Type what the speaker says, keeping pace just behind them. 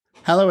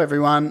Hello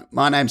everyone,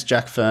 my name's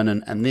Jack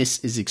Fernan and this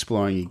is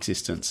Exploring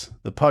Existence,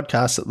 the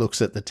podcast that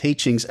looks at the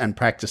teachings and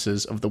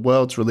practices of the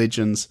world's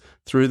religions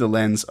through the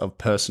lens of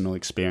personal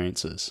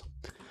experiences.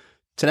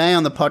 Today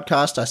on the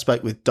podcast I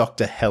spoke with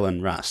Dr.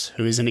 Helen Russ,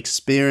 who is an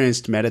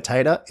experienced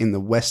meditator in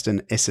the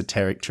Western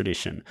esoteric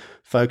tradition,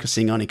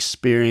 focusing on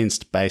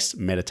experience-based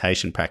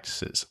meditation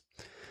practices.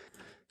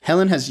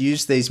 Helen has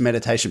used these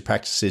meditation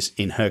practices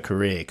in her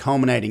career,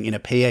 culminating in a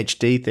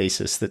PhD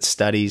thesis that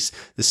studies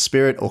the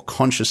spirit or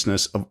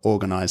consciousness of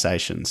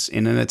organisations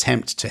in an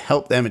attempt to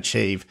help them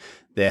achieve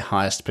their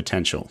highest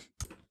potential.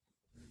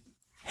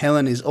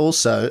 Helen is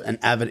also an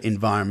avid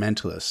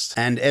environmentalist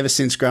and ever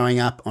since growing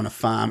up on a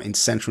farm in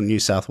central New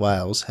South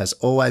Wales has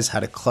always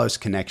had a close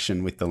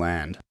connection with the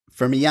land.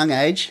 From a young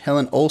age,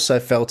 Helen also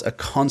felt a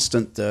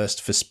constant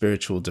thirst for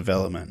spiritual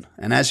development.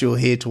 And as you'll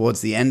hear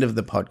towards the end of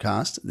the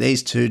podcast,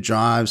 these two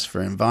drives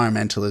for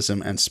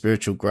environmentalism and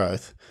spiritual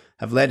growth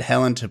have led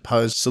Helen to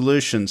pose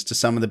solutions to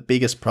some of the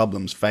biggest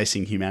problems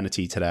facing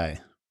humanity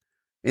today.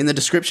 In the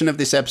description of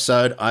this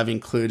episode, I've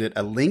included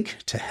a link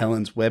to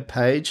Helen's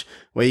webpage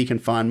where you can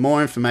find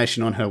more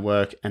information on her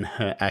work and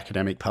her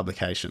academic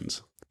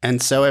publications.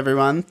 And so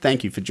everyone,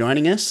 thank you for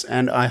joining us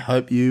and I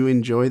hope you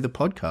enjoy the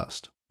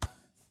podcast.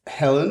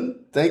 Helen,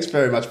 thanks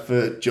very much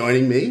for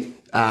joining me.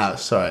 I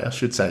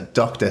should say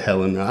Dr.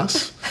 Helen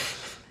Russ.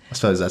 I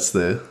suppose that's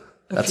the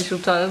official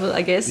title,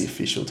 I guess. The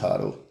official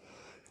title.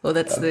 Well,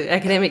 that's the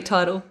academic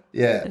title.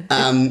 Yeah.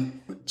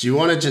 Do you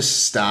want to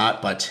just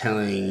start by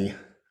telling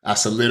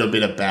us a little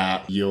bit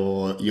about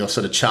your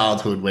sort of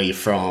childhood, where you're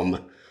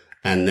from,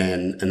 and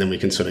then we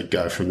can sort of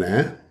go from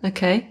there?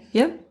 Okay.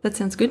 Yep, that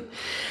sounds good.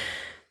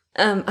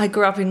 I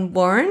grew up in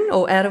Warren,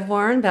 or out of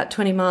Warren, about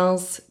 20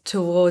 miles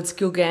towards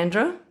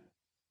Gilgandra,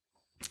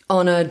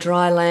 on a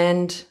dry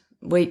land,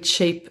 wheat,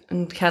 sheep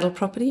and cattle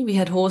property. We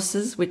had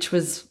horses, which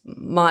was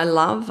my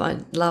love. I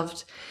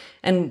loved,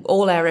 and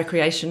all our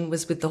recreation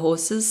was with the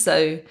horses.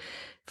 So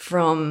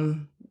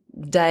from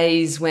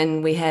days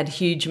when we had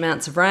huge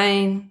amounts of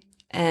rain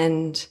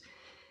and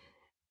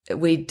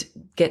we'd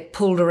get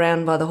pulled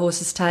around by the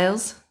horses'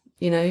 tails,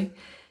 you know.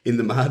 In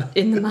the mud?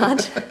 In the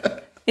mud,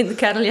 in the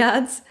cattle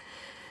yards.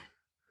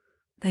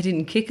 They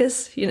didn't kick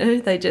us, you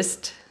know, they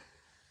just...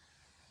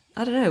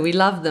 I don't know, we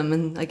loved them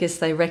and I guess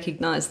they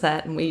recognised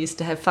that and we used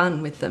to have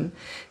fun with them.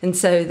 And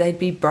so they'd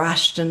be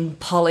brushed and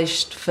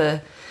polished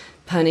for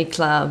pony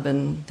club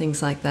and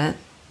things like that,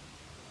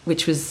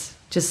 which was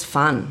just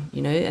fun,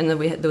 you know. And then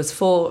there was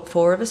four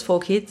of us, 4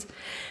 kids.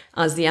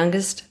 I was the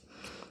youngest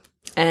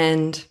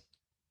and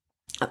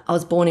I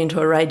was born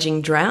into a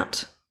raging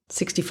drought,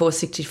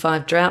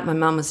 64-65 drought. My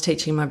mum was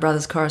teaching my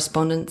brother's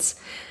correspondence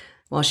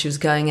while she was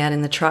going out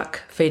in the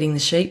truck feeding the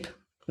sheep.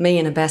 Me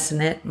in a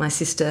bassinet, my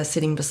sister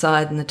sitting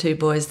beside and the 2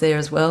 boys there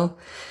as well.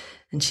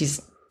 And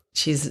she's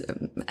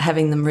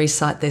having them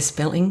recite their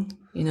spelling,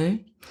 you know.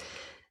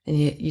 And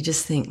you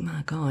just think,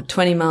 my God,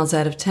 20 miles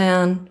out of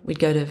town. We'd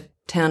go to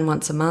town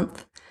once a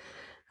month.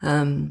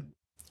 And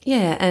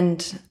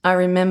I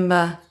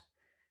remember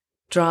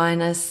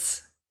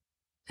dryness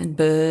and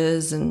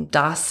burrs and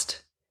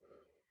dust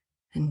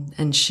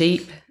and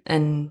sheep,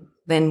 and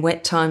then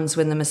wet times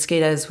when the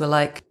mosquitoes were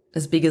like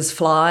as big as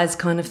flies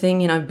kind of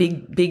thing, you know,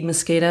 big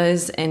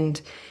mosquitoes.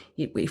 And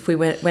if we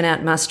went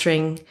out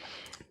mustering,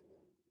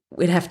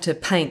 we'd have to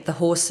paint the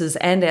horses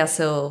and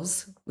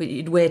ourselves.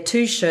 We'd wear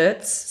 2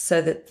 shirts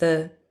so that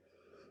the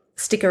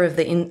sticker of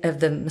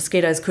the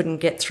mosquitoes couldn't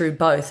get through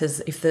both,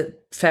 as if the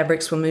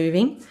fabrics were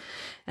moving.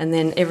 And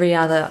then every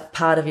other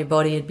part of your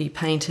body would be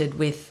painted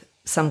with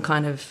some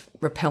kind of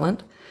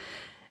repellent.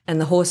 And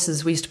the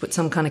horses, we used to put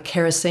some kind of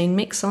kerosene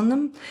mix on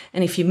them.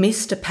 And if you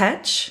missed a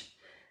patch,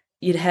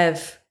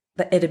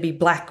 it'd be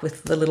black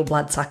with the little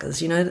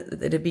bloodsuckers, you know.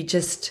 It'd be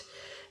just...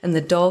 And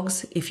the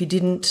dogs, if you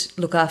didn't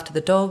look after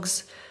the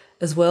dogs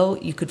as well,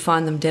 you could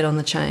find them dead on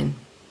the chain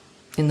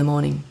in the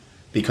morning.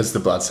 Because the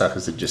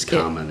bloodsuckers would just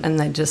come and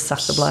they'd just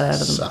suck the blood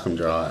out of them. Suck them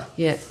dry.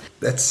 Yeah.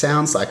 That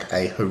sounds like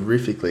a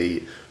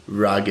horrifically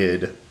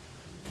rugged,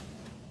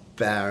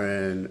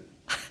 barren,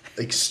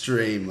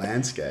 extreme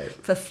landscape.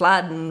 For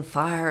flood and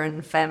fire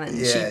and famine,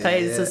 she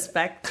pays us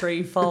back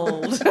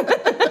 3-fold.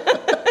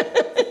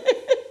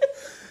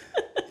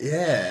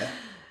 Yeah.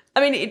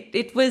 I mean,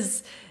 it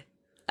was...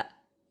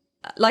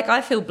 Like,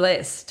 I feel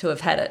blessed to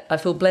have had it. I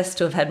feel blessed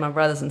to have had my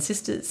brothers and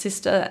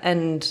sister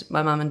and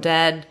my mum and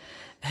dad,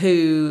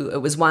 who it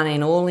was one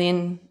in, all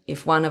in.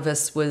 If one of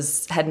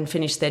us hadn't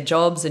finished their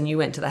jobs and you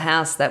went to the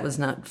house, that was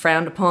not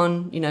frowned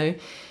upon, you know.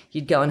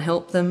 You'd go and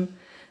help them.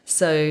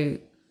 So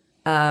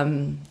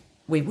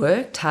we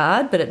worked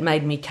hard, but it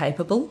made me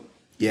capable.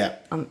 Yeah.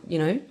 You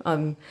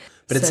know.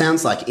 But it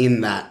sounds like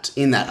in that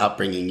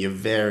upbringing, you're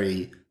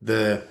very...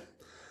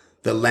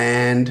 The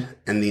land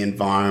and the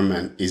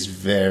environment is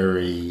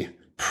very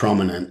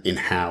prominent in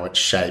how it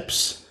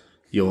shapes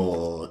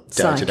your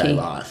day-to-day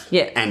life.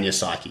 Yeah. And your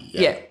psyche.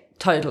 Yeah,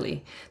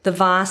 totally. The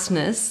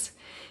vastness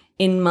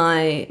in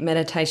my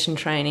meditation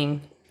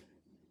training,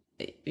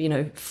 you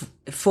know,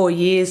 4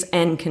 years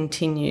and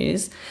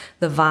continues,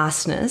 the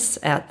vastness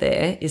out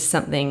there is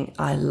something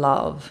I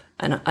love.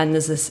 And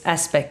there's this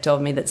aspect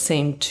of me that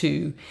seemed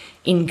to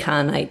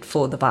incarnate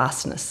for the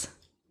vastness.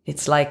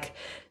 It's like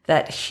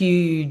that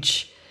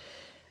huge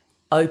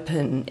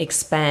open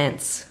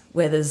expanse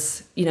where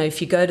there's,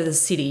 if you go to the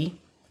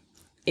city,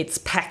 it's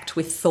packed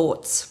with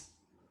thoughts.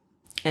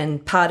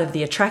 And part of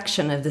the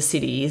attraction of the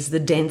city is the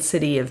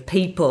density of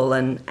people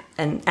and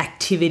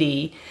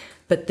activity.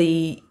 But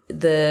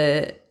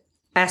the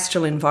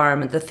astral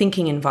environment, the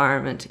thinking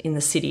environment in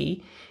the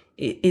city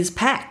is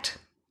packed.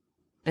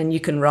 And you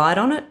can ride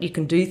on it, you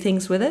can do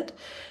things with it.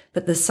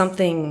 But there's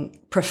something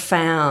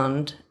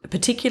profound,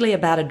 particularly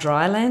about a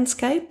dry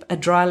landscape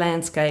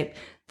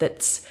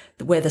that's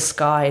where the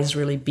sky is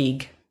really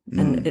big.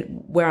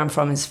 And where I'm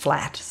from is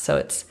flat.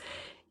 So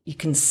you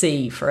can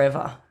see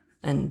forever.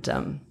 And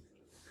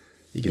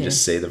you can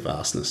just see the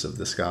vastness of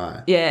the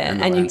sky. Yeah,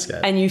 and the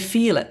landscape. You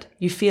feel it.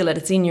 You feel it.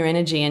 It's in your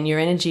energy, and your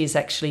energy is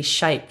actually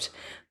shaped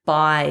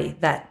by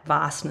that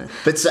vastness.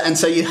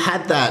 So you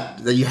had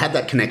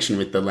that connection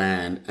with the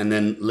land, and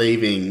then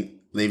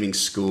leaving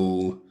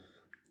school.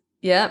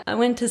 Yeah, I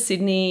went to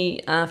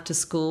Sydney after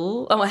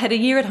school. I had a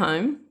year at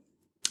home,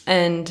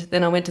 and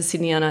then I went to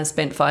Sydney and I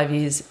spent 5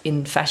 years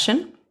in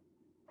fashion,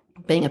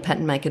 being a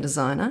pattern maker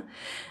designer,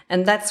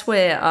 and that's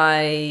where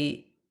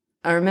I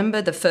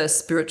remember the first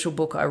spiritual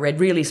book I read,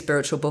 really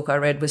spiritual book I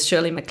read, was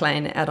Shirley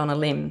MacLaine, Out on a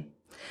Limb.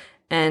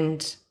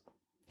 And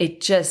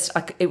it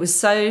was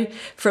so,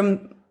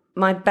 from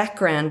my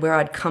background where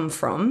I'd come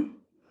from,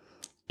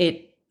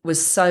 it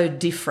was so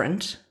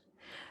different,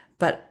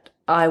 but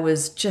I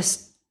was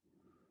just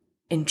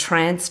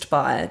entranced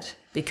by it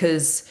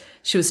because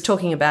she was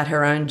talking about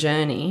her own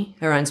journey,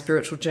 her own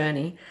spiritual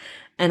journey.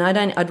 And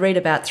I'd read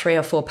about 3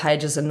 or 4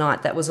 pages a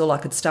night. That was all I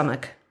could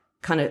stomach,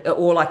 kind of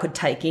all I could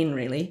take in,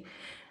 really.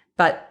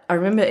 But I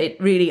remember it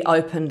really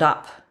opened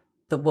up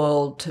the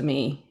world to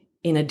me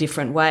in a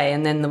different way.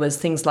 And then there was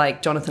things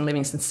like Jonathan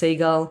Livingston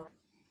Seagull.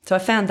 So I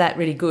found that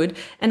really good.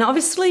 And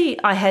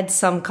obviously I had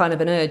some kind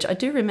of an urge. I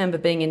do remember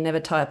being in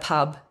Nevertire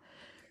Pub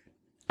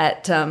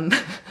at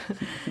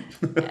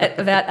at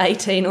about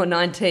 18 or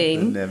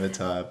 19. The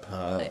Nevertire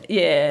Pub.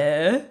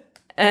 Yeah.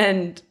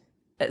 And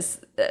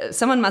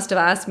someone must have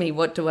asked me,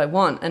 what do I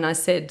want? And I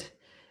said,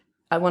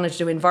 I wanted to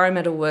do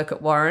environmental work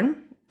at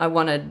Warren. I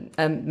wanted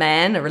a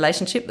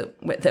relationship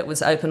that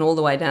was open all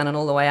the way down and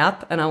all the way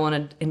up, and I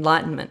wanted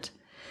enlightenment.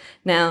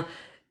 Now,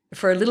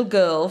 for a little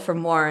girl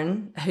from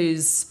Warren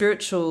whose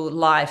spiritual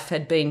life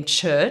had been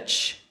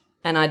church,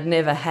 and I'd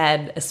never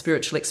had a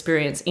spiritual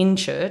experience in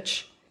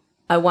church,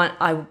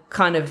 I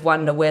kind of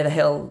wonder where the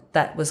hell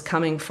that was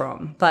coming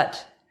from.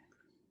 But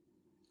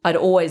I'd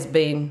always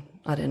been,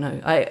 I don't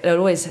know, I'd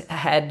always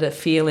had the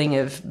feeling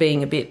of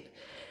being a bit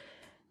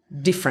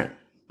different.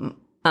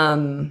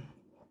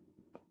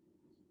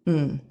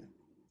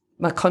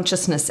 My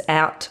consciousness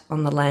out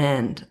on the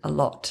land a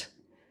lot.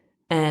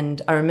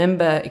 And I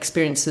remember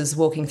experiences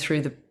walking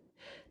through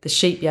the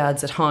sheep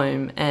yards at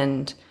home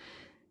and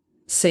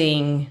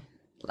seeing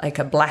like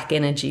a black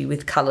energy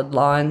with coloured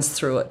lines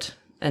through it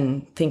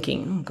and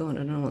thinking, oh God,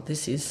 I don't know what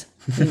this is,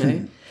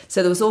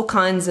 So there was all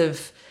kinds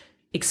of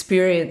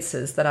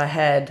experiences that I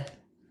had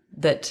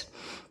that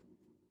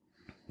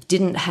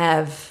didn't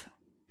have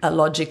a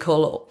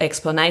logical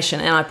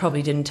explanation, and I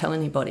probably didn't tell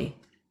anybody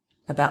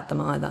about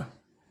them either,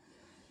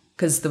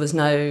 because there was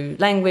no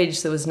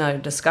language, there was no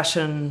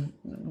discussion.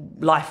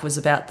 Life was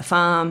about the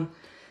farm.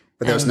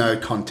 But there was no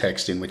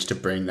context in which to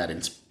bring that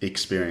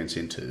experience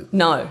into.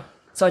 No.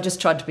 So I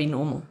just tried to be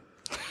normal.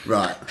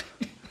 Right.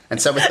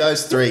 And so with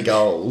those 3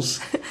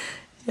 goals,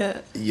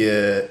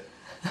 yeah,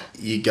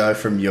 you go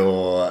from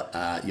your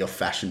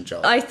fashion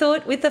job. I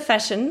thought with the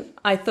fashion,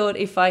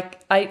 if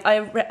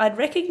I'd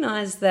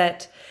recognise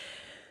that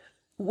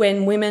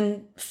when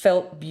women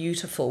felt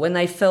beautiful, when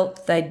they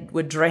felt they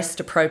were dressed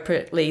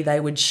appropriately, they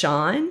would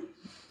shine.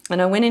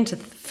 And I went into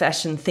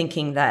fashion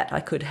thinking that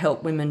I could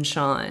help women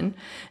shine,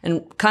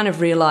 and kind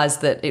of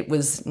realised that it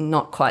was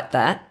not quite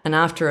that. And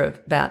after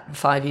about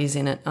 5 years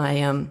in it,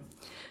 I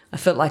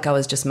felt like I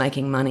was just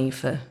making money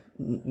for,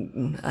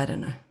 I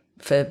don't know,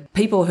 for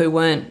people who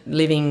weren't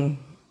living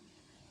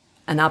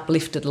an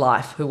uplifted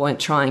life, who weren't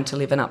trying to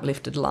live an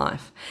uplifted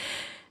life.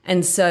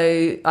 And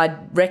so I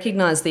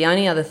recognised the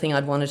only other thing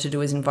I'd wanted to do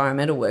was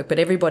environmental work, but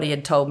everybody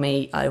had told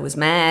me I was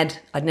mad,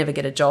 I'd never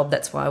get a job,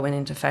 that's why I went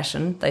into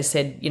fashion. They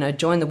said,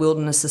 join the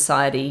Wilderness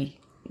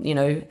Society,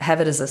 have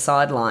it as a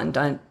sideline,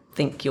 don't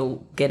think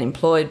you'll get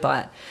employed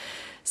by it.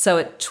 So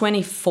at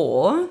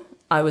 24,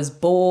 I was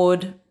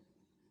bored,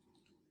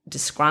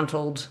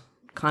 disgruntled,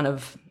 kind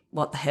of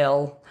what the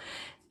hell,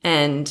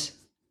 and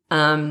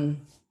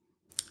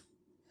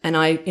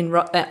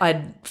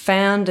I'd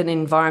found an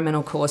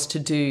environmental course to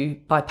do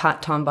by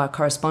part-time by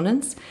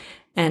correspondence,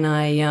 and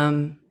I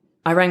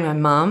rang my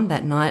mum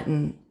that night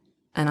and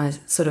I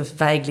sort of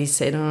vaguely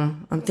said, oh,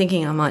 I'm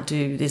thinking I might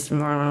do this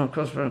environmental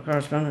course by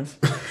correspondence.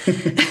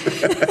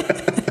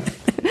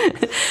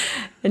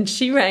 And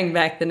she rang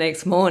back the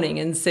next morning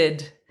and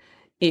said,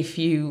 if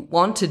you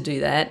want to do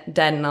that,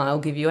 Dad and I will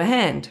give you a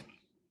hand.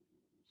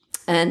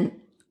 And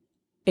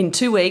in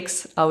 2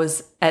 weeks, I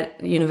was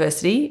at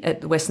university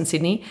at Western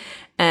Sydney,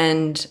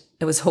 and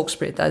it was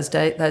Hawkesbury those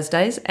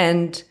days,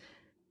 and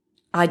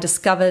I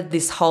discovered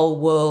this whole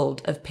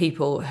world of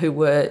people who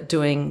were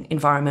doing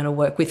environmental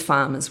work with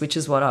farmers, which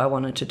is what I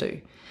wanted to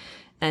do.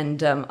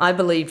 And I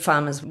believed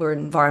farmers were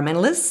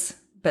environmentalists,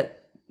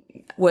 but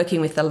working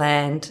with the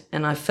land,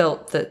 and I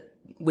felt that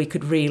we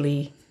could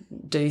really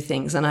do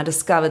things. And I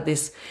discovered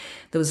this.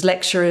 There was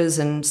lecturers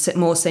and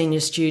more senior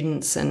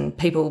students and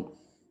people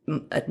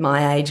at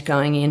my age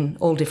going in,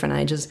 all different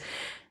ages,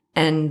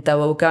 and they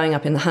were going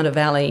up in the Hunter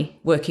Valley,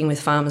 working with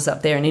farmers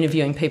up there and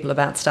interviewing people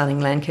about starting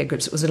Landcare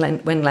groups. It was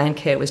when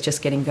Landcare was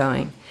just getting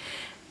going,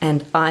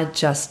 and I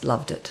just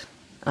loved it.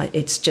 I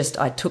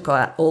took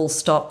out all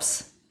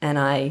stops, and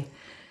I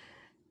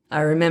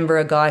remember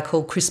a guy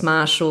called Chris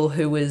Marshall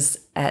who was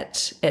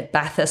at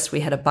Bathurst. We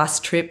had a bus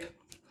trip,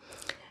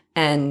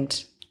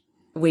 and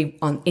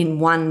in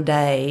one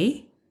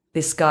day,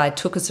 this guy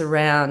took us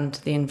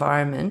around the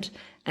environment,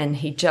 and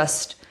he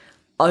just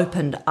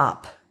opened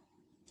up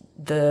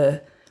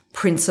the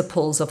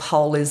principles of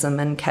holism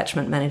and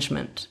catchment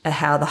management,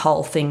 how the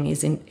whole thing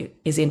is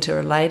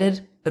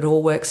interrelated. It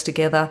all works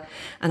together,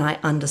 and I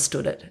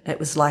understood it. It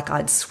was like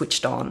I'd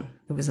switched on.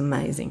 It was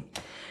amazing.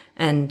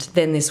 And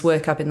then this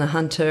work up in the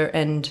Hunter,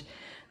 and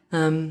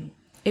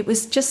it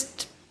was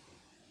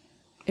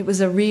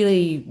a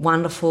really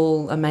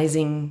wonderful,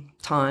 amazing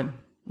time.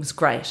 It was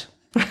great.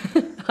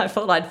 I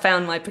felt I'd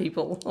found my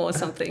people or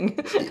something.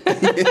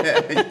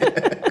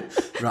 Yeah.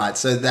 Right.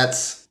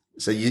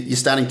 So you're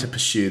starting to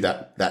pursue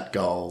that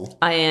goal.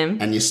 I am.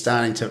 And you're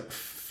starting to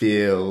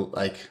feel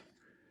a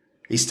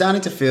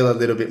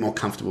little bit more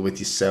comfortable with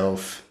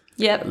yourself.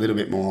 Yep. A little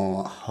bit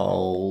more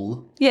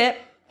whole. Yeah.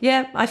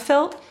 I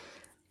felt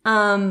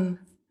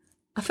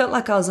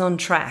like I was on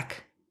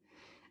track.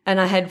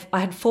 And I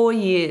had 4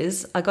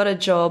 years. I got a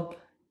job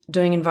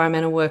doing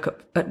environmental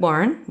work at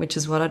Warren, which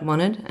is what I'd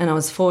wanted. And I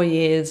was 4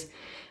 years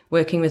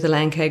working with the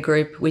Landcare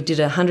Group. We did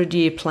a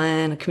 100-year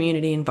plan, a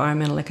community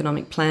environmental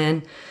economic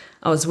plan.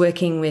 I was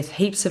working with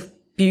heaps of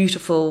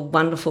beautiful,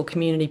 wonderful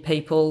community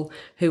people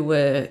who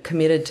were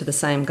committed to the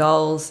same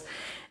goals.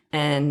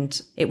 And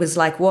it was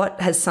like,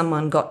 what has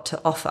someone got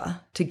to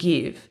offer, to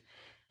give?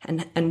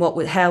 And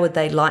how would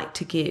they like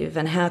to give?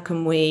 And how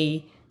can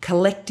we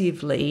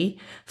collectively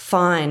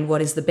find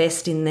what is the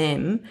best in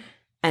them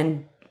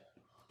and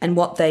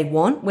what they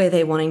want, where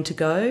they're wanting to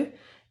go?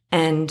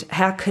 And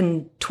how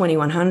can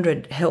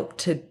 2100 help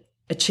to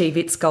achieve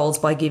its goals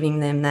by giving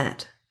them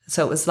that?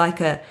 So it was like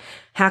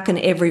how can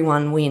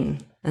everyone win?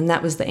 And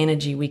that was the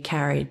energy we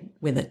carried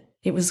with it.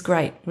 It was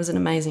great. It was an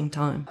amazing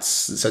time.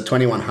 So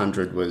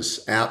 2100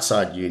 was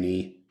outside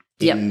uni,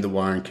 in the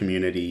Warren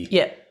community.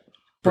 Yep.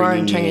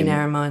 Warren, Trangie,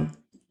 Narromine.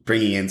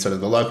 Bringing in sort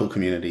of the local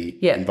community,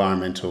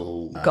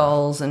 environmental...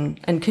 goals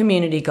and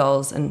community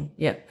goals and,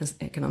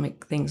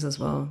 economic things as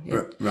well.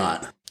 Yep.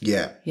 Right.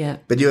 Yeah. Yeah.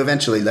 But you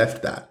eventually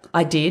left that.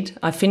 I did.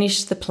 I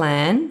finished the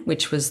plan,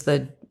 which was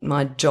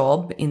my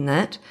job in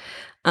that.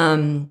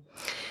 I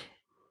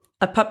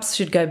perhaps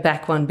should go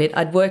back one bit.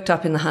 I'd worked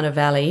up in the Hunter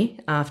Valley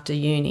after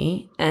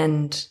uni,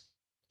 and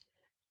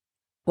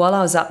while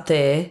I was up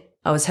there,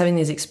 I was having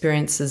these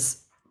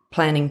experiences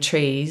planting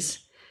trees,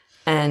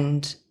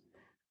 and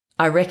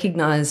I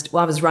recognised,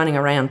 I was running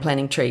around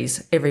planting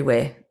trees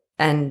everywhere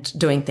and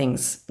doing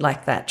things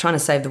like that, trying to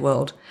save the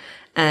world.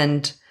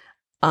 And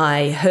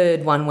I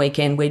heard one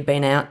weekend we'd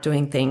been out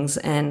doing things,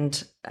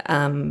 and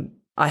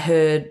I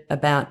heard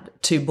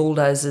about 2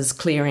 bulldozers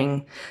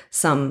clearing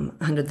some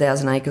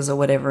 100,000 acres or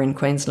whatever in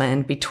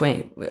Queensland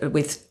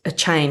with a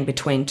chain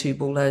between 2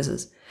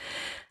 bulldozers.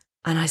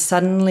 And I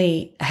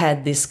suddenly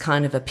had this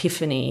kind of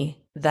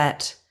epiphany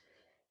that,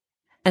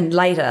 and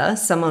later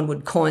someone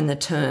would coin the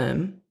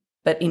term,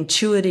 but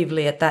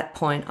intuitively at that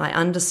point I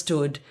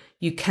understood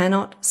you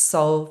cannot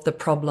solve the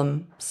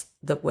problems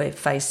that we're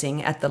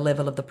facing at the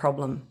level of the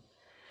problem.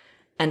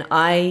 And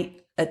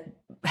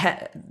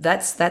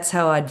that's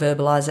how I'd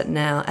verbalise it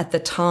now. At the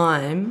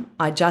time,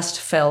 I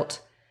felt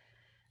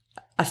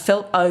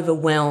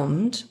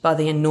overwhelmed by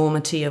the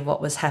enormity of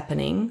what was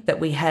happening, that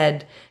we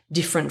had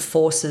different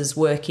forces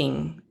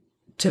working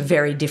to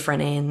very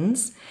different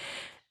ends,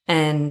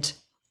 and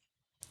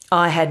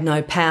I had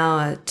no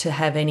power to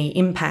have any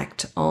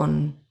impact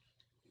on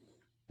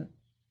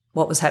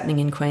what was happening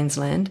in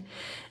Queensland.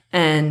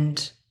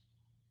 And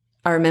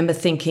I remember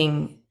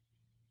thinking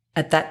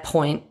at that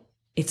point,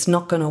 it's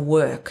not going to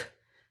work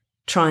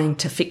trying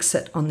to fix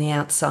it on the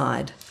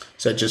outside.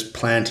 So just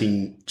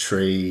planting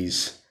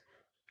trees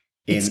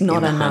in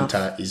the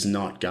Hunter is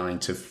not going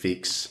to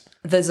fix...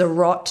 There's a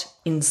rot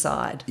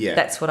inside. Yeah.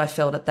 That's what I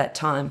felt at that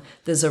time.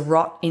 There's a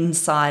rot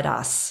inside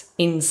us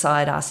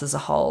as a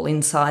whole,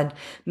 inside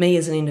me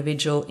as an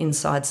individual,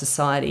 inside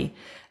society.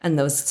 And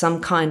there was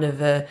some kind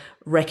of a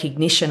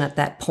recognition at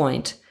that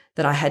point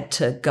that I had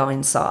to go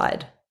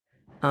inside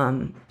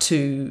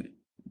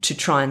to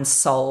try and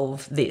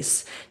solve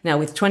this. Now,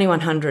 with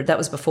 2100, that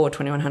was before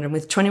 2100.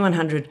 With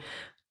 2100,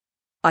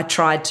 I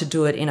tried to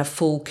do it in a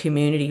full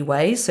community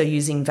way, so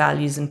using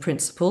values and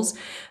principles.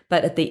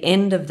 But at the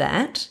end of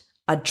that,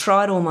 I'd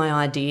tried all my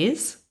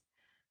ideas.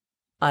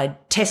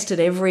 I'd tested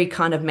every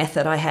kind of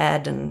method I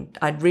had, and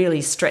I'd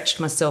really stretched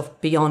myself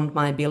beyond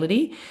my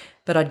ability.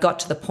 But I'd got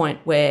to the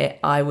point where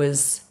I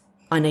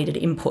needed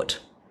input.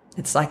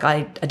 It's like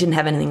I didn't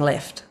have anything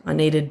left. I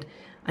needed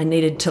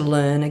to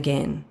learn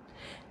again.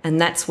 And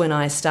that's when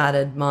I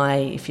started my,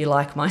 if you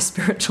like, my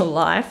spiritual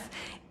life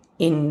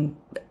in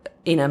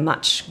a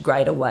much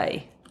greater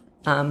way.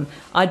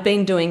 I'd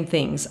been doing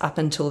things up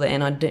until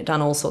then. I'd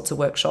done all sorts of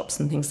workshops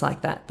and things like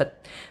that.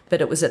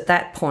 But it was at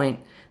that point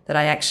that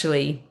I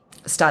actually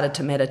started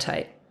to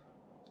meditate.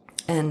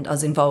 And I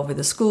was involved with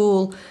a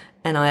school,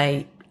 and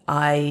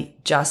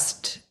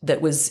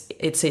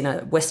it's in a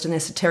Western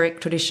esoteric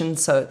tradition,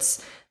 so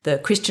it's the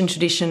Christian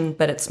tradition,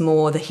 but it's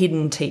more the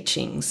hidden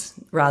teachings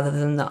rather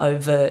than the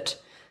overt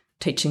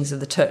teachings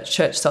of the church.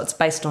 So it's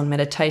based on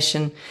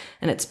meditation,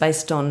 and it's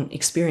based on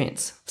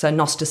experience. So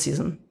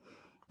Gnosticism,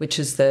 which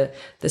is the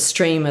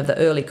stream of the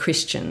early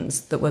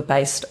Christians that were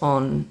based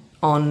on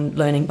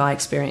learning by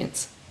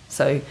experience.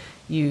 So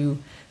you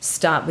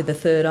start with the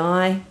third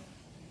eye,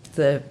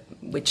 in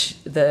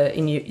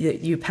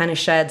the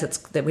Upanishads,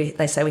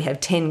 they say we have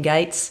 10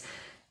 gates,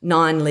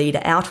 9 lead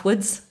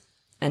outwards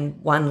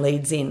and 1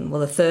 leads in.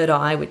 Well, the third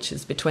eye, which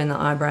is between the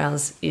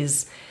eyebrows,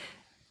 is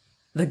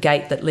the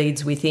gate that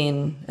leads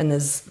within. And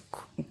there's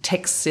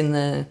texts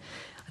I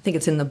think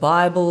it's in the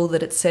Bible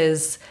that it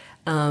says,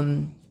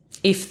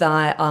 if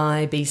thy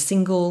eye be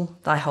single,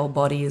 thy whole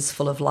body is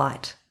full of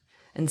light.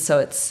 And so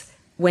it's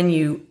when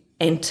you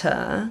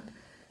enter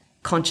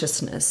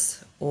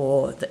consciousness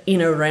or the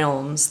inner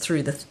realms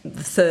through the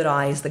third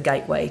eye is the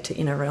gateway to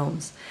inner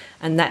realms.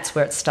 And that's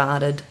where it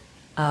started.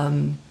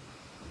 And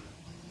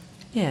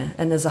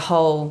there's a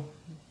whole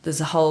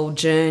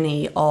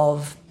journey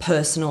of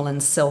personal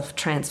and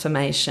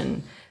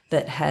self-transformation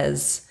that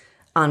has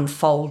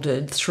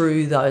unfolded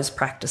through those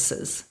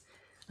practices.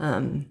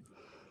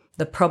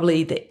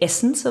 Probably the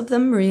essence of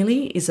them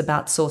really is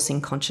about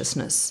sourcing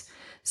consciousness.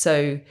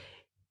 So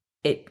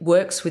it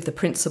works with the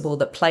principle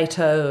that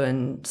Plato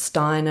and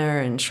Steiner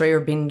and Sri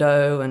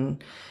Aurobindo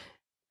and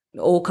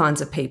all kinds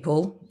of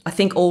people, I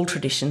think all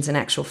traditions in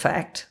actual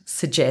fact,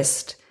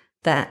 suggest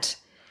that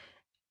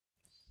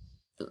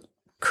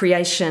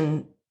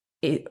creation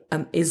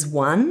is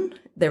one.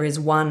 There is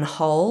one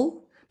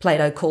whole.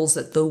 Plato calls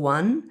it the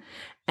one.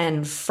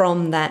 And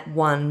from that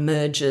one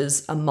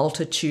merges a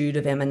multitude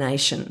of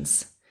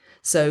emanations.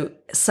 So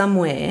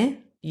somewhere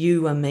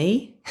you are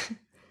me,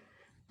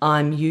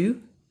 I'm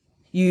you.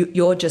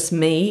 You're just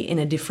me in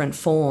a different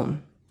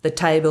form. The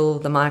table,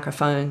 the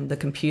microphone, the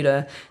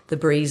computer, the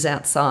breeze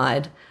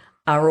outside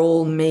are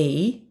all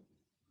me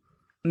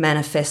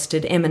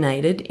manifested,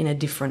 emanated in a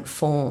different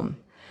form.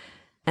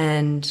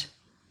 And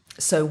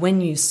so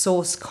when you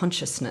source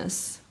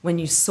consciousness, when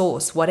you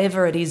source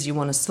whatever it is you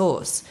want to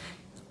source,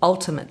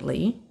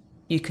 ultimately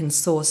you can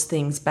source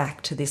things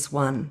back to this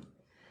one.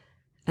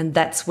 And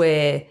that's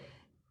where,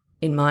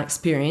 in my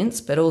experience,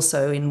 but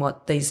also in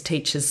what these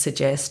teachers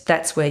suggest,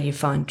 that's where you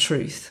find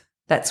truth.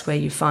 That's where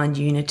you find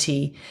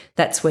unity.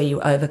 That's where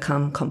you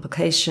overcome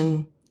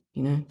complication.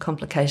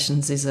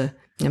 Complications is a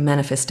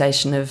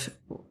manifestation of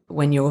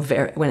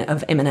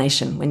of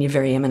emanation, when you're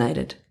very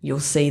emanated. You'll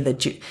see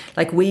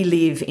we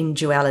live in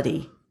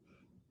duality.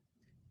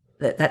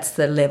 That's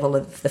the level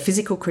of the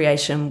physical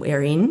creation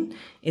we're in,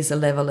 is a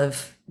level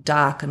of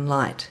dark and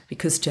light.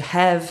 Because to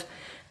have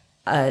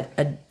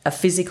a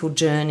physical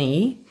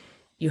journey,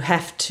 you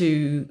have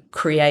to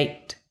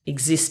create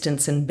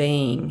existence and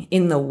being.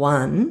 In the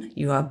one,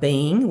 you are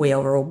being. We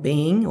are all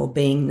being or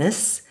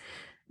beingness.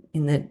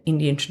 In the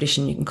Indian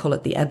tradition, you can call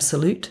it the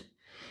absolute.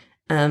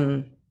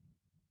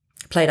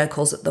 Plato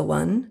calls it the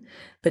one.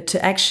 But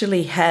to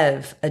actually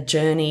have a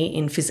journey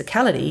in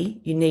physicality,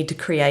 you need to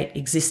create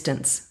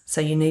existence.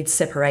 So you need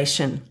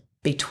separation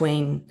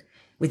within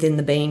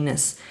the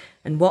beingness.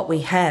 And what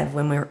we have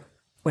when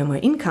we're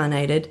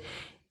incarnated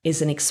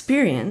is an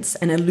experience,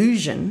 an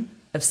illusion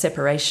of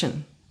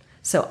separation.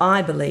 So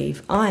I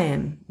believe I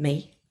am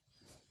me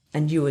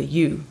and you are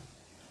you,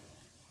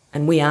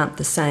 and we aren't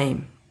the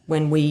same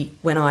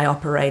when I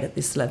operate at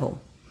this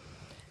level.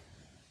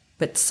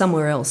 But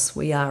somewhere else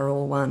we are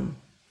all one.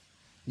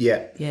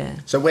 Yeah.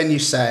 So when you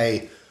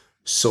say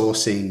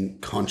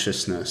sourcing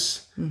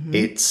consciousness,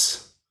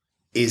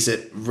 is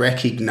it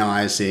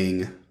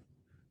recognizing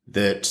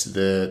that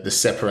the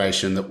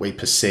separation that we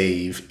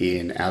perceive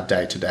in our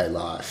day-to-day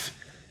life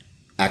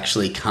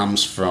actually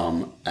comes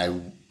from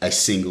a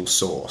single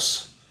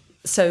source?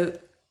 So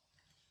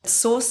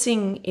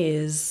sourcing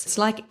it's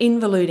like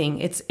involuting.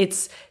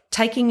 It's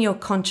taking your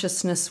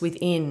consciousness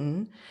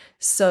within,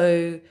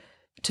 so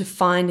to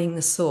finding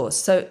the source.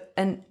 So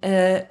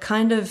a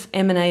kind of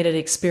emanated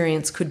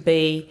experience could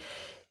be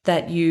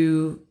that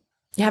you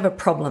have a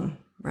problem,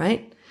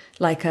 right?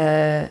 Like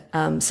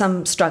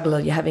some struggle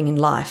you're having in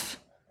life.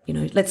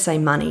 Let's say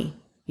money.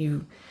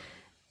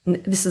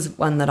 This is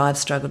one that I've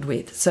struggled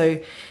with. So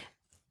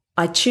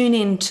I tune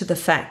in to the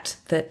fact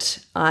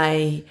that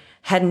I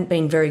hadn't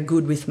been very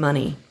good with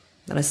money,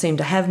 that I seemed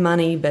to have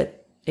money,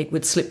 but it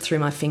would slip through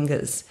my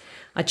fingers.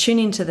 I tune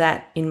into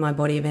that in my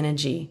body of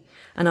energy,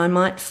 and I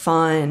might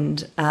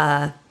find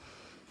a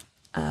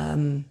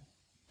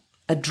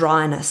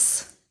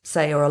dryness,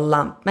 say, or a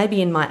lump,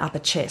 maybe in my upper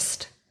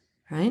chest,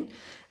 right?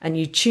 And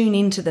you tune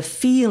into the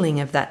feeling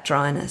of that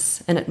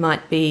dryness, and it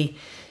might be,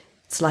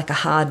 it's like a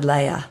hard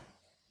layer.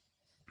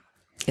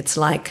 It's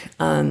like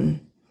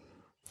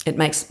it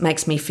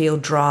makes me feel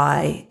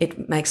dry.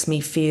 It makes me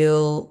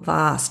feel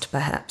vast,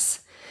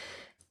 perhaps.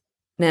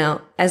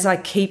 Now, as I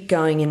keep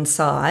going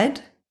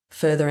inside,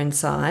 further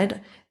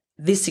inside,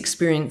 this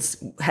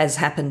experience has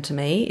happened to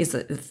me, is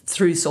that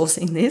through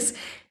sourcing this,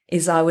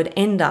 is I would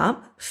end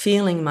up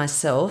feeling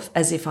myself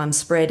as if I'm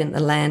spread in the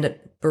land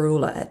at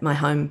Baroola, at my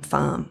home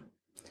farm.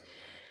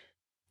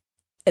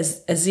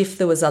 As if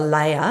there was a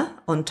layer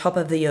on top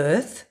of the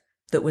earth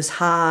that was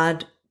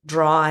hard,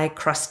 dry,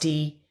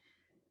 crusty,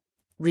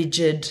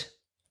 rigid,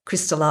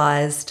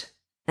 crystallized,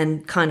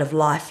 and kind of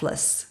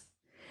lifeless.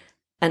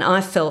 And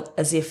I felt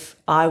as if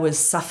I was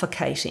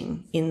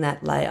suffocating in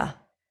that layer.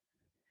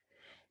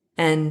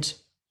 And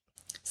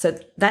so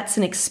that's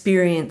an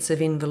experience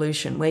of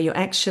involution where you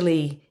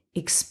actually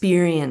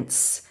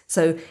experience.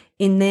 So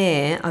in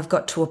there, I've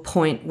got to a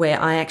point where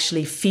I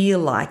actually feel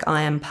like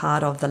I am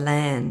part of the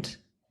land,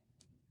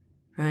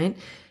 right?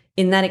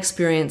 In that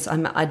experience,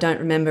 I don't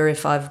remember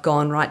if I've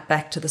gone right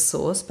back to the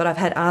source, but I've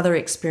had other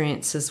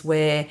experiences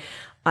where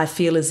I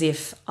feel as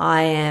if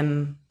I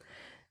am,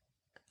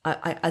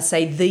 I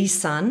say the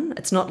sun.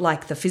 It's not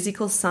like the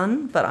physical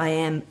sun, but I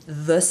am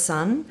the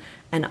sun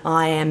and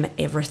I am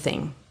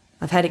everything.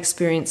 I've had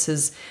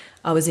experiences.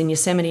 I was in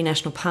Yosemite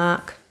National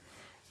Park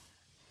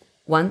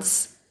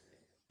once,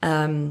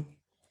 and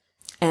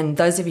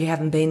those of you who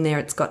haven't been there,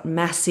 it's got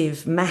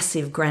massive,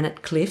 massive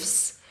granite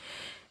cliffs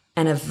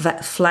and a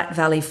flat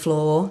valley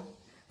floor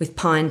with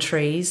pine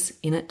trees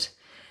in it.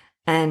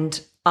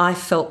 And I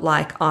felt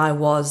like I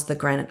was the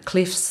granite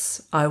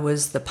cliffs, I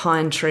was the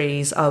pine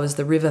trees, I was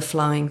the river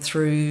flowing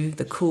through,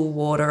 the cool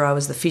water, I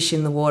was the fish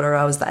in the water,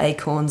 I was the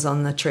acorns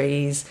on the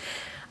trees,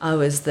 I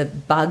was the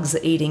bugs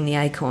eating the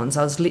acorns.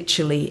 I was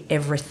literally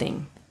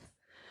everything.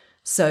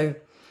 So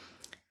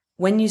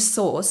when you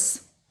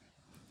source,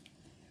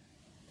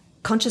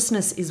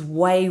 consciousness is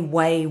way,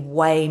 way,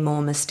 way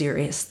more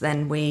mysterious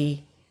than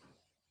we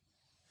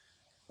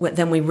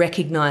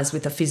recognize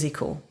with the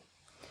physical.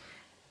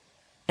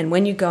 And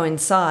when you go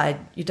inside,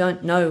 you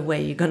don't know where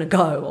you're going to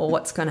go or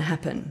what's going to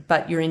happen.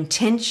 But your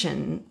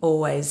intention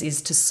always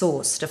is to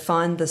source, to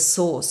find the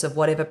source of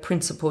whatever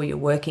principle you're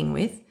working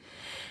with,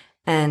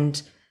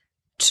 and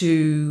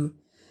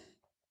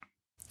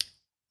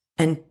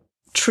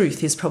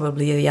truth is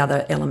probably the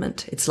other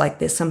element. It's like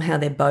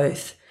they're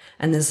both.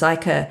 And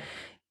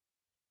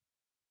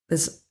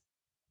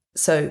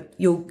so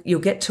you'll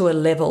get to a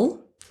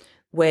level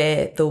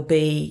where there'll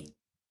be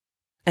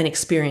an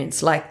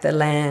experience like the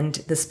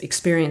land, this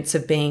experience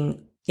of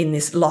being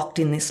locked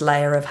in this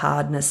layer of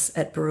hardness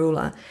at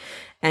Baroola,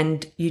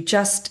 and you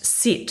just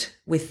sit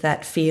with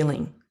that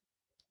feeling.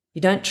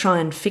 You don't try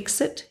and fix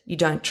it. You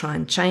don't try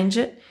and change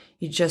it.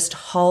 You just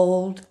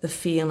hold the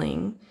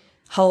feeling,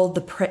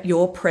 hold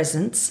your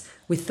presence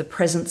with the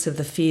presence of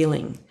the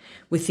feeling,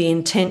 with the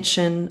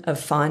intention of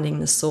finding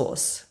the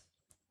source.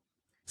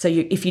 So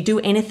if you do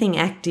anything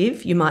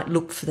active, you might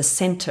look for the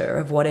center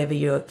of whatever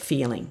you're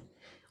feeling,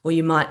 or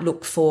you might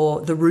look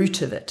for the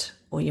root of it,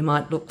 or you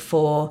might look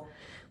for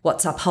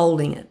what's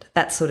upholding it,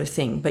 that sort of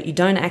thing. But you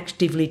don't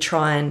actively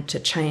try to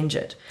change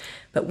it.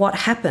 But what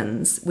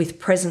happens with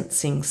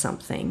presencing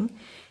something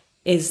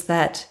is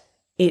that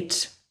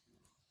it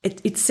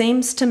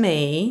seems to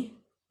me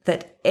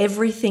that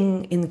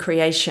everything in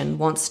creation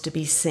wants to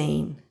be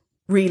seen,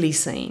 really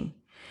seen.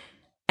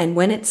 And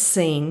when it's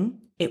seen,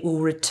 it will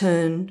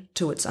return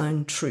to its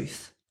own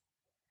truth.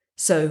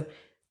 So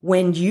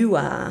when you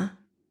are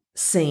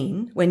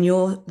seen, when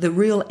the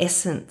real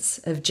essence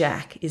of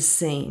Jack is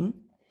seen,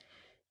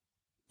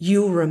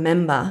 you'll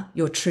remember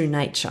your true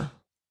nature,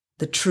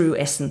 the true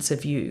essence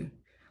of you.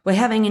 We're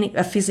having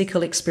a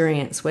physical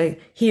experience. We're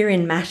here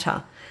in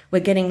matter. We're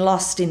getting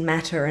lost in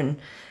matter and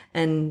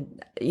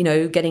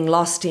getting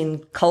lost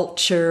in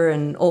culture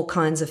and all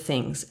kinds of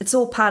things. It's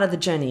all part of the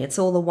journey. It's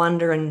all the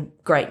wonder and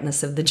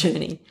greatness of the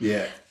journey.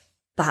 Yeah.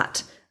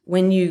 But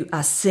when you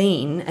are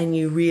seen and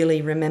you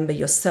really remember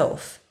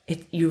yourself,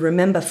 you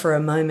remember for a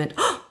moment,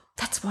 oh,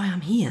 that's why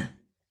I'm here,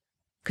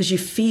 because you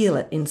feel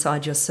it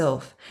inside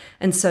yourself.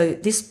 And so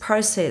this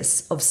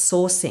process of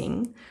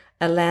sourcing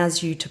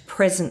allows you to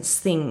presence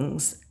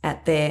things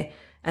at a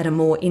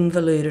more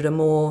involuted, a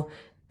more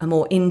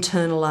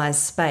internalized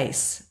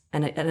space.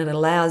 And it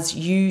allows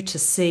you to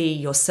see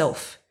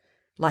yourself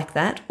like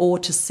that, or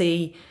to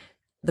see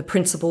the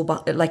principle,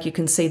 like you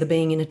can see the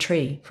being in a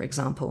tree, for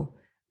example,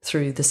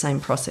 through the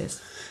same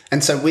process.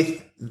 And so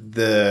with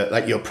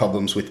your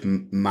problems with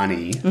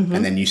money, mm-hmm.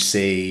 and then you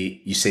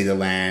see the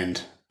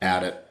land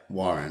out at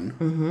Warren,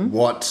 mm-hmm.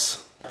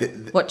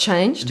 What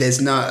changed?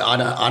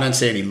 I don't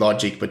see any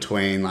logic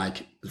between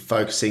like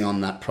focusing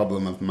on that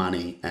problem of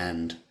money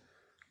and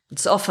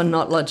it's often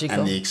not logical.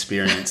 And the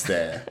experience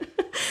there.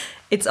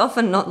 It's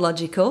often not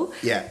logical.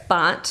 Yeah.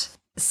 But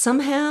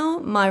somehow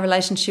my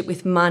relationship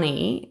with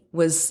money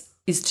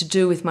is to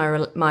do with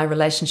my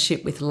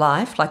relationship with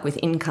life, like with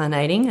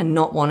incarnating and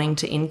not wanting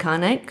to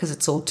incarnate because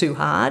it's all too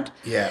hard.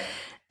 Yeah.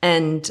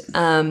 And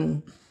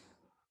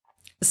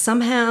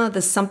somehow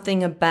there's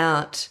something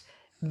about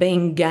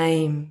being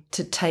game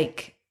to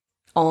take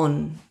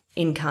on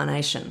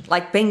incarnation,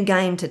 like being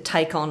game to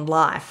take on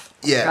life,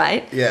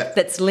 right? Yeah.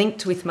 That's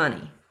linked with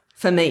money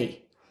for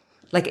me.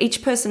 Like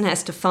each person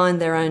has to find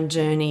their own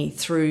journey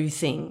through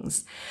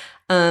things.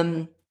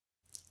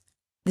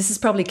 This is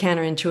probably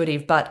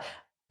counterintuitive, but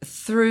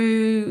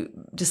through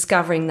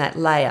discovering that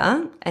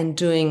layer and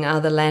doing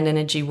other land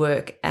energy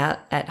work out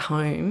at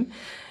home,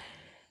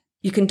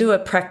 you can do a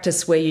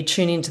practice where you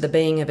tune into the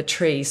being of a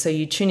tree. So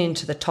you tune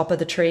into the top of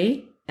the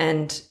tree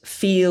and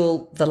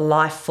feel the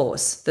life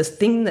force, the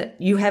thing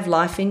that you have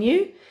life in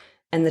you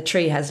and the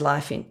tree has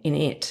life in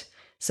it.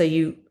 So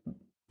you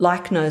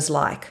like knows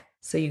like.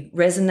 So you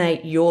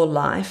resonate your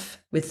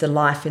life with the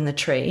life in the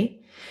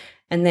tree.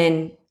 And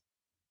then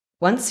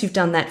once you've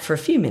done that for a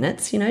few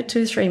minutes,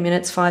 2, 3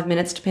 minutes, 5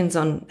 minutes, depends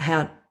on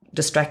how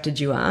distracted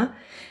you are.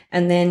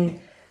 And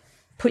then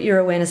put your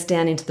awareness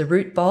down into the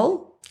root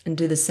bowl and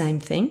do the same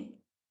thing.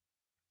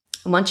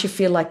 And once you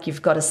feel like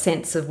you've got a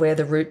sense of where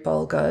the root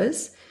bowl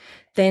goes,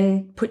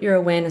 then put your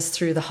awareness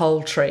through the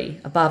whole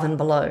tree, above and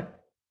below.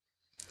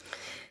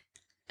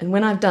 And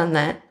when I've done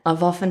that,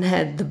 I've often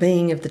had the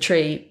being of the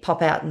tree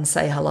pop out and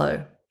say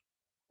hello.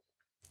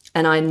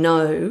 And I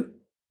know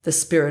the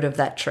spirit of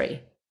that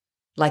tree,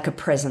 like a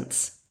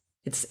presence.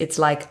 It's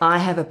like I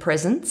have a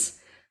presence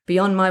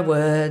beyond my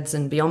words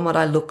and beyond what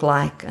I look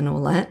like and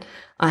all that.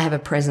 I have a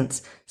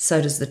presence.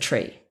 So does the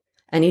tree.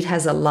 And it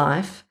has a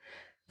life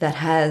that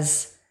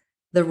has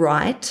the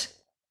right,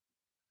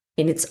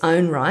 in its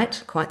own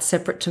right, quite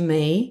separate to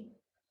me,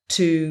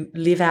 to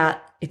live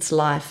out its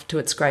life to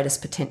its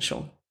greatest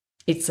potential.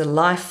 It's a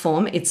life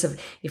form.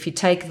 If you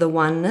take the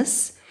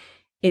oneness,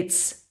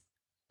 it's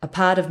a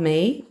part of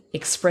me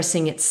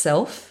expressing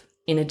itself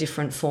in a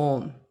different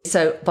form.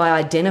 So by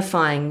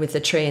identifying with the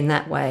tree in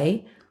that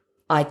way,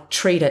 I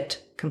treat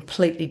it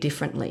completely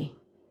differently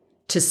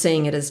to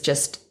seeing it as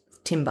just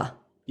timber.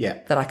 Yeah.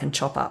 That I can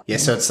chop up. Yeah,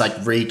 so it's like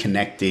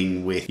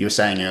reconnecting with, you were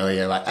saying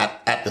earlier, like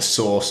at the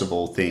source of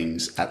all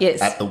things, at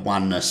the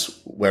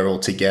oneness, we're all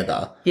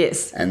together.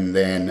 Yes. And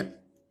then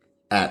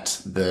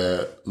at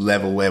the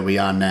level where we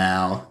are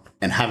now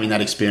and having that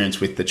experience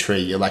with the tree,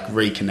 you're like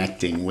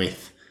reconnecting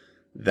with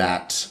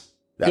that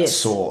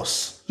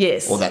source.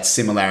 Yes. Or that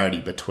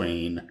similarity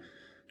between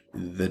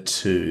the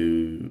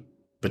two,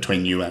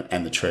 between you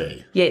and the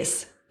tree.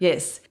 Yes,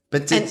 yes.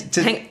 But just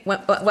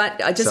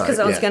because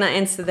I was going to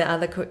answer the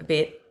other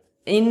bit,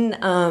 in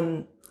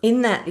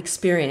that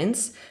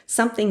experience,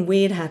 something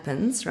weird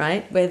happens,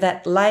 right? Where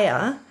that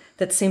layer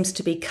that seems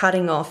to be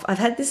cutting off. I've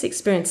had this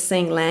experience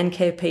seeing land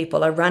care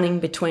people are running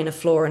between a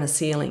floor and a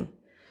ceiling.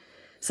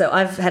 So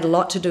I've had a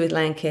lot to do with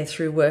land care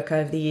through work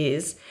over the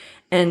years,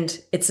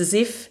 and it's as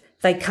if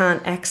they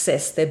can't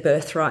access their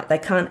birthright. They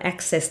can't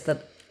access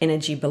the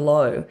energy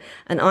below.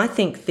 And I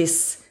think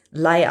this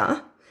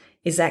layer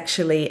is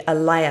actually a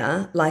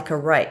layer like a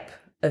rape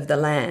of the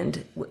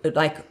land.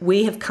 Like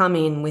we have come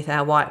in with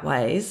our white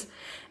ways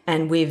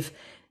and we've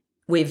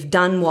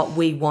done what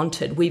we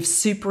wanted. We've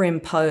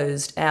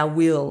superimposed our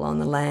will on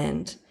the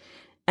land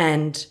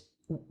and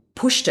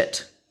pushed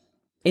it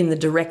in the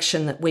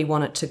direction that we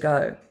want it to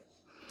go.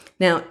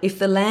 Now, if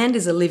the land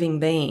is a living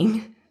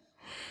being,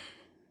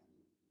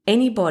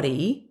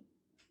 anybody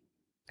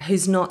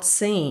who's not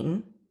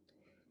seen,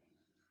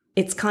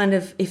 it's kind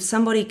of, if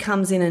somebody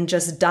comes in and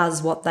just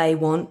does what they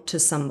want to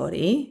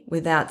somebody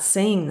without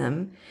seeing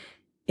them,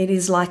 it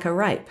is like a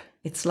rape.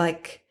 It's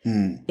like,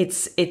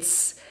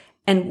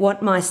 and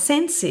what my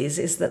sense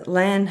is that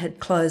land had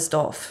closed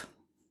off,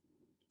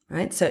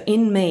 right? So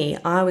in me,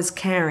 I was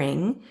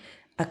carrying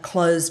a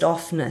closed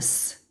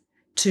offness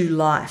to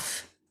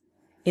life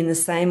in the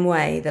same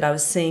way that I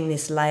was seeing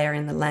this layer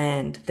in the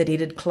land, that it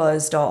had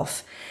closed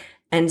off.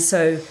 And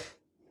so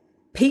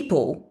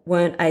people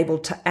weren't able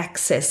to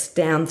access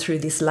down through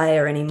this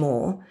layer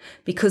anymore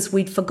because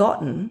we'd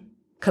forgotten,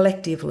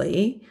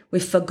 collectively,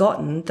 we've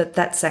forgotten that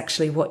that's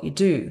actually what you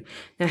do.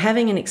 Now,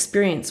 having an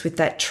experience with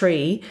that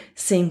tree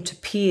seemed to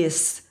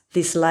pierce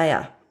this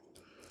layer.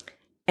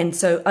 And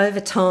so over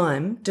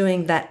time,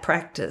 doing that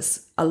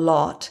practice a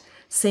lot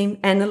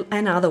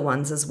and other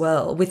ones as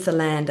well with the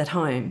land at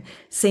home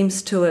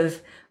seems to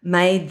have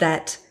made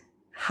that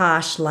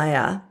harsh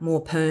layer more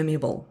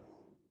permeable.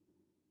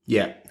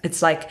 Yeah.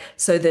 It's like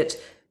so that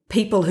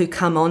people who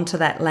come onto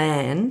that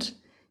land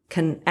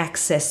can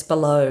access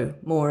below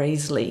more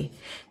easily.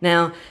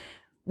 Now,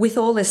 with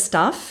all this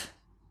stuff,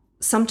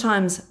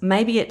 sometimes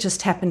maybe it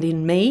just happened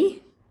in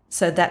me,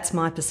 so that's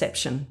my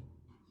perception,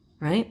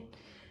 right?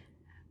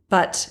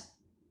 But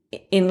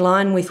in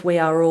line with we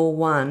are all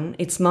one,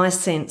 it's my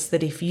sense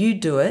that if you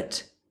do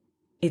it,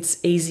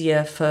 it's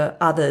easier for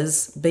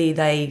others, be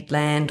they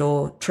land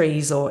or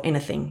trees or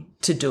anything,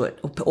 to do it,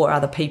 or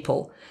other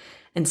people.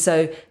 And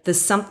so there's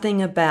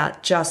something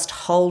about just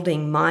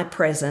holding my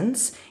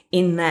presence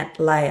in that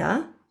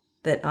layer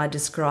that I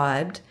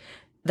described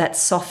that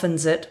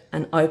softens it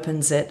and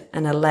opens it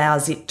and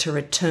allows it to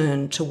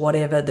return to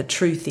whatever the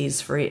truth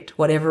is for it,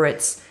 whatever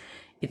its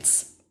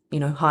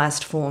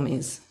highest form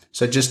is.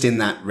 So just in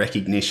that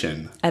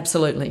recognition,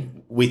 absolutely,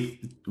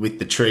 with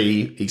the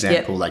tree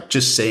example, like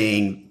just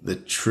seeing the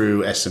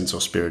true essence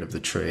or spirit of the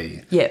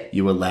tree,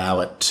 you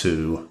allow it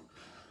to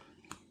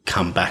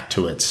come back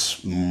to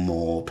its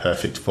more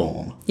perfect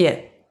form. Yeah.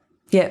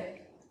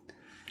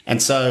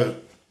 And so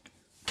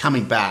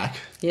coming back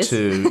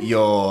to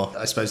your,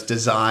 I suppose,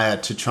 desire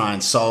to try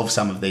and solve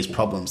some of these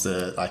problems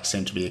that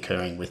seem to be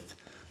occurring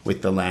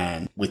with the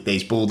land, with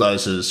these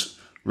bulldozers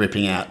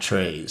ripping out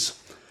trees.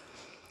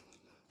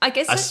 I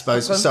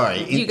suppose,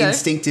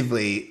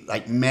 instinctively,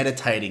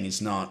 meditating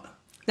is not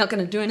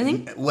going to do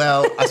anything.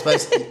 Well, I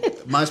suppose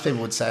most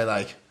people would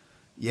say,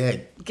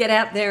 get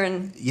out there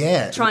and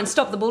try and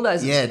stop the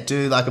bulldozer. Yeah,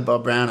 do like a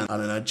Bob Brown and, I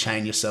don't know,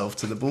 chain yourself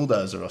to the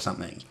bulldozer or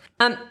something.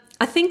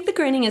 I think the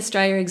Greening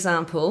Australia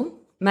example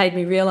made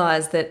me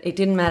realise that it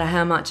didn't matter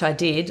how much I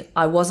did,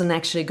 I wasn't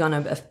actually going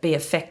to be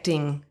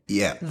affecting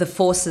the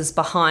forces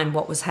behind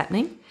what was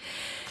happening.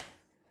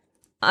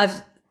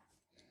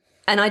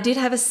 And I did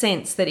have a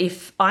sense that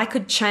if I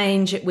could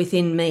change it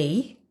within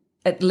me,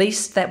 at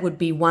least that would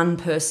be one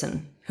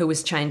person who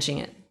was changing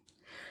it.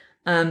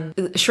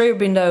 Sri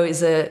Aurobindo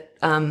is a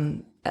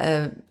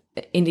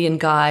Indian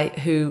guy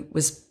who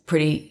was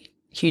pretty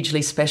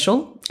hugely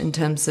special in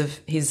terms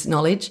of his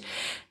knowledge.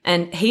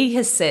 And he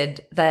has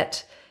said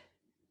that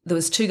there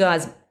was two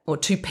guys or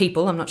two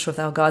people, I'm not sure if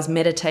they were guys,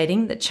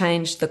 meditating that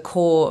changed the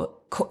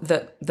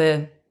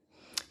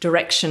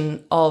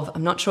direction of,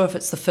 I'm not sure if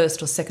it's the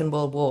First or Second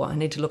World War. I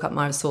need to look up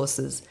my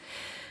sources.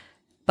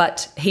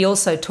 But he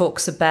also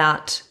talks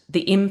about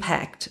the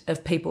impact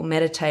of people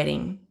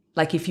meditating.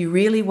 Like if you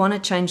really want to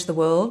change the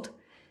world,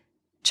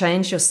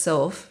 change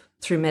yourself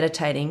through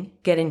meditating,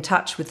 get in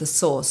touch with the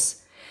source.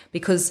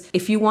 Because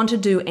if you want to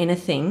do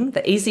anything,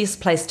 the easiest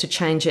place to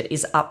change it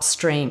is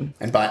upstream.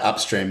 And by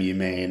upstream, you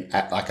mean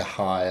at a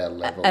higher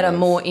level? At a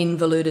more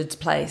involuted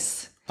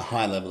place. A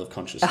higher level of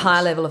consciousness. A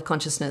higher level of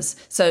consciousness.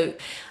 So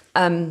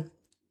when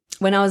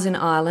I was in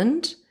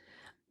Ireland,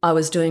 I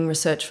was doing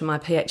research for my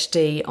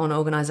PhD on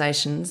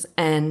organisations,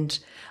 and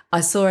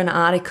I saw an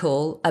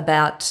article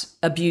about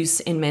abuse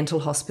in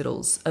mental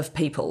hospitals, of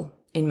people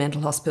in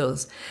mental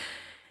hospitals.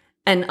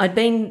 And I'd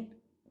been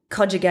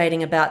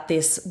cogitating about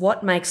this,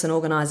 what makes an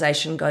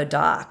organisation go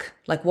dark?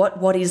 Like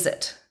what is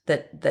it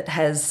that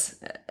has,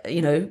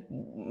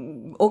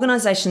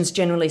 organisations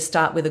generally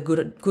start with a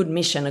good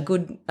mission,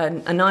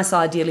 a nice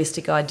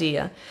idealistic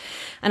idea.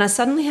 And I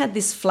suddenly had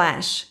this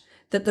flash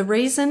that the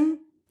reason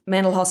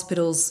mental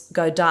hospitals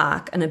go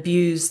dark and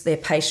abuse their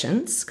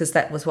patients, because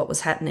that was what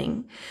was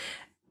happening,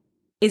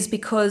 is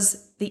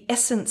because the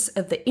essence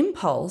of the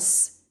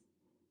impulse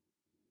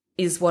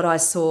is what I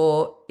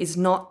saw is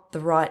not the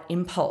right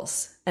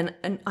impulse.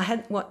 And I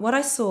had what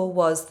I saw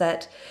was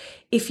that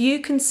if you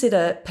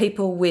consider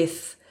people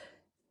with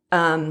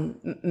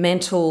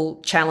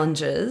mental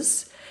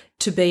challenges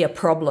to be a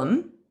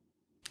problem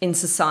in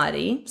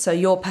society, so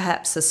you're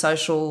perhaps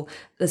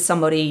there's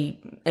somebody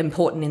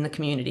important in the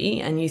community,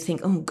 and you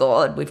think, oh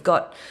God, we've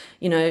got,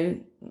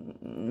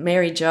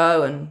 Mary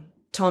Jo and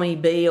Tommy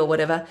B or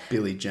whatever,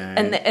 Billy Jane,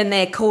 and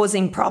they're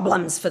causing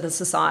problems for the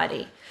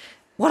society.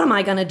 What am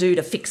I going to do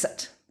to fix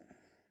it?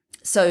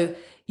 So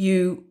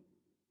you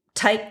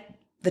take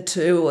the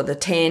 2 or the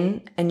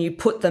 10 and you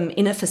put them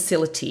in a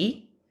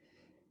facility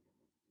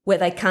where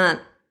they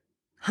can't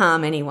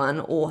harm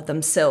anyone or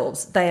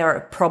themselves. They are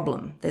a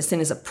problem. They're seen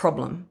as a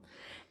problem.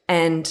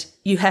 And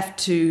you have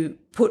to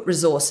put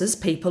resources,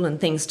 people and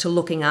things to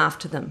looking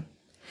after them.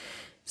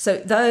 So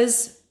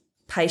those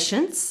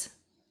patients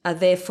are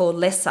therefore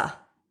lesser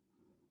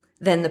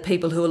than the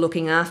people who are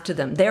looking after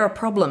them. They're a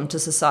problem to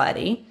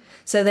society,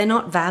 so they're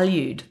not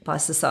valued by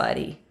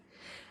society.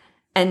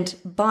 And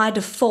by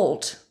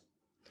default,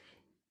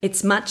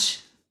 it's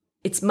much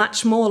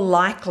more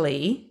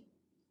likely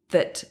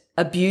that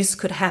abuse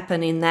could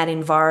happen in that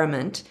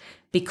environment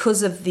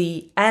because of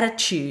the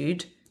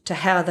attitude to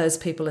how those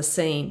people are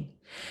seen.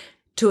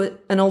 To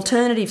an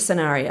alternative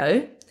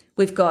scenario,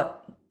 we've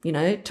got,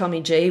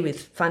 Tommy G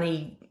with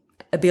funny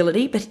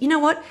ability, but you know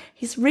what?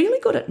 He's really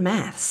good at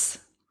maths.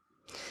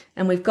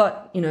 And we've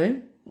got,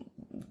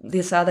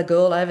 this other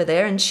girl over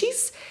there, and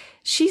she's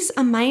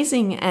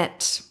amazing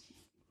at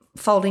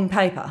folding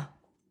paper,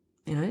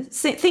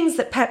 things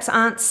that perhaps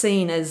aren't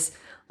seen as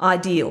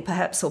ideal,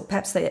 perhaps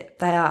they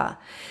are.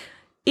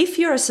 If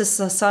you're a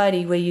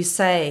society where you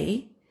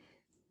say,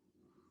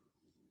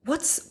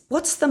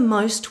 what's the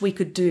most we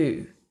could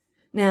do?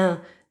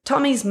 Now,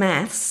 Tommy's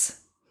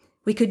maths,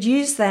 we could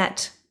use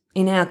that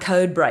in our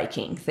code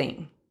breaking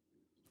thing.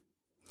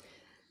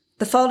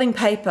 The folding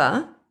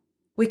paper,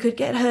 we could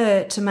get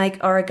her to make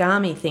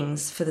origami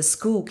things for the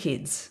school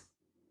kids.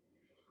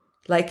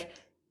 Like,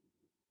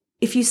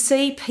 if you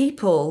see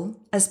people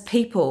as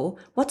people,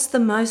 what's the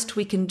most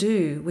we can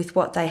do with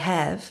what they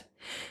have?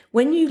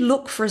 When you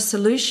look for a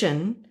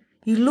solution,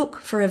 you look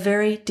for a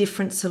very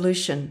different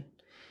solution.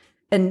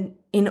 And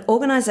in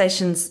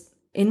organisations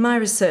In my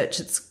research,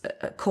 it's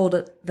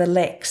called the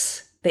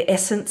lex, the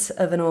essence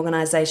of an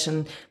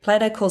organization.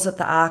 Plato calls it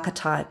the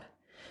archetype.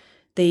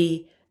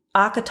 The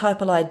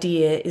archetypal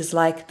idea is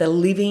like the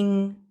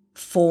living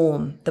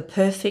form, the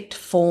perfect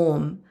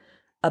form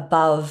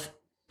above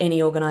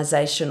any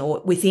organization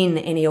or within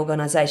any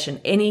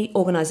organization. Any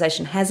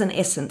organization has an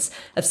essence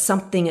of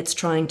something it's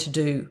trying to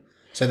do.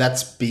 So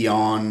that's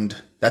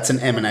an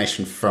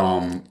emanation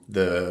from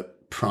the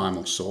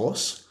primal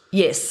source.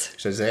 Yes.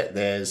 So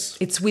there's...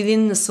 It's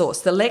within the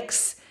source. The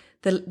lex,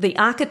 the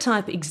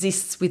archetype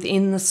exists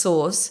within the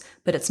source,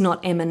 but it's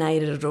not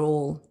emanated at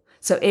all.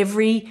 So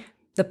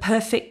the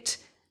perfect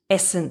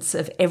essence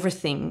of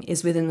everything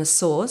is within the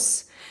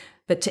source,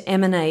 but to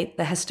emanate,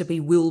 there has to be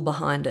will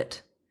behind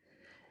it.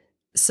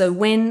 So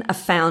when a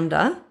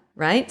founder,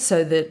 right,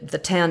 so the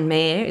town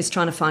mayor is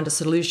trying to find a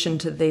solution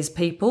to these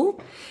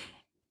people,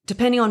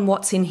 depending on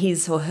what's in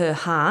his or her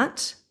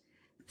heart,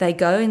 they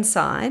go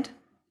inside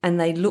and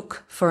they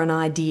look for an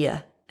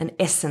idea, an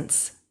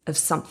essence of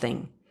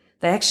something.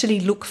 They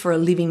actually look for a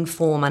living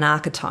form, an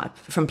archetype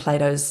from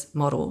Plato's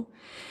model.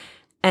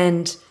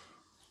 And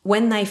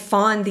when they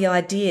find the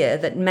idea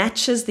that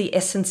matches the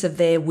essence of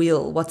their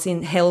will, what's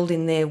held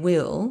in their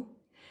will,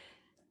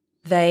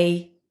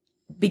 they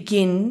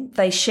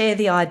share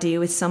the idea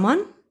with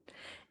someone,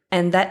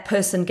 and that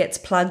person gets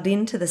plugged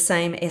into the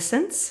same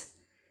essence,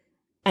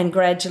 and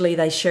gradually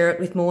they share it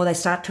with more. They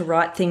start to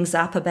write things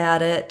up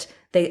about it.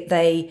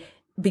 They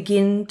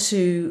begin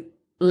to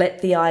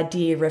let the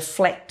idea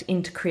reflect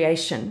into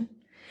creation.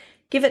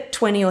 Give it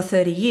 20 or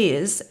 30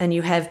 years and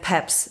you have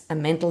perhaps a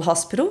mental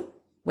hospital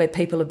where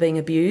people are being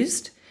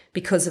abused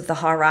because of the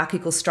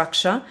hierarchical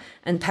structure,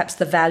 and perhaps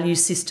the value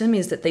system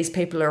is that these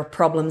people are a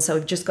problem, so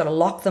we've just got to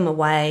lock them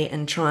away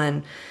and try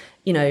and,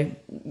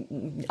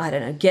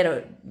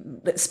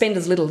 spend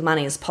as little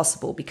money as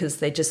possible because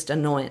they're just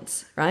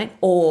annoyance, right?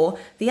 Or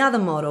the other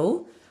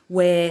model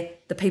where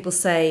the people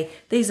say,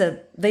 these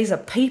are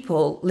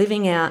people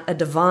living out a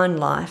divine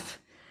life,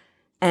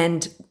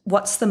 and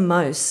what's the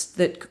most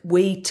that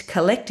we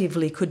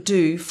collectively could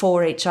do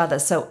for each other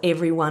so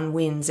everyone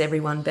wins,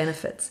 everyone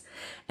benefits.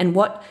 And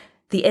what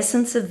the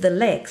essence of the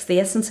lex, the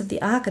essence of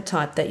the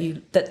archetype that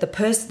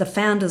the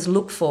founders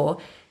look for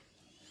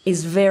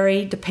is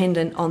very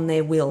dependent on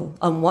their will,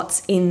 on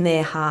what's in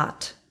their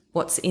heart,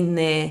 what's in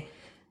the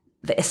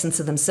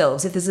essence of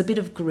themselves. If there's a bit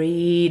of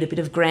greed, a bit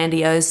of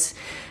grandiose,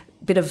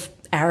 a bit of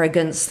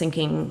arrogance,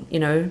 thinking,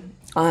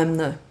 I'm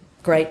the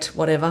great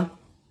whatever,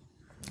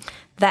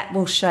 that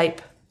will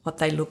shape what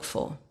they look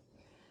for.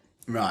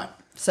 Right.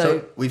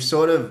 So we've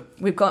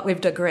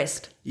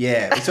digressed.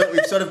 Yeah,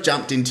 we've sort of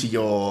jumped into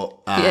your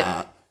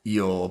PhD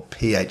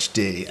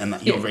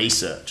and your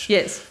research.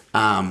 Yes.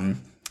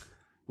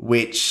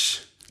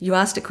 Which you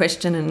asked a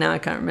question and now I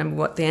can't remember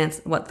what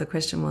the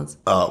question was.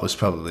 Oh, it was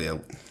probably a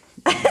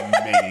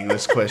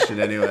meaningless question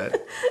anyway.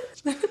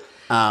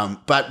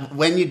 But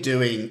when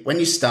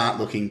you start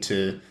looking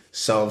to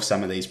solve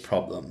some of these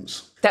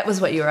problems, that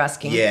was what you were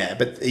asking. Yeah,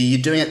 but you're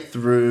doing it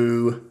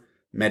through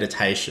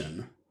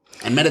meditation.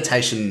 And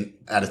meditation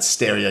at a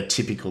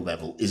stereotypical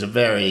level is a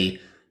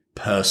very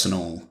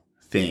personal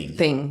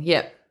thing.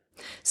 Yep.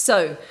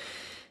 So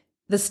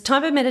this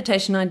type of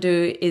meditation I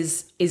do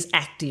is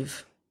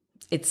active.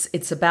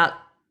 It's about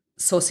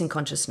sourcing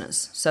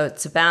consciousness. So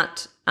it's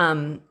about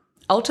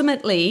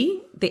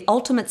ultimately the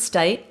ultimate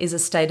state is a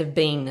state of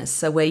beingness.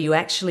 So where you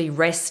actually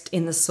rest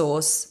in the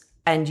source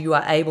and you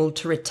are able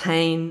to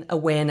retain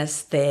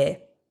awareness there.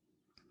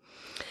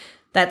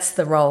 That's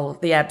the role,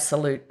 the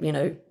absolute,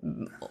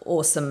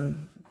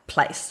 awesome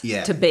place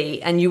to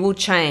be. And you will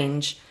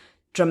change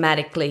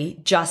dramatically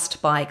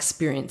just by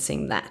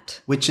experiencing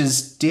that. Which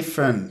is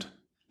different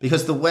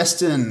because the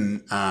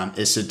Western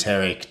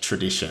esoteric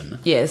tradition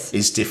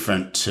is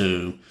different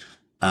to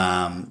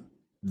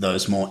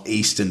those more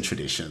Eastern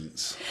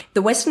traditions.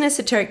 The Western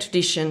esoteric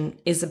tradition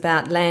is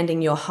about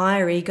landing your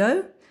higher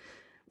ego,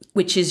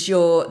 which is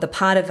the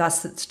part of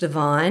us that's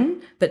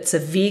divine, but it's a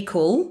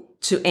vehicle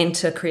to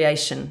enter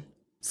creation.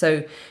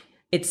 So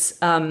it's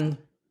in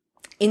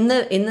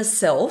the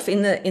self,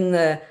 in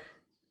the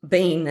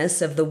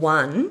beingness of the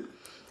one,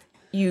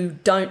 you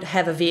don't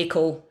have a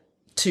vehicle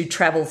to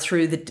travel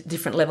through the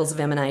different levels of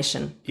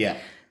emanation. Yeah.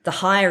 The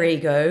higher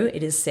ego,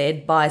 it is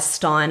said by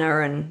Steiner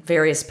and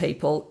various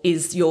people,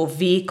 is your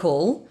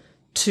vehicle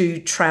to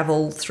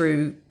travel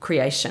through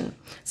creation.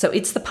 So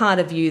it's the part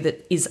of you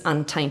that is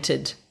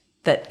untainted,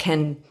 that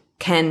can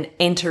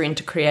enter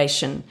into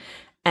creation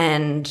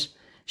and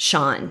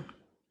shine.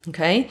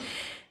 Okay?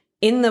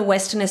 In the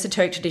Western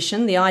esoteric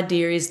tradition, the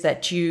idea is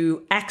that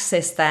you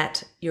access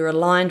that, you're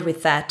aligned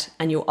with that,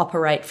 and you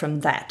operate from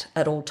that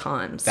at all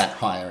times. That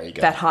higher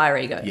ego.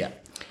 Yeah.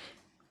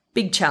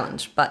 Big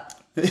challenge, but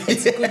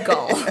it's a good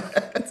goal.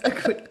 It's a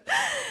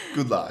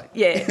good lie.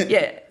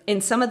 Yeah.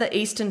 In some of the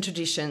Eastern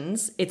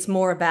traditions, it's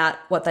more about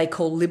what they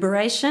call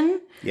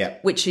liberation,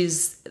 which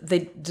is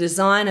the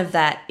design of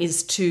that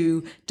is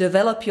to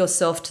develop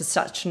yourself to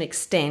such an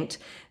extent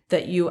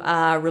that you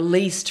are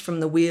released from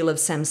the wheel of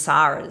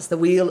samsaras, the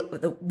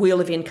wheel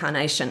of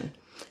incarnation.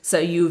 So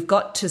you've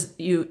got to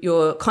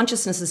your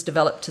consciousness is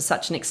developed to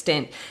such an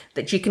extent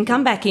that you can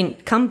come back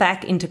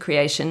into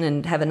creation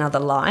and have another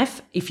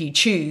life if you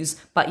choose,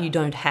 but you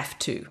don't have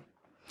to.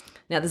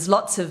 Now, there's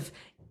lots of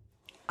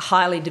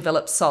highly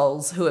developed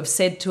souls who have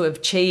said to have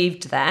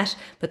achieved that,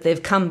 but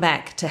they've come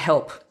back to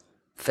help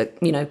for,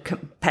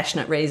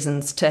 compassionate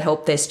reasons, to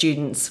help their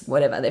students,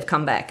 whatever. They've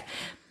come back.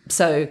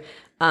 So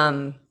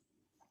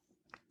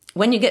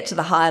when you get to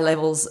the higher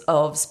levels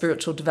of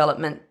spiritual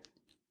development,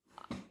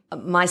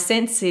 my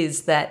sense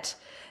is that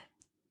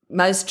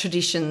most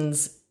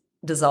traditions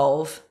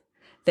dissolve.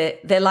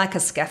 They're like a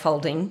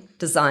scaffolding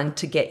designed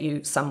to get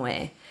you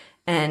somewhere.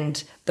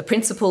 And the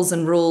principles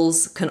and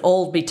rules can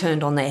all be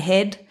turned on their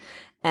head.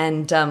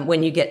 And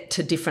when you get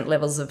to different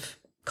levels of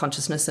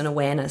consciousness and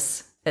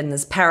awareness, and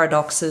there's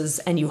paradoxes,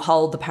 and you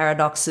hold the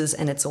paradoxes,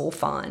 and it's all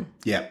fine.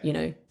 Yeah.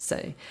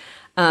 So.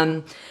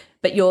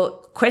 But your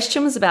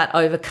question was about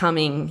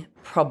overcoming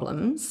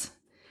problems,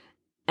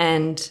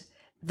 and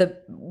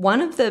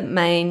one of the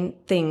main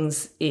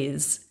things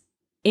is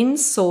in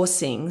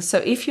sourcing. So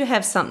if you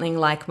have something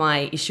like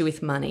my issue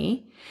with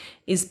money,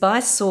 is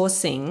by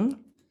sourcing,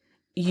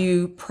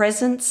 you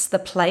presence the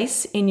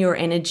place in your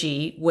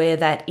energy where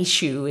that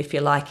issue, if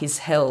you like, is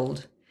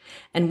held.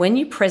 And when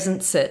you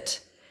presence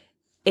it,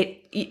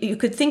 you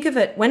could think of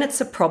it, when it's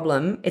a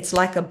problem, it's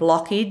like a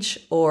blockage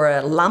or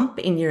a lump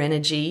in your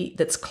energy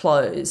that's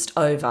closed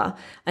over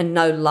and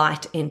no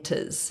light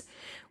enters.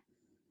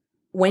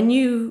 When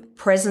you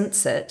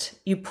presence it,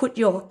 you put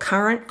your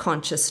current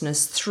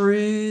consciousness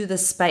through the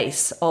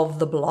space of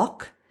the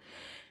block,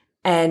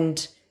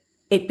 and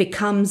it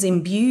becomes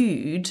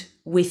imbued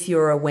with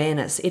your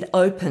awareness. It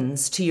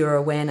opens to your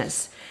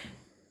awareness.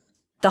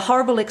 The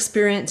horrible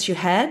experience you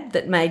had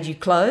that made you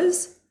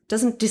close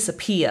doesn't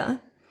disappear,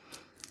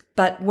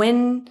 but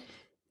when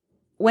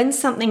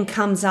something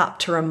comes up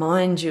to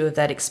remind you of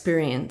that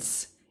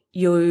experience,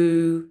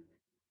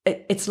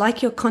 it's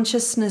like your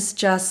consciousness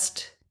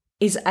just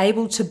is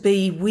able to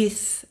be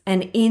with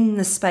and in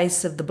the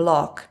space of the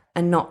block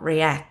and not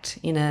react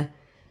in a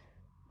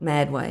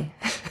mad way.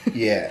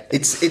 Yeah.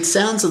 It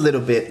sounds a little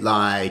bit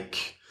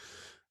like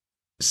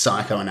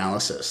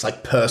psychoanalysis,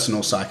 like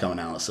personal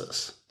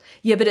psychoanalysis.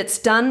 Yeah, but it's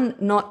done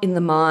not in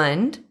the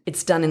mind,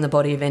 it's done in the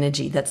body of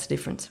energy. That's the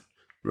difference.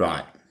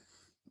 Right.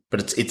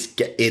 But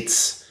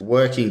it's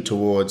working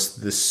towards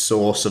the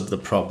source of the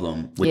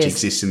problem, which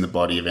exists in the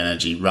body of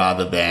energy,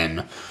 rather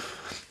than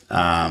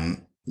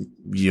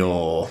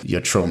your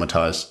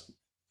traumatized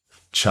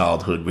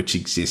childhood, which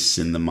exists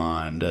in the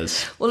mind.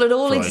 As well, it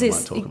all Freud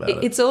exists. Might talk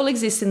about it all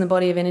exists in the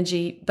body of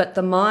energy, but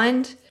the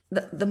mind,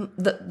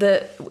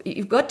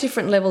 you've got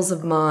different levels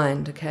of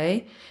mind.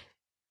 Okay,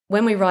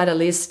 when we write a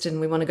list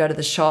and we want to go to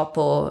the shop,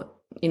 or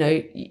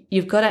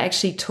you've got to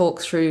actually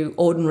talk through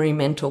ordinary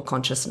mental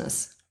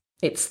consciousness.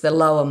 It's the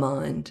lower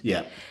mind.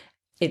 Yeah.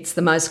 It's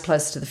the most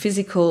close to the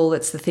physical.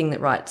 It's the thing that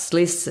writes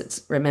lists.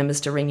 It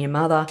remembers to ring your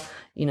mother.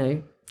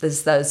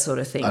 There's those sort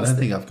of things. I don't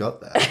think I've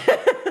got that.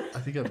 I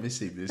think I'm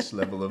missing this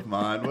level of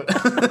mind.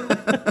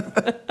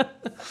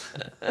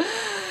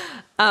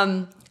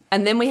 And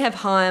then we have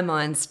higher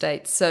mind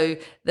states. So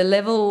the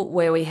level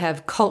where we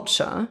have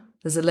culture,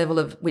 there's a level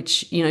of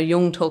which,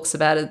 Jung talks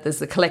about it. There's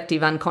the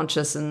collective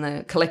unconscious and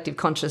the collective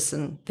conscious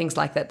and things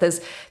like that.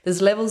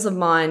 There's levels of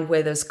mind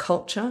where there's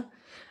culture.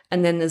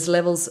 And then there's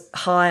levels,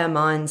 higher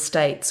mind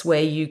states,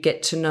 where you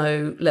get to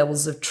know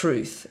levels of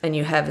truth and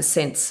you have a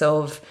sense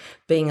of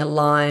being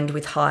aligned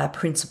with higher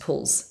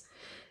principles.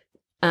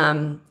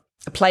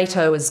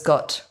 Plato has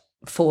got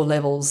 4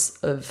 levels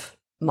of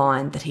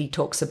mind that he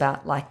talks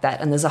about like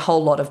that. And there's a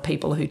whole lot of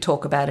people who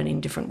talk about it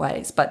in different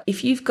ways. But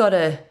if you've got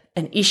an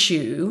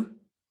issue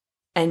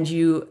and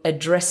you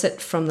address it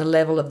from the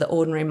level of the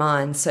ordinary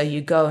mind, so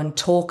you go and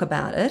talk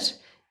about it,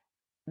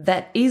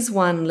 that is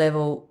one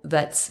level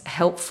that's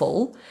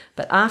helpful,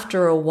 but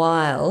after a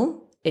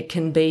while, it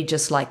can be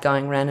just like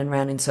going round and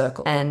round in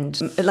circles. And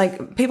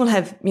like people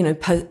have,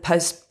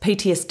 post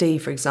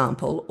PTSD, for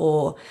example,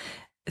 or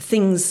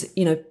things,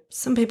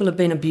 some people have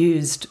been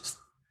abused,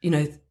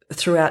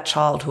 throughout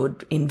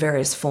childhood in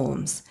various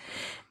forms.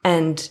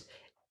 And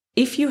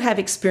if you have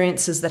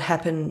experiences that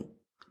happen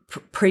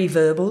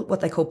pre-verbal,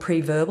 what they call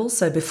pre-verbal,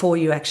 so before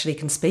you actually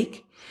can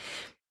speak,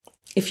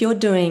 if you're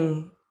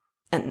doing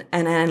an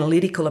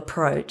analytical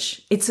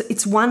approach,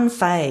 it's one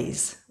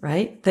phase,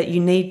 right, that you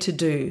need to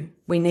do.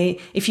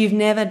 If you've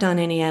never done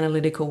any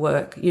analytical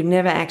work, you've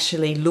never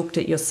actually looked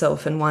at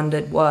yourself and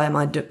wondered, why am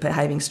I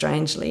behaving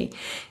strangely?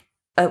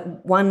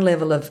 One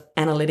level of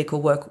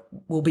analytical work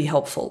will be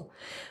helpful.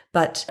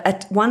 But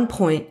at one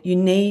point, you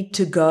need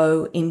to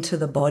go into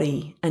the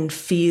body and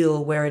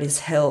feel where it is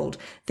held.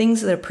 Things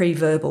that are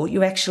pre-verbal,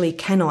 you actually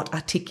cannot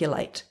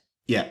articulate.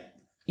 Yeah.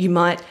 Your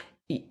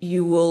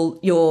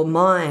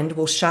mind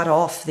will shut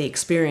off the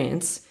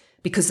experience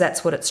because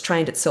that's what it's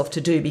trained itself to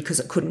do, because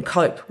it couldn't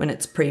cope when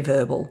it's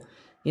pre-verbal.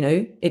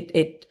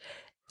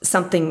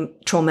 Something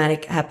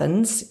traumatic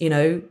happens,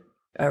 a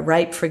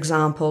rape, for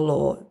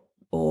example,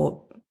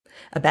 or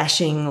a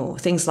bashing or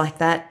things like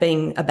that,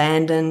 being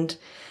abandoned,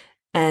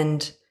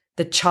 and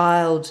the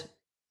child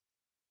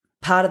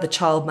part of the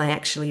child may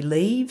actually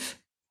leave.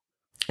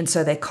 And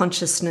so their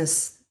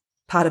consciousness,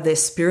 part of their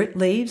spirit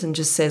leaves and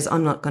just says,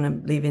 I'm not going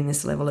to live in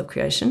this level of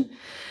creation.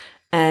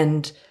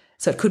 And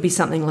so it could be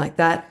something like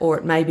that, or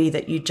it may be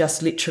that you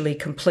just literally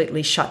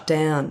completely shut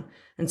down.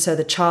 And so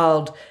the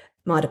child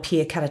might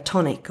appear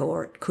catatonic,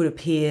 or it could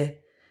appear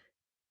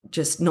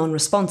just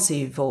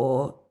non-responsive,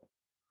 or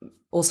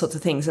all sorts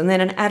of things. And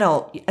then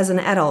as an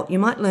adult, you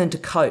might learn to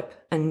cope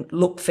and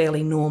look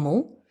fairly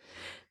normal.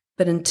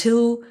 But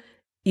until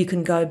you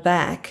can go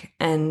back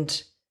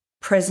and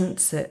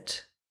presence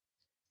it,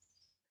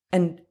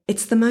 and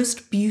it's the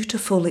most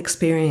beautiful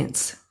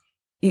experience.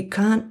 You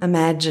can't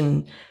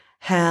imagine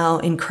how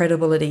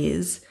incredible it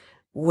is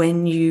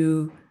when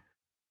you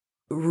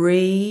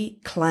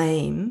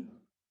reclaim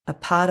a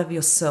part of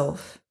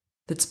yourself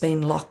that's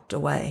been locked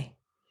away.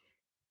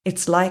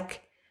 It's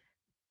like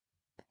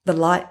the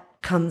light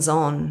comes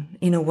on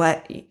in a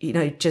way,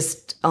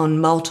 just on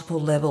multiple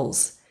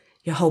levels.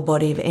 Your whole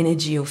body of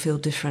energy will feel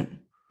different.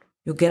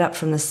 You'll get up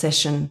from the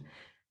session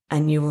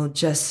and you will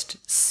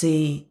just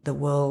see the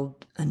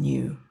world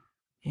anew,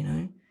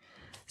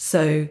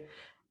 So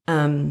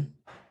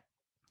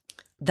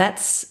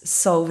that's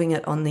solving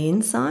it on the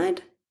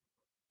inside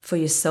for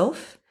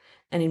yourself.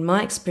 And in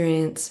my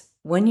experience,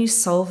 when you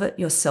solve it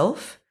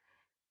yourself,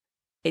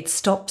 it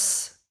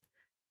stops.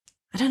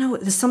 I don't know,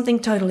 there's something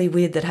totally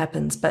weird that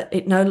happens, but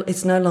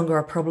it's no longer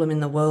a problem in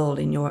the world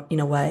in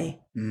a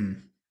way.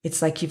 Mm.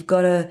 It's like you've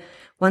got to,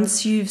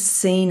 once you've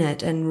seen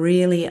it and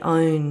really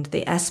owned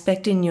the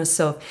aspect in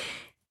yourself,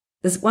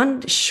 there's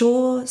one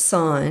sure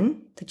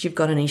sign that you've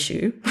got an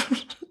issue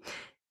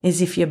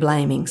is if you're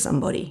blaming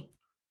somebody.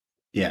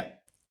 Yeah.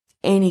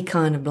 Any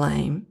kind of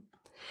blame.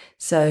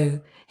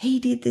 So he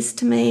did this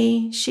to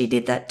me, she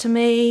did that to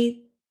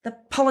me, the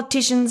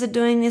politicians are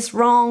doing this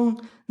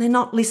wrong, they're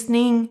not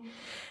listening.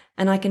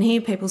 And I can hear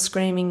people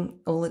screaming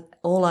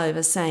all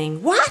over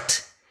saying,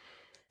 what?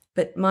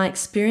 But my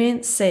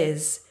experience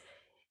says,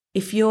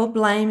 if you're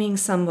blaming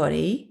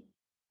somebody,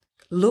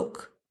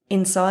 look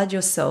inside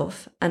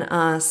yourself and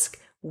ask,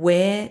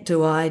 where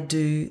do I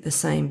do the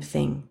same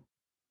thing?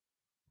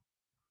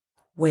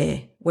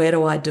 Where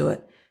do I do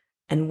it?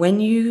 And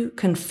when you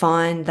can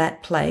find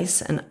that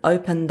place and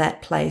open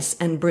that place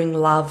and bring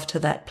love to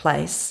that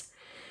place,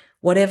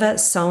 whatever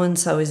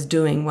so-and-so is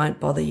doing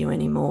won't bother you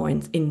anymore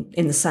in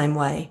the same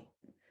way.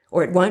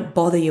 Or it won't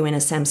bother you in a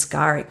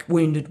samskaric,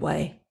 wounded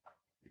way.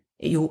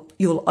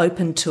 You'll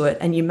open to it,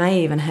 and you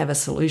may even have a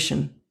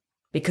solution,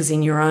 because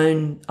in your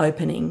own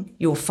opening,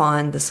 you'll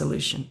find the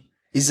solution.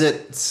 Is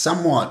it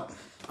somewhat,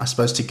 I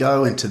suppose, to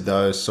go into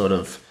those sort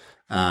of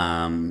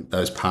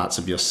those parts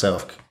of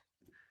yourself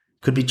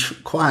could be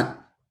quite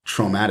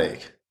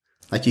traumatic.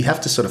 Like you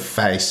have to sort of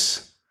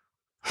face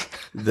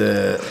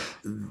the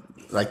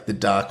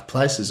dark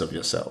places of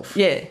yourself.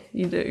 Yeah,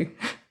 you do.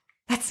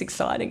 That's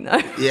exciting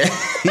though.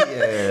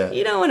 Yeah.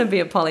 You don't want to be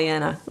a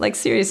Pollyanna. Like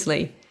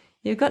seriously,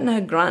 you've got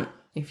no grunt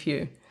if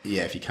you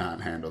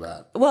can't handle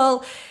that.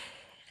 Well,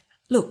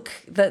 look,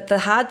 the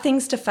hard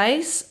things to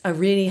face are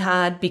really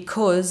hard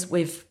because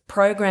we've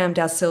programmed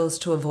ourselves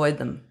to avoid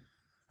them.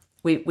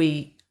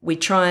 We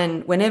try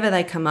and, whenever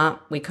they come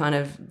up, we kind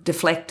of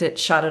deflect it,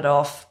 shut it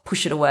off,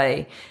 push it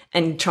away,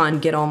 and try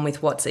and get on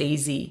with what's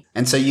easy.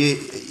 And so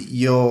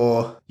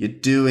you're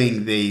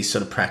doing these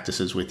sort of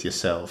practices with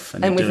yourself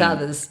and with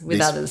others.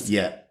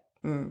 Yeah.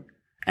 Mm.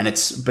 And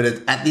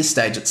at this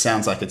stage, it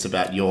sounds like it's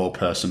about your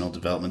personal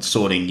development,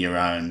 sorting your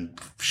own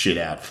shit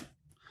out.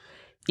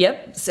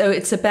 Yep. So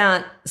it's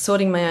about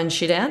sorting my own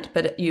shit out,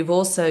 but I've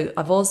also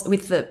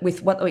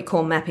with what we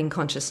call mapping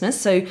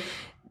consciousness. So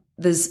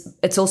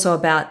it's also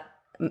about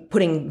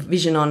putting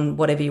vision on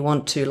whatever you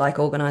want to, like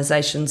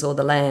organisations or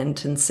the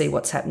land, and see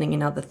what's happening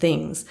in other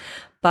things.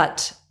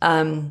 But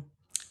the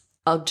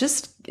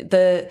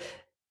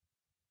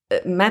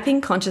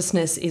mapping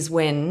consciousness is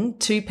when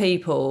two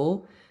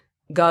people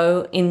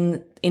go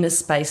in a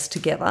space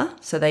together,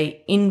 so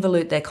they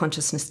involute their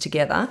consciousness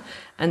together,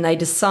 and they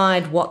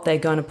decide what they're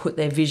going to put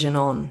their vision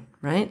on,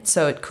 right?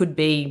 So it could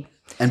be...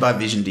 And by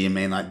vision, do you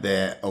mean like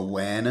their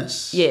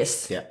awareness?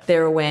 Yes, yeah.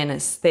 Their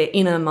awareness, their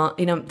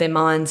their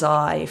mind's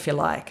eye, if you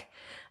like.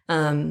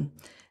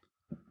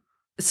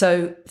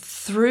 So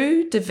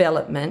through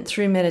development,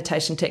 through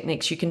meditation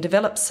techniques, you can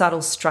develop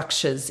subtle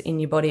structures in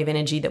your body of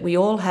energy that we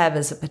all have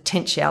as a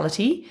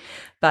potentiality,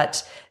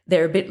 but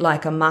they're a bit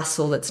like a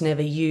muscle that's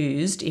never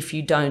used if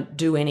you don't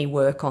do any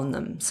work on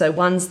them. So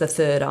one's the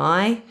third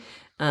eye,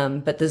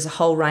 but there's a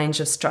whole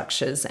range of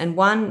structures. And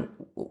one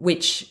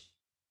which,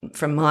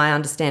 from my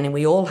understanding,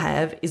 we all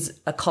have is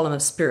a column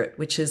of spirit,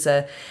 which is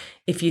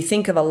if you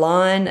think of a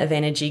line of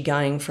energy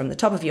going from the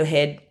top of your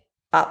head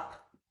up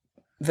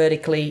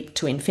vertically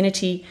to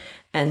infinity,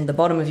 and the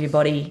bottom of your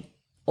body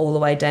all the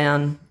way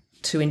down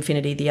to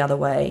infinity the other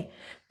way,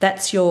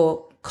 that's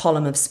your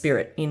column of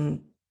spirit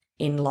in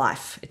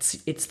life.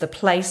 It's the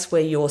place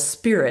where your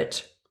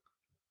spirit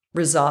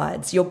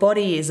resides. Your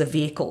body is a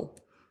vehicle.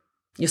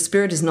 Your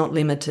spirit is not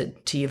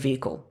limited to your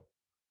vehicle.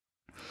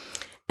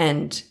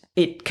 And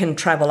it can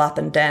travel up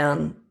and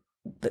down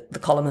the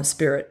column of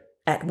spirit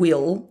at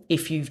will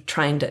if you've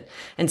trained it.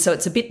 And so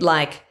it's a bit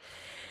like,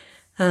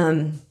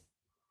 you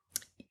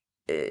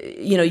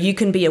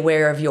can be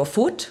aware of your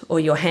foot or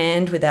your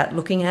hand without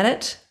looking at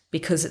it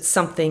because it's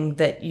something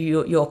that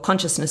your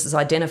consciousness is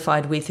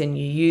identified with and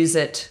you use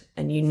it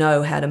and you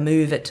know how to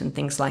move it and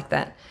things like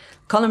that.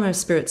 Column of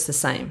Spirit's the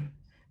same.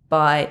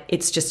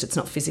 It's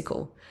not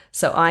physical.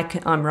 So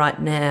I'm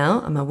right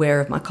now, I'm aware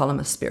of my column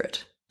of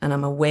spirit, and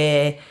I'm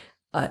aware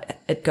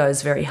it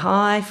goes very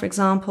high, for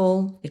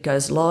example, it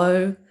goes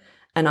low,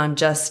 and I'm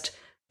just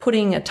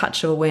putting a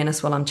touch of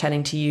awareness while I'm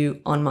chatting to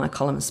you on my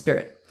column of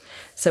spirit.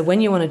 So when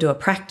you want to do a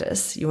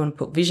practice, you want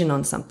to put vision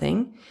on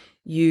something,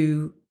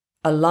 you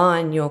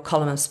align your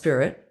column of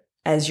spirit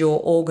as your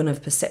organ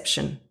of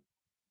perception.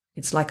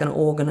 It's like an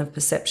organ of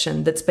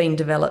perception that's been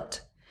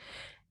developed.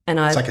 And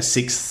it's like a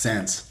sixth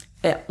sense.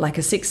 Yeah, like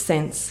a sixth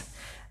sense.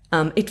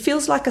 It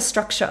feels like a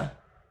structure.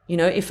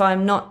 If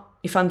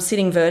I'm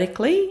sitting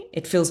vertically,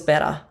 it feels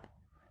better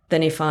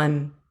than if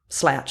I'm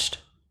slouched.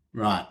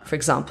 Right. For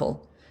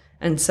example.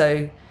 And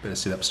so better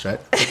sit up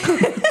straight.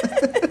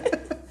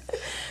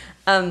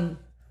 And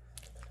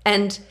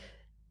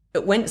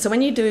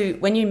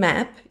when you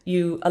map,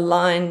 you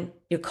align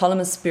your column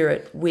of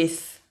spirit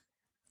with,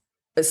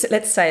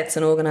 let's say it's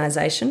an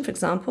organization, for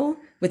example,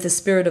 with the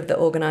spirit of the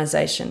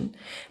organization,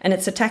 and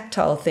it's a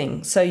tactile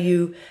thing. So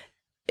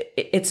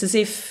it's as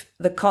if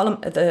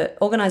the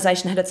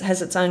organization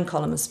has its own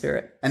column of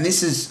spirit. And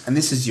this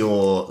is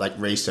your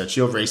research.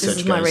 Your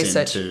research goes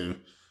into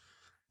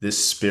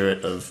this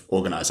spirit of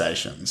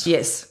organizations.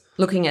 Yes,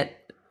 looking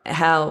at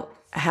how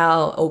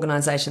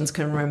organizations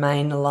can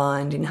remain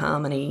aligned in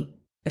harmony,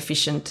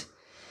 efficient,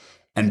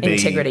 and be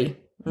integrity.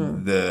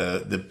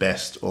 The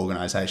best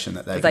organization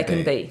that they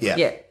can be.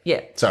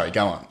 Yeah. Sorry,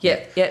 go on.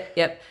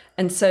 Yeah.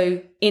 And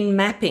so in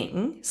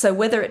mapping, so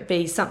whether it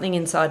be something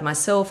inside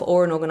myself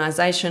or an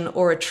organization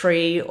or a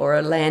tree or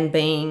a land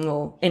being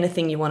or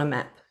anything you want to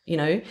map,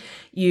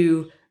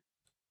 you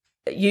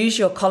use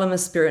your column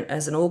of spirit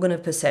as an organ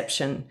of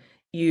perception.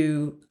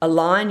 You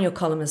align your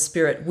column of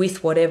spirit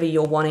with whatever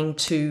you're wanting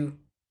to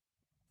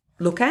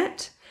look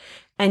at,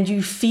 and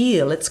you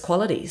feel its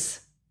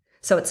qualities.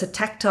 So it's a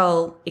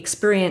tactile,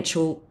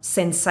 experiential,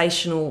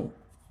 sensational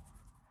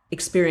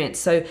experience.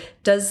 So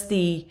does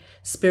the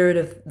spirit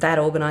of that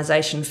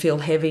organization feel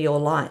heavy or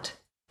light?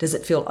 Does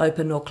it feel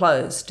open or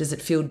closed? Does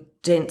it feel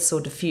dense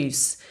or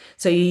diffuse?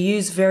 So you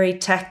use very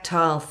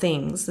tactile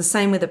things. The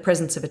same with the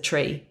presence of a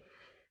tree.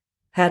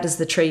 How does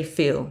the tree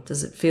feel?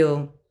 Does it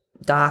feel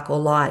dark or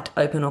light,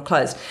 open or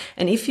closed?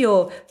 And if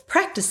you're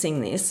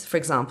practicing this, for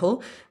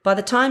example, by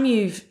the time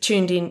you've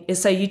tuned in,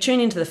 so you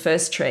tune into the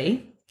first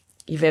tree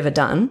you've ever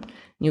done,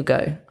 you'll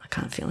go, I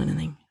can't feel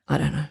anything. I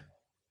don't know.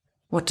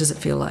 What does it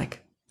feel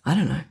like? I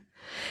don't know.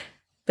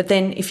 But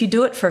then if you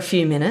do it for a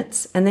few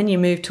minutes and then you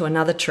move to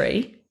another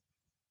tree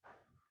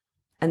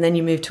and then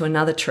you move to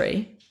another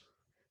tree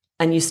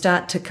and you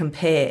start to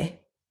compare,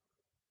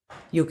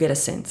 you'll get a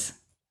sense.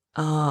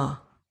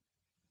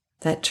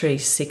 That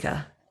tree's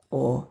sicker,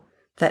 or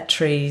that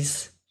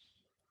tree's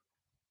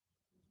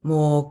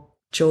more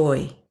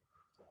joy.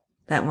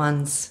 That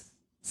one's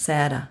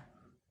sadder.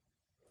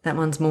 That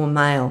one's more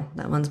male.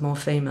 That one's more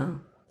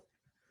female.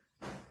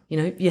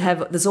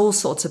 There's all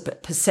sorts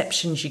of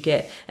perceptions you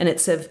get, and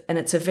it's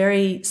a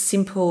very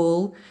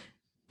simple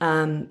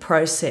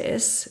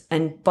process.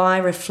 And by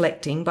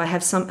reflecting, by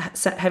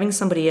having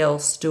somebody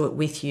else do it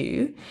with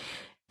you,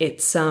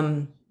 it's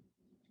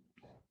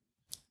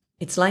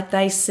like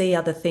they see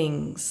other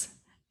things,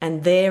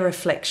 and their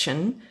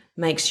reflection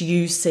makes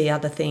you see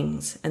other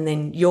things, and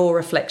then your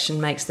reflection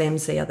makes them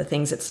see other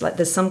things. It's like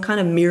there's some kind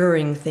of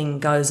mirroring thing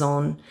goes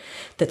on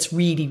that's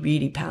really,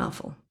 really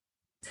powerful.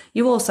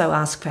 You also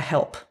ask for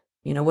help.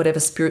 Whatever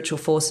spiritual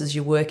forces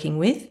you're working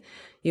with,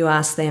 you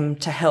ask them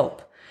to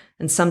help.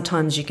 And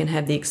sometimes you can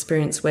have the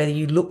experience where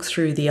you look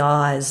through the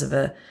eyes of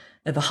a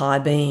high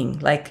being,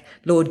 like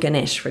Lord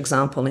Ganesh, for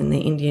example, in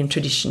the Indian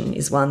tradition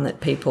is one that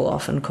people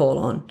often call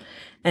on.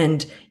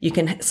 And you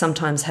can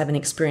sometimes have an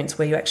experience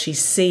where you actually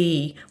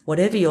see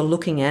whatever you're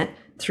looking at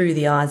through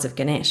the eyes of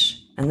Ganesh.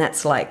 And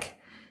that's like...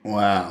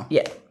 Wow.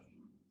 Yeah.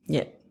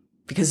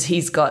 Because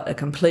he's got a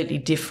completely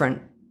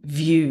different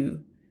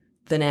view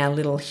than our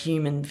little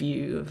human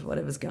view of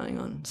whatever's going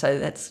on. So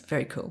that's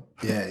very cool.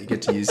 Yeah, you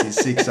get to use his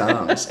 6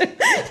 arms.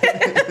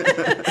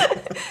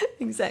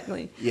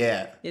 Exactly.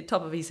 Yeah.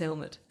 Top of his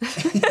helmet.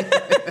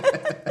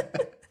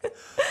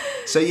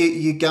 So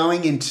you're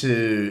going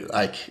into,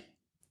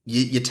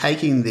 you're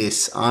taking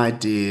this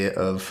idea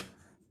of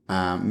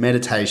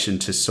meditation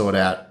to sort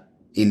out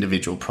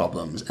individual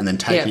problems and then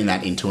taking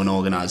that into an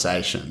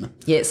organisation.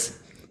 Yes.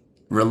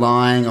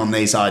 Relying on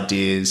these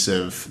ideas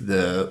of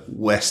the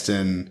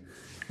Western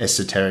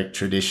esoteric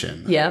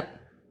tradition. Yeah.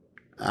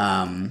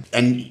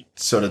 And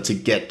sort of to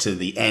get to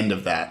the end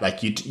of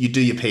that, you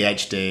do your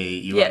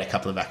PhD, you write a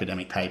couple of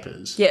academic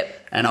papers.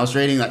 Yep. And I was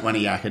reading one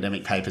of your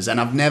academic papers,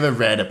 and I've never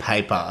read a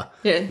paper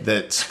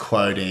that's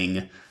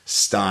quoting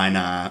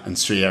Steiner and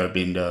Sri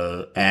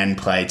Aurobindo and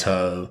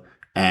Plato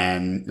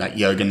and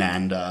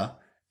Yogananda.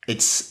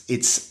 It's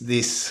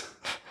this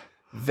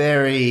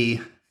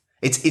very...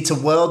 It's a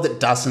world that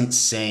doesn't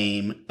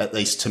seem, at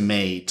least to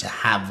me, to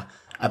have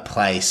a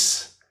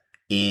place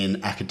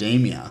in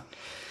academia.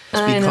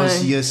 It's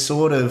because you're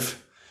sort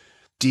of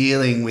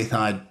dealing with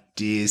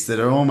ideas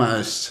that are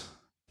almost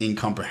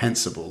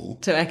incomprehensible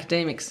to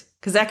academics,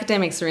 because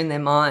academics are in their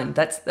mind.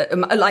 That's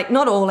like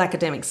not all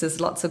academics. There's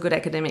lots of good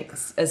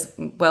academics as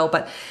well,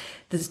 but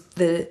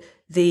the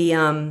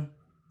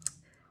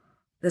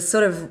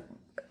sort of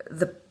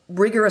the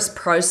rigorous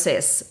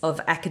process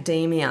of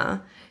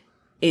academia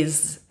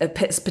is,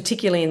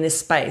 particularly in this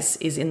space,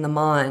 is in the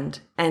mind.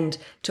 And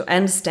to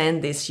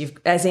understand this,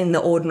 as in the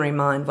ordinary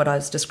mind, what I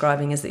was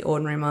describing as the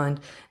ordinary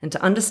mind, and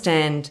to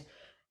understand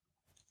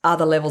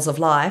other levels of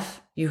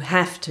life, you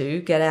have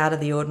to get out of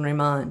the ordinary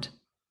mind.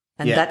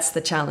 And that's the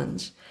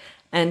challenge.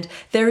 And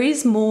there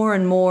is more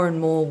and more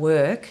and more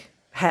work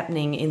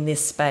happening in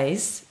this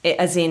space,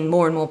 as in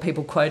more and more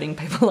people quoting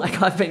people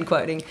like I've been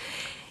quoting.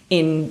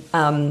 In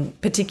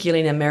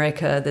particularly in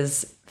America,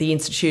 there's the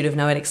Institute of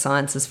Noetic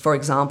Sciences, for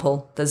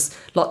example. There's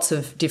lots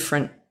of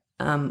different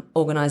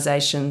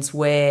organisations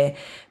where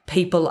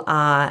people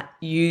are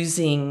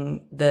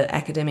using the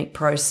academic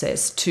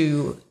process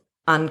to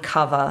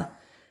uncover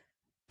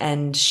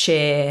and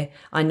share.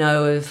 I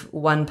know of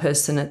one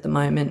person at the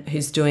moment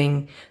who's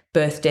doing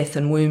birth, death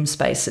and womb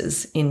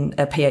spaces, in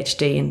a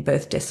PhD in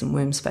birth, death and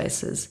womb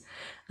spaces.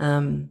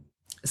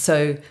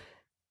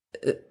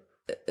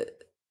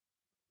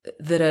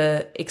 That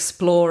are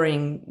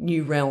exploring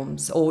new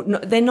realms, or no,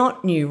 they're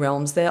not new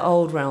realms, they're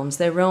old realms.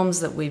 They're realms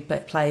that we've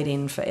played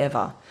in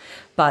forever,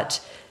 but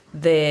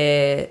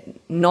they're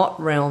not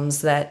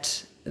realms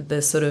that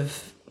the sort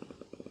of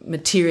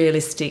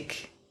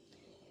materialistic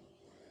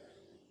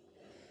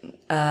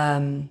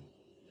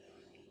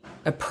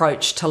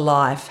approach to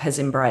life has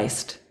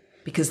embraced,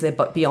 because they're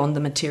beyond the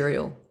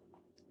material.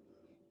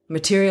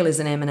 Material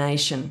is an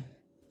emanation.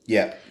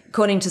 Yeah.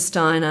 According to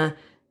Steiner,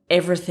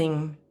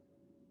 everything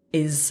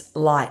is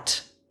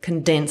light,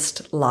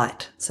 condensed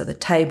light. So the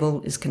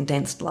table is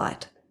condensed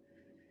light.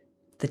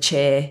 The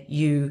chair,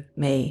 you,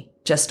 me,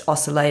 just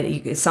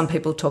oscillating. Some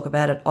people talk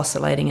about it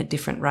oscillating at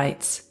different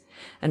rates.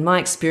 And my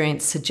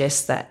experience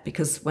suggests that,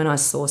 because when I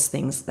source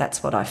things,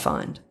 that's what I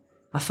find.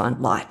 I find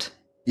light.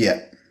 Yeah.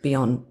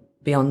 Beyond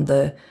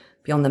the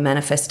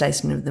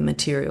manifestation of the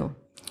material.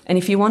 And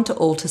if you want to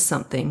alter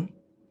something,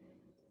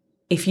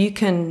 if you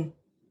can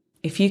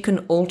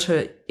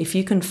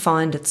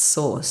find its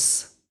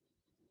source,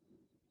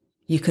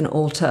 you can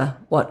alter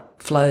what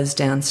flows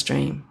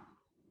downstream,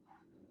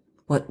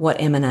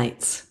 what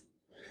emanates.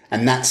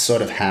 And that's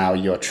sort of how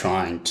you're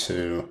trying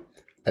to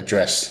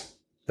address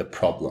the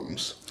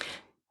problems.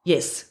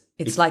 Yes.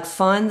 It's like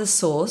find the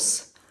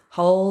source,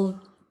 hold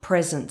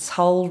presence,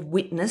 hold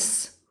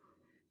witness,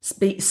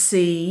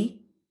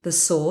 see the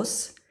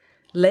source,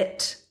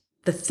 let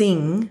the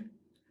thing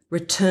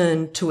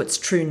return to its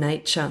true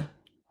nature.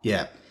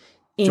 Yeah.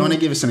 Do you want to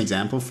give us an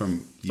example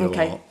from your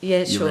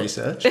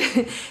research?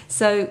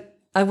 So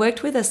I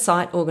worked with a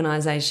site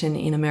organisation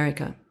in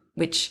America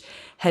which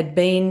had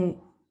been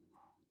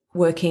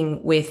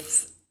working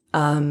with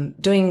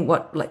doing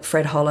what like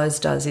Fred Hollows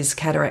does, is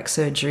cataract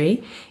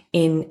surgery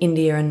in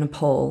India and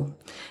Nepal.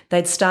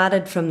 They'd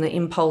started from the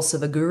impulse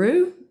of a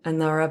guru, and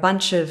there were a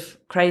bunch of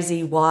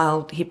crazy,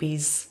 wild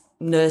hippies,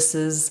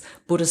 nurses,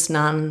 Buddhist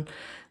nun,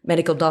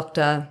 medical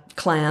doctor,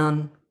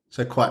 clown.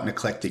 So quite an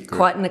eclectic group.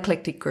 Quite an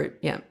eclectic group,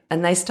 yeah.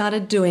 And they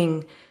started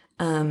doing,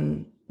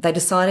 they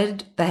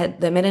decided,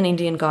 they met an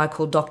Indian guy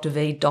called Dr.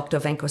 V, Dr.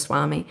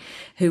 Venkaswamy,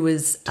 who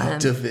was...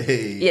 Dr.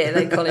 V. Yeah,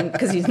 they call him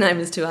because his name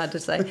is too hard to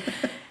say.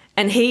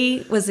 And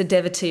he was a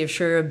devotee of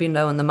Sri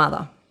Aurobindo and the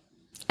Mother.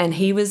 And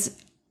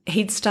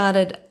he'd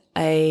started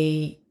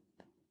a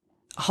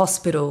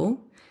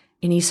hospital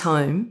in his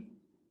home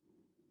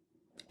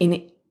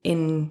in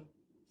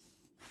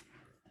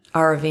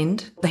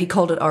Aurobind. He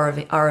called it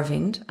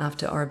Aurobind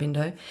after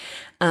Aurobindo.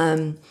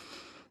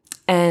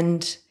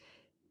 And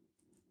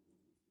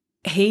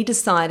he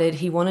decided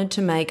he wanted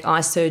to make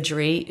eye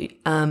surgery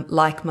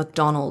like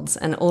McDonald's,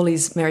 and all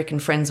his American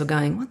friends were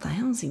going, what the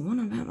hell is he want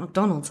about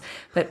McDonald's?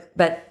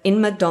 But in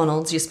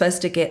McDonald's, you're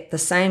supposed to get the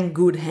same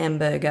good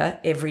hamburger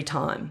every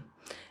time.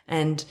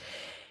 And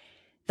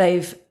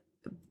they've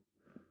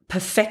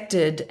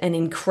perfected an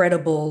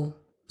incredible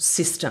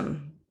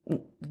system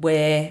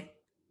where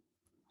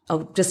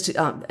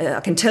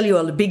I can tell you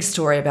a big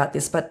story about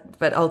this, but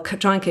I'll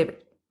try and keep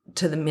it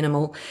to the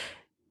minimal.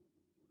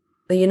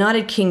 The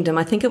United Kingdom,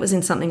 I think it was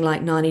in something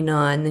like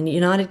 99, the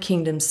United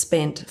Kingdom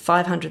spent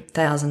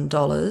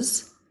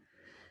 $500,000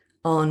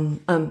 on,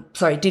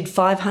 did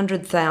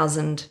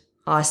 500,000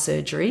 eye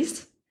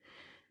surgeries.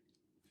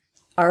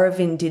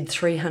 Aurobind did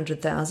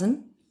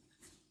 300,000.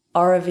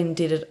 Aurobind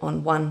did it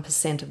on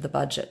 1% of the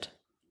budget.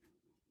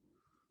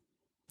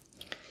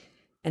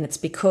 And it's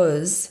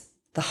because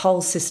the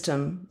whole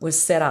system was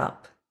set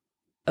up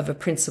of a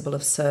principle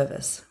of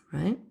service,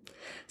 right?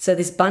 So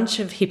this bunch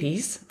of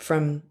hippies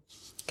from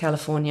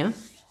California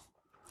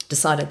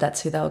decided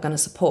that's who they were going to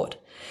support.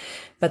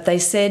 But they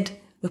said,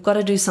 we've got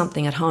to do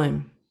something at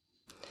home.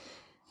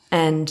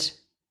 And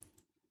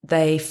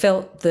they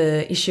felt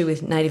the issue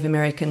with Native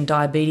American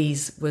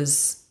diabetes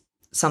was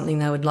something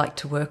they would like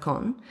to work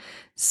on.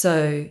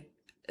 So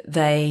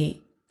they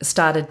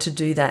started to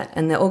do that.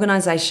 And the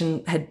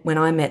organisation had, when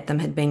I met them,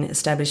 had been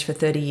established for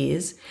 30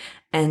 years,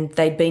 and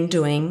they'd been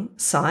doing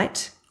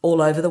sight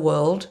all over the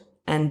world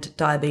and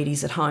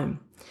diabetes at home.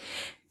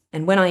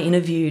 And when I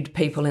interviewed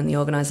people in the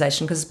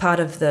organisation, because part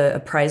of the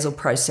appraisal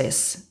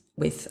process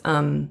with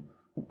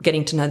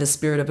getting to know the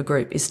spirit of a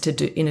group is to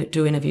do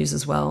interviews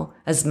as well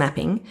as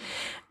mapping.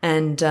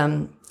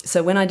 And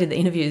so when I did the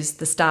interviews,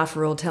 the staff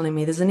were all telling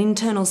me there's an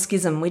internal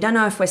schism. We don't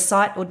know if we're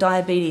sight or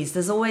diabetes.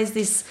 There's always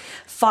this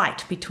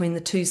fight between the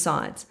two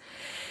sides.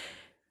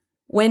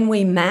 When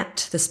we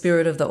mapped the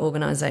spirit of the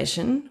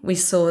organisation, we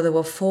saw there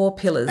were 4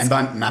 pillars. And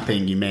by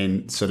mapping, you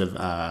mean sort of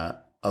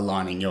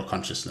aligning your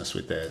consciousness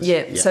with theirs?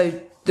 Yeah.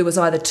 So there was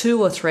either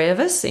 2 or 3 of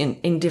us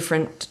in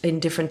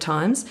different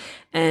times,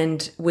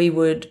 and we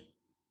would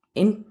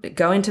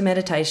go into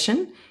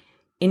meditation,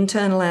 shut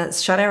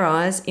our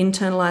eyes,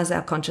 internalize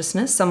our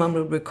consciousness. Someone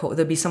would record.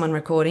 There'd be someone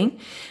recording.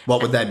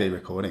 What would they be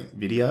recording?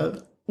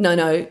 Video? No,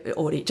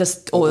 audio.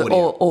 Just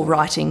or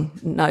writing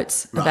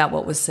notes about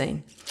what was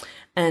seen,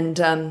 and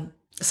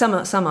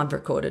some I've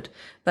recorded,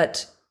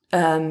 but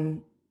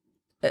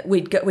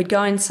we'd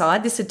go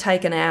inside. This would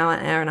take an hour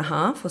and a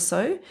half or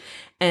so,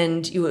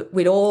 and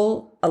we'd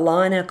all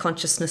align our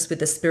consciousness with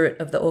the spirit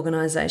of the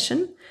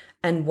organisation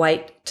and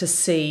wait to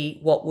see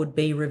what would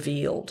be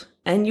revealed.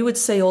 And you would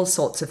see all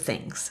sorts of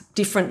things,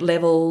 different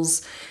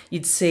levels.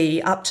 You'd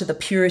see up to the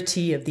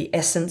purity of the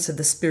essence of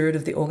the spirit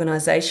of the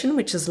organisation,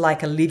 which is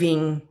like a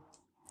living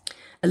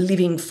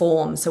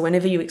form. So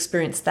whenever you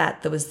experienced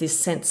that, there was this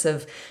sense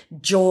of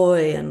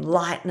joy and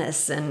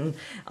lightness, and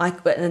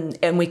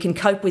we can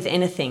cope with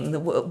anything. The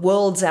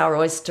world's our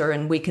oyster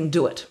and we can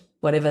do it,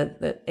 whatever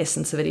the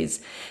essence of it is.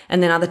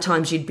 And then other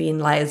times you'd be in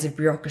layers of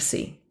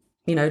bureaucracy,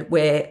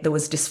 where there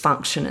was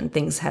dysfunction and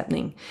things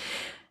happening.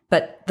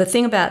 But the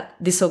thing about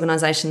this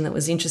organisation that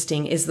was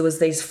interesting is there was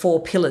these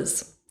 4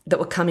 pillars that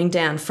were coming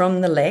down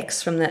from the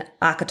Lex, from the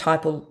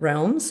archetypal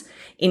realms,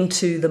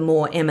 into the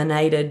more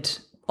emanated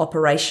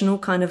operational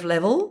kind of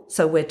level.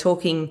 So we're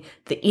talking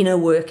the inner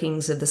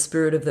workings of the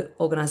spirit of the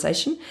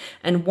organisation.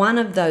 And one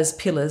of those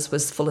pillars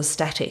was full of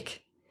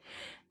static.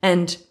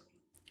 And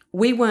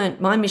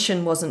my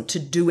mission wasn't to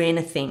do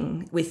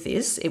anything with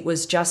this. It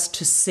was just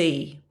to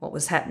see what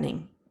was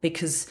happening,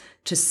 because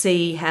to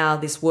see how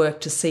this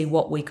worked, to see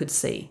what we could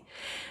see.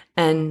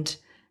 And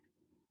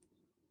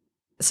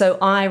so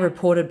I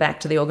reported back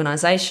to the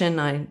organisation.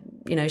 I,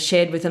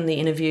 shared with them the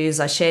interviews.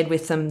 I shared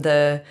with them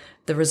the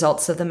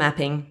results of the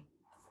mapping.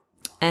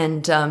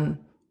 And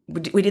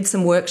we did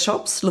some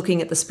workshops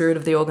looking at the spirit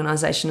of the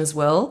organisation as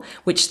well,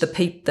 which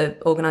the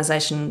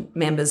organisation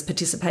members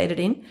participated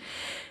in.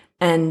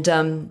 And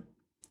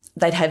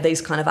they'd have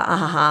these kind of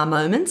aha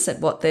moments at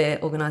what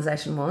their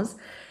organisation was.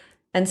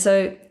 And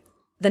so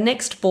the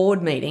next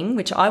board meeting,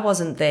 which I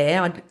wasn't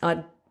there,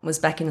 I was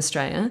back in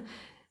Australia,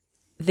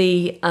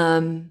 the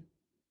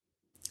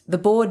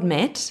board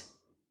met,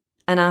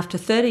 and after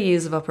 30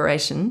 years of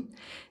operation,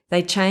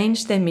 they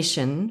changed their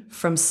mission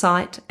from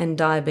sight and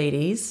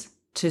diabetes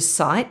to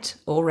sight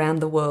all around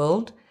the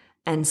world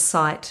and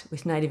sight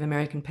with Native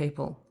American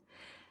people.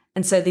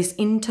 And so this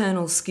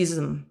internal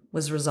schism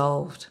was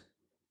resolved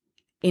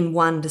in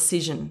one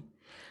decision.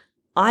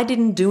 I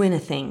didn't do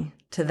anything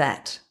to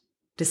that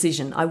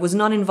decision. I was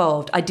not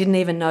involved. I didn't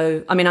even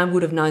know. I mean, I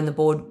would have known the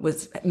board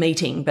was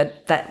meeting,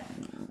 but that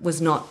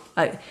was not.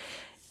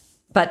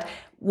 But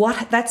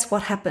that's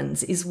what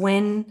happens is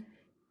when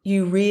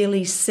you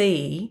really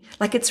see,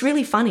 like, it's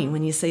really funny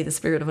when you see the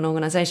spirit of an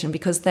organisation,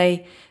 because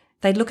they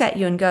look at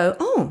you and go,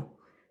 oh,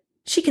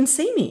 she can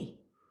see me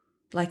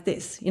like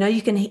this.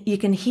 You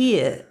can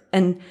hear,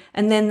 and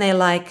then they're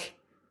like,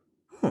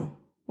 oh,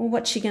 well,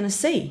 what's she going to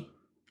see?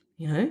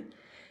 And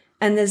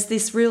there's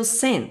this real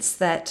sense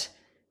that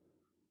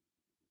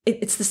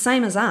it's the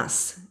same as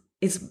us.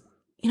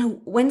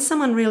 When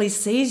someone really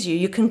sees you,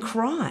 you can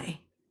cry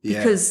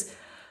because,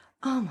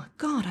 oh my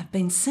God, I've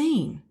been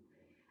seen.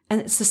 And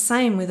it's the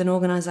same with an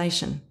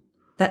organisation.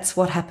 That's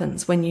what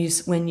happens when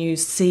you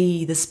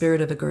see the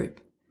spirit of a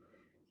group.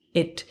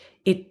 It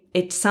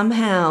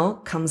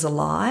somehow comes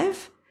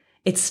alive.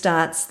 It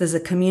starts, there's a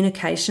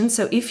communication.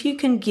 So if you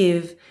can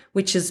give,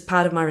 which is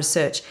part of my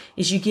research,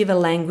 is you give a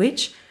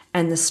language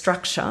and the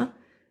structure,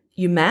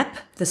 you map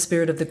the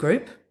spirit of the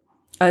group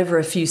over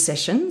a few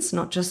sessions,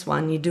 not just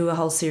one. You do a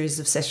whole series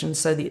of sessions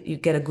so that you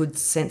get a good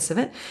sense of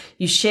it.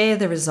 You share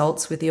the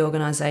results with the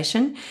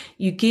organisation.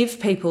 You give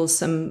people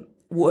some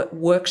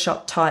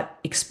workshop type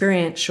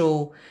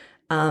experiential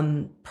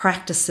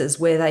practices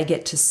where they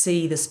get to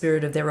see the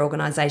spirit of their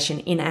organisation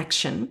in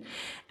action.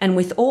 And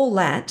with all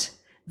that,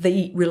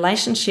 the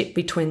relationship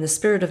between the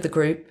spirit of the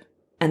group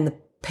and the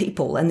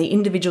people and the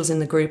individuals in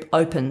the group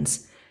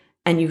opens,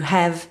 and you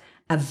have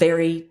a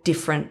very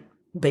different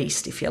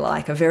beast, if you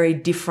like, a very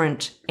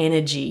different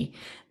energy.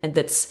 And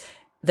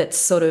that's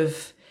sort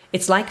of,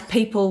 it's like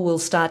people will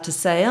start to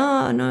say,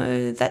 oh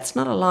no, that's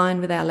not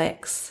aligned with our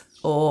Lex,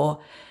 or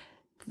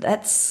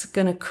that's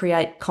going to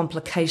create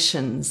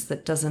complications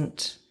that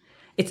doesn't.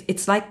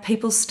 It's like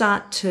people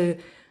start to.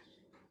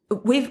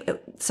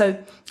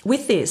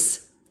 With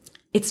this,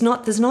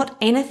 there's not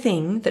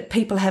anything that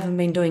people haven't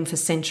been doing for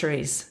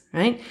centuries,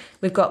 right?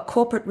 We've got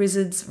corporate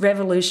wizards,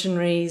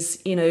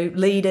 revolutionaries,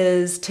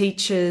 leaders,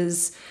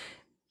 teachers,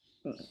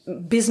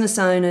 business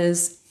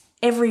owners.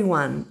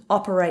 Everyone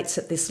operates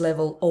at this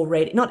level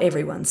already. Not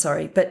everyone,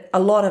 sorry, but a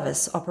lot of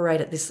us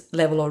operate at this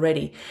level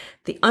already.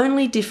 The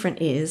only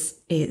difference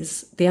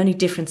is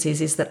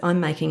that I'm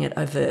making it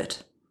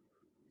overt.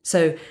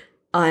 So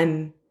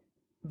I'm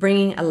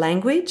bringing a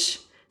language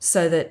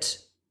so that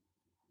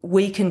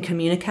we can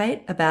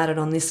communicate about it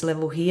on this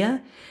level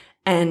here,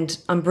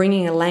 and I'm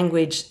bringing a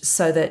language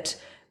so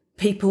that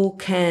people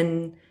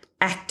can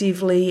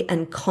actively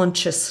and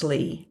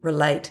consciously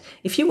relate.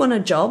 If you want a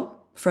job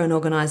for an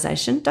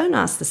organisation, don't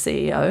ask the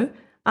CEO,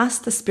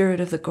 ask the spirit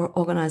of the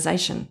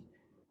organisation.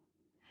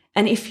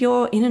 And if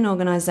you're in an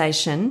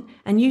organisation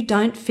and you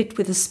don't fit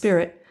with the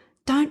spirit,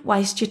 don't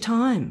waste your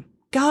time.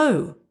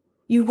 Go.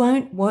 It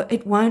won't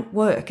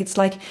work. It's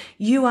like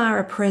you are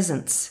a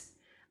presence.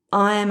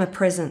 I am a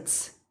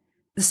presence.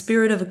 The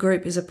spirit of a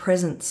group is a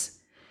presence.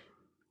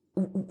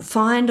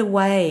 Find a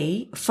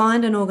way,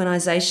 find an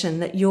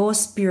organisation that your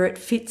spirit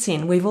fits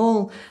in. We've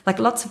all, like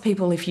lots of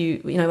people, if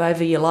you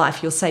over your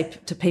life, you'll say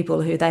to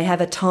people who they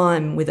have a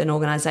time with an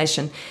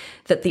organisation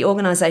that the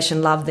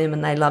organisation love them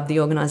and they love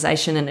the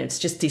organisation, and it's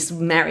just this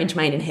marriage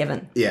made in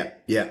heaven. Yeah,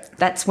 yeah.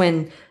 That's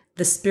when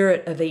the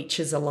spirit of each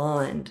is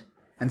aligned.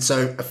 And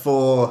so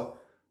for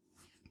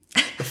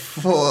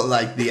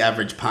like the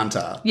average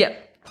punter,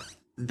 yep,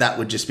 that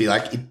would just be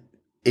like,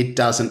 it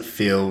doesn't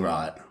feel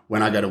right.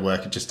 When I go to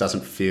work, it just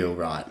doesn't feel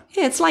right.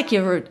 Yeah, it's like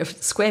you're a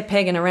square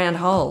peg in a round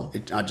hole.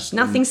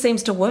 Nothing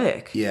seems to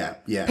work. Yeah,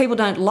 yeah. People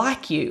don't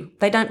like you.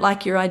 They don't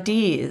like your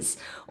ideas,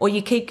 or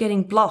you keep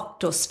getting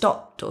blocked or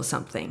stopped or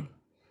something.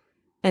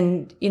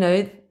 And,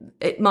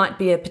 it might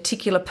be a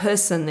particular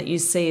person that you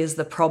see as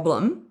the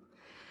problem.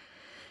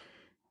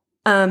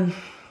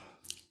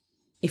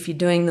 If you're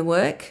doing the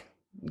work,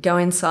 go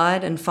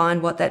inside and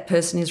find what that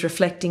person is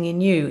reflecting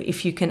in you.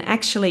 If you can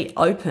actually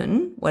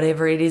open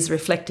whatever it is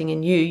reflecting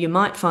in you, you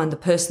might find the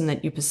person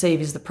that you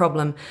perceive is the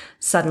problem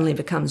suddenly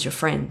becomes your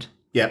friend.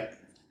 Yep.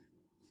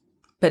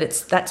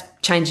 But that's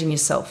changing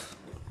yourself.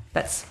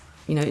 That's,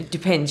 it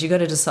depends. You've got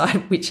to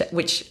decide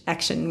which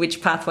action,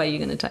 which pathway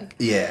you're going to take.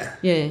 Yeah.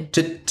 Yeah.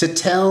 To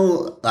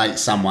tell like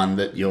someone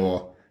that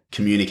you're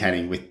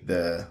communicating with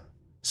the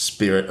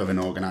spirit of an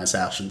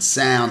organisation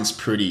sounds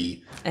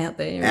pretty out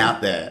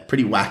there,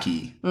 pretty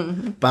wacky.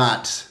 Mm-hmm.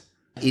 But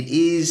it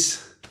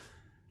is.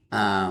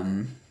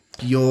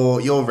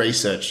 Your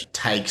research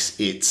takes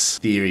its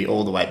theory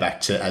all the way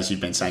back to, as you've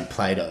been saying,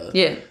 Plato.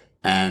 Yeah,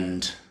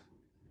 and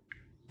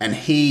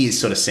he is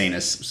sort of seen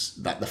as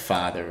like the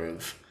father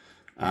of.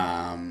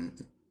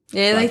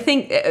 They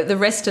think the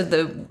rest of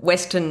the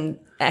Western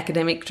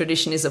academic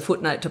tradition is a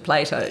footnote to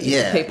Plato.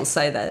 Yeah, people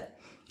say that.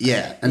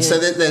 Yeah, and so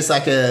there's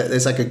like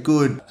a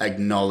good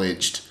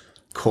acknowledged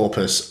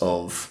corpus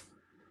of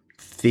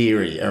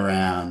theory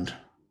around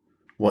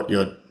what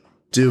you're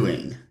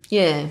doing.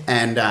 Yeah,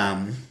 and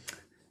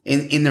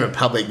in the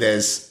Republic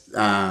there's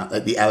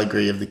the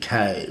Allegory of the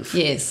Cave.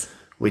 Yes,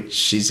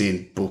 which is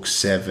in book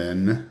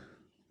 7.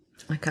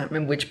 I can't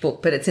remember which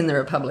book, but it's in the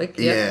Republic.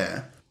 Yep.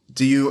 Yeah.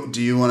 Do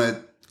you want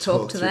to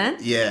talk to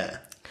that? Yeah.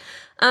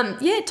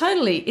 Yeah,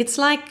 totally. It's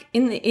like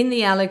in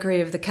the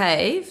Allegory of the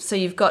Cave. So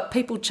you've got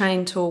people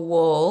chained to a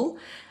wall,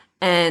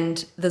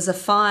 and there's a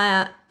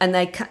fire, and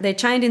they're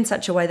chained in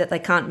such a way that they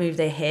can't move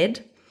their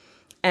head,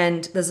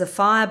 and there's a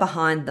fire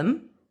behind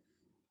them,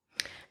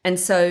 and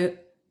so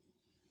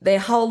their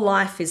whole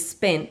life is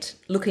spent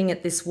looking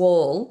at this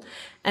wall,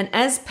 and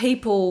as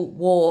people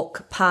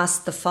walk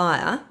past the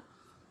fire,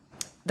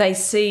 they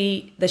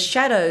see the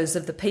shadows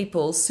of the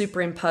people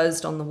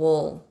superimposed on the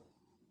wall,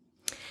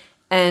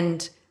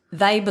 and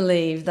they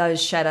believe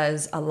those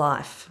shadows are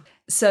life.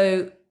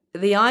 So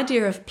the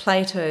idea of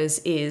Plato's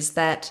is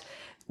that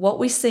what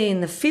we see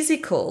in the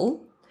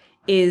physical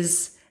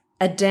is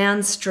a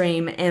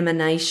downstream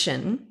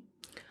emanation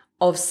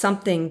of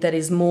something that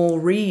is more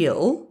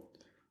real,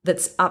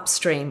 that's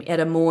upstream at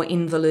a more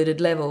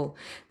involuted level.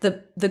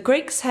 The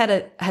Greeks had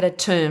a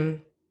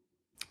term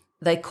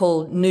they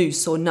called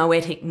nous, or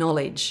noetic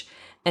knowledge,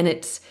 and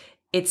it's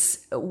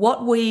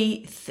what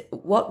we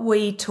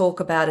talk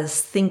about as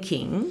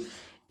thinking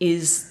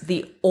is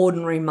the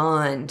ordinary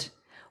mind.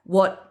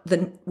 What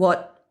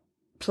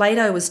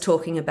Plato was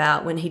talking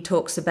about when he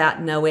talks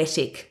about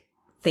noetic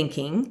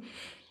thinking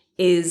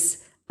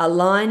is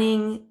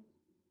aligning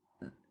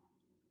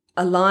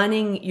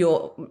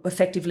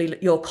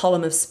your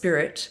column of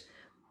spirit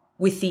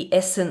with the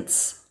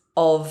essence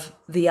of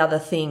the other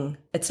thing.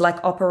 It's like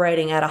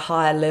operating at a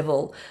higher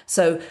level.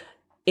 So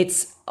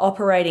it's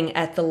operating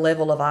at the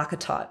level of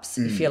archetypes,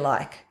 if you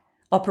like,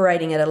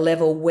 operating at a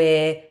level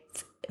where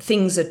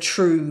things are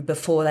true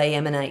before they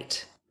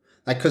emanate.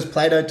 Like, because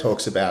Plato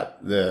talks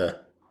about the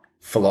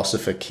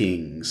philosopher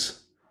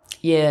kings.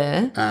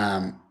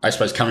 Yeah. I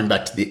suppose coming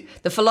back to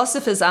The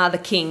philosophers are the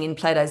king in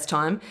Plato's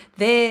time.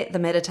 They're the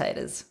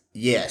meditators.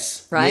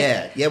 yes,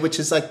 Right? yeah, which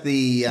is like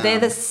the They're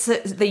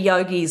the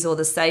yogis or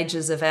the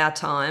sages of our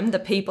time, the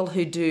people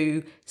who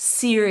do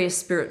serious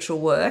spiritual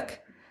work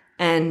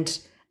and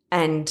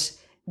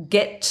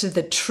get to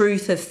the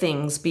truth of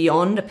things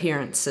beyond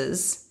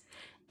appearances,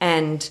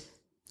 and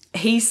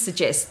he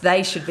suggests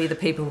they should be the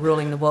people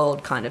ruling the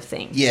world kind of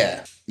thing.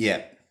 yeah.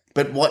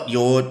 But what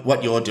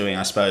you're doing,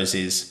 I suppose,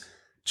 is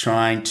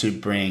trying to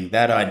bring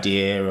that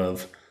idea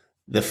of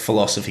the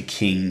philosopher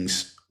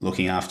kings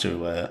looking after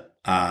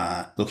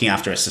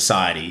a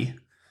society,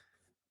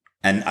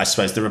 and I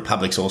suppose the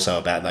Republic's also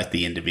about like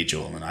the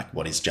individual and like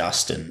what is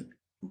just and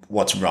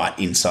what's right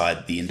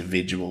inside the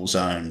individual's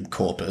own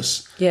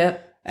corpus. Yeah.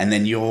 And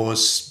then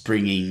yours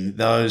bringing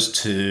those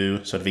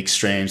two sort of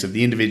extremes of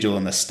the individual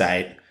and the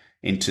state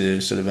into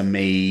sort of a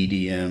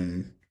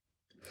medium,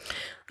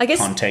 I guess,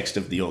 context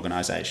of the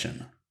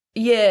organisation.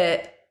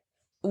 yeah,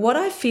 what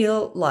I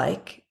feel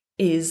like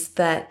is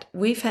that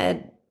we've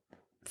had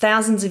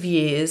thousands of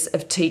years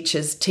of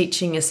teachers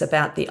teaching us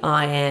about the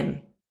I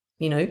am,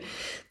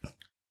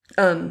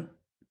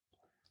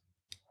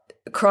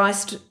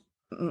 Christ,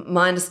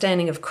 my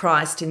understanding of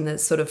Christ in the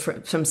sort of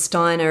from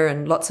Steiner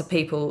and lots of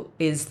people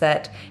is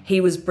that he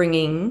was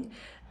bringing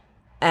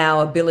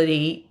our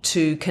ability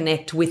to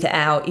connect with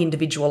our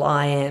individual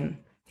I am.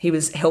 He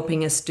was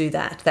helping us do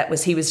that.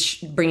 He was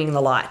bringing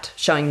the light,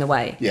 showing the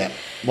way. Yeah.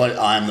 What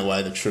I am the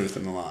way, the truth,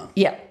 and the light.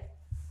 Yeah.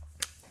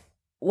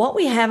 What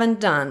we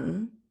haven't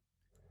done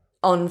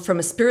from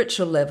a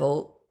spiritual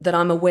level that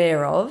I'm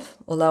aware of,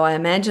 although I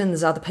imagine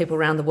there's other people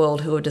around the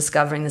world who are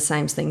discovering the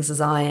same things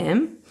as I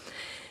am,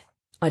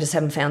 I just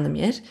haven't found them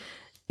yet,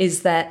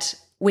 is that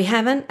we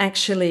haven't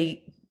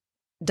actually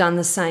done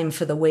the same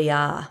for the we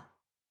are.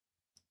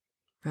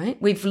 Right?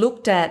 We've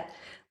looked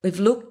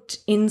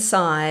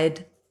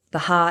inside the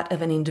heart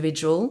of an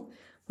individual.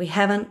 We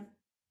haven't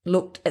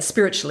looked at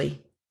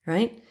spiritually,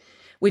 right?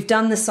 We've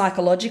done the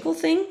psychological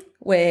thing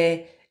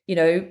where,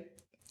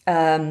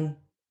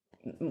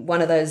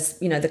 one of those,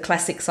 the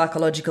classic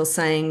psychological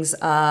sayings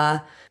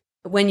are,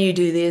 when you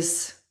do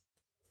this,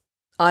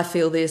 I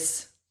feel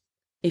this.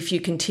 If you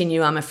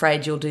continue, I'm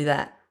afraid you'll do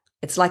that.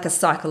 It's like a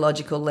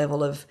psychological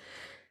level of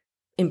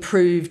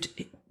improved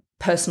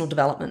personal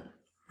development,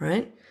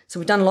 right? So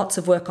we've done lots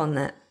of work on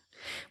that.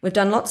 We've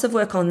done lots of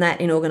work on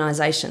that in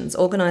organisations.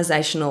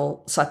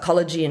 Organisational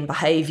psychology and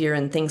behaviour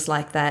and things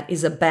like that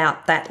is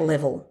about that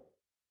level,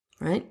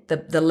 right?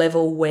 The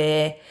level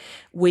where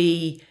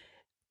we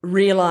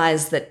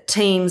realise that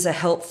teams are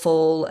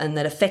helpful and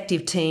that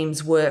effective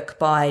teams work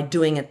by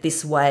doing it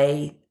this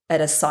way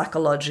at a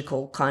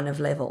psychological kind of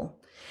level.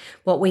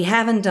 What we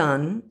haven't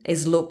done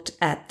is looked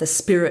at the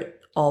spirit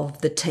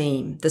of the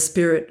team, the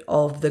spirit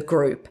of the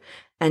group,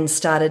 and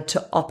started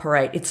to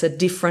operate. It's a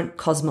different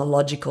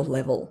cosmological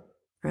level,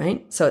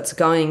 right? So it's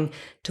going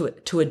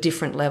to a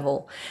different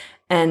level.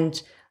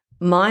 And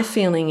my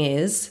feeling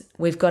is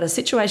we've got a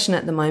situation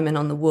at the moment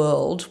on the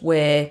world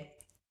where,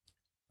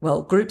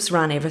 groups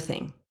run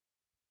everything,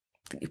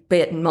 be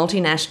it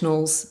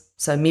multinationals,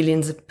 so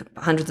millions,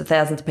 hundreds of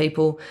thousands of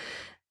people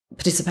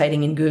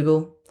participating in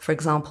Google, for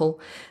example,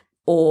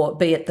 or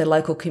be it the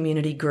local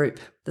community group,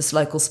 this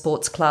local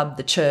sports club,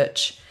 the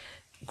church.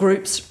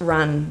 Groups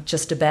run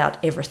just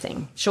about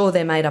everything. Sure,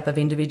 they're made up of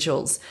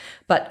individuals,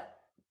 but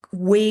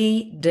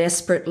we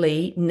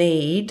desperately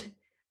need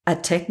a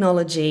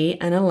technology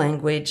and a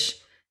language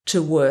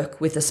to work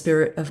with the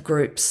spirit of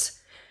groups.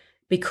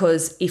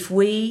 Because if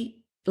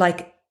we,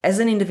 as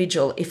an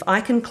individual, if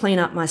I can clean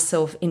up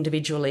myself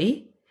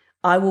individually,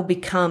 I will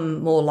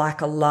become more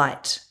like a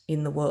light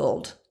in the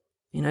world,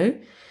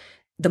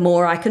 The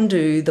more I can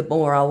do, the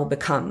more I will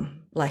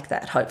become like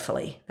that,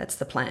 hopefully. That's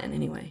the plan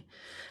anyway.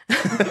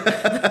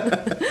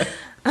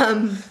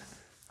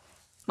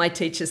 My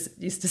teachers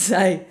used to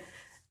say,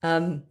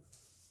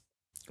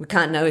 we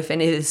can't know if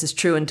any of this is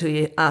true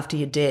until after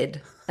you're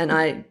dead. And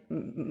I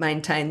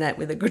maintain that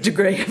with a good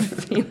degree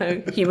of,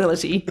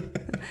 humility.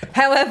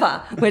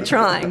 However, we're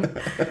trying.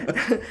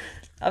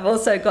 I've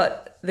also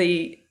got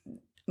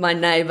my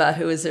neighbour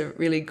who was a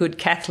really good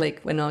Catholic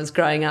when I was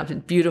growing up, a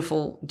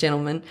beautiful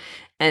gentleman,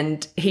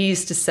 and he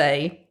used to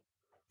say,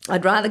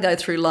 I'd rather go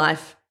through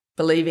life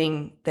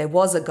believing there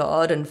was a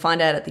God and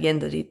find out at the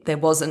end that there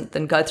wasn't,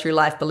 than go through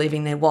life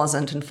believing there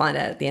wasn't and find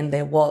out at the end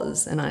there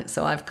was. And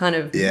I've kind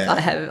of,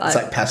 it's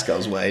like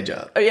Pascal's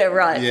wager. Oh yeah,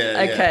 right.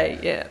 Yeah, okay,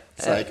 yeah.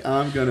 It's like,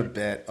 I'm going to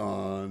bet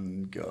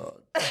on God.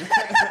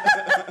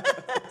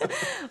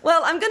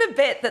 Well, I'm going to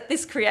bet that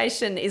this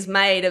creation is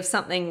made of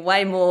something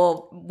way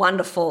more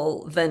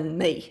wonderful than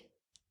me.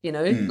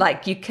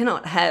 Like you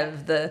cannot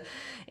have the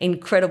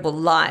incredible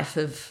life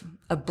of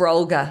a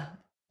Brolga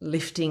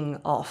lifting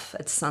off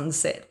at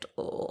sunset,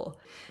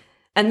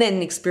 and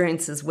then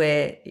experiences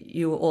where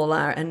you all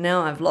are. And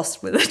now I've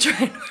lost where the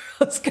train where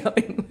I was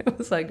going. Where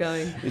was I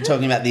going? You're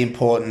talking about the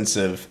importance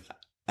of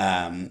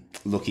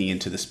looking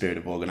into the spirit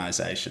of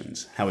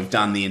organisations, how we've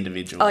done the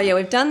individual. Oh yeah,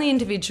 we've done the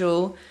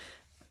individual.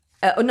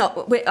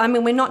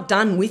 we're not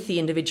done with the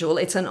individual.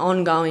 It's an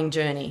ongoing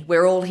journey.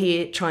 We're all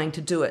here trying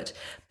to do it.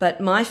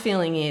 But my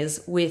feeling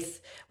is we've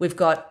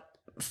got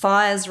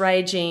fires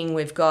raging,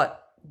 we've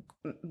got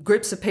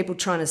groups of people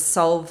trying to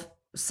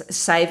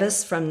save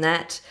us from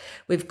that.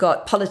 We've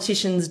got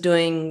politicians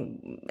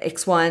doing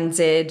X, Y, and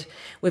Z.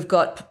 We've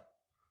got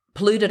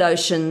polluted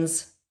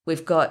oceans.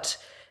 We've got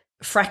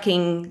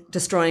fracking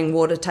destroying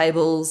water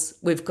tables.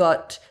 We've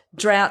got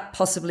drought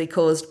possibly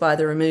caused by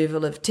the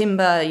removal of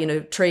timber,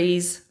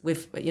 trees.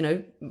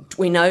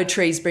 We know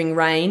trees bring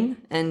rain,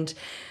 and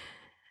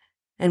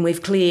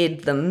we've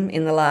cleared them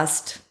in the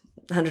last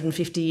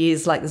 150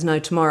 years like there's no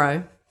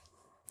tomorrow.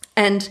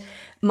 And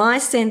my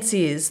sense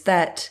is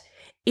that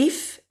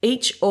if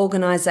each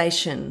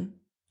organisation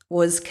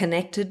was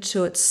connected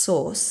to its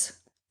source,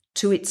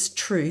 to its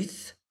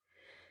truth,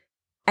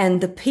 and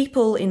the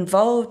people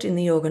involved in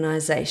the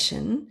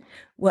organisation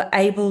were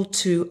able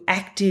to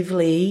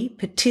actively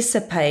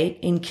participate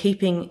in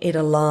keeping it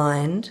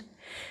aligned,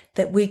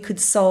 that we could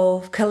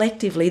solve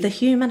collectively. The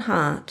human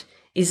heart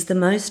is the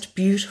most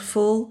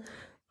beautiful,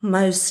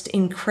 most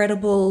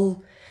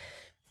incredible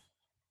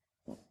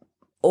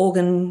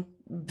organ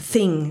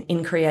thing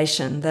in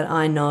creation that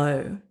I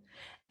know,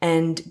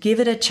 and give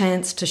it a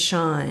chance to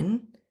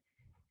shine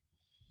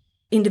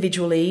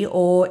individually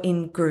or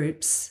in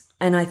groups.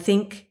 And I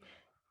think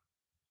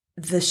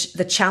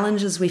the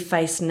challenges we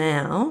face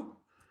now,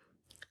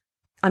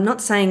 I'm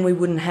not saying we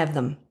wouldn't have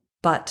them,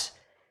 but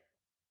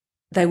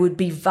they would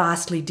be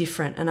vastly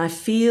different. And I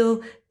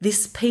feel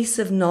this piece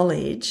of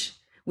knowledge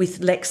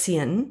with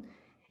Lexion,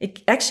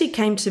 it actually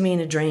came to me in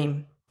a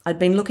dream. I'd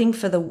been looking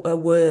for a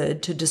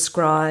word to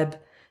describe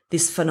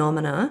this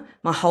phenomena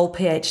my whole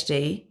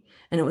PhD,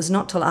 and it was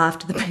not till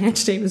after the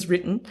PhD was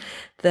written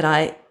that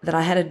I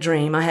had a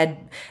dream. I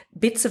had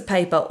bits of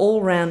paper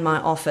all around my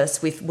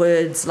office with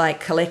words like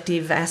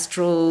collective,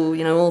 astral,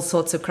 all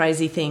sorts of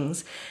crazy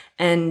things.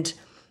 And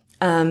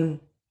I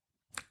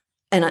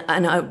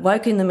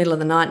woke in the middle of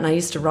the night, and I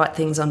used to write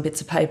things on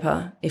bits of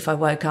paper if I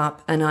woke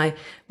up. And I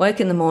woke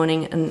in the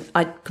morning and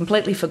I'd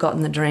completely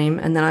forgotten the dream.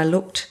 And then I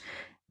looked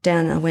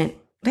down and I went,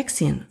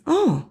 Lexion,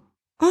 oh,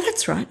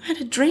 that's right, I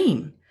had a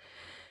dream.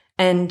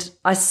 And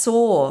I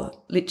saw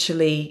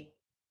literally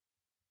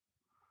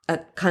a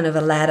kind of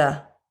a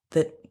ladder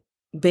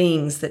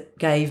beings that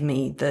gave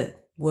me the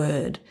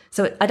word.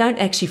 So I don't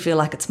actually feel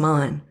like it's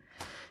mine.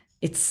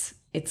 It's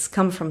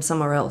come from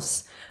somewhere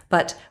else.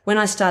 But when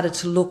I started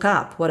to look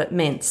up what it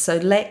meant, so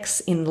lex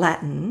in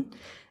Latin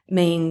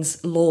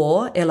means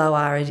law,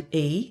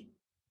 L-O-R-E,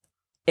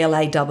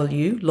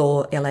 L-A-W,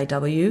 law,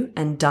 L-A-W,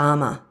 and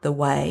dharma, the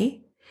way.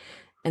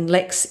 And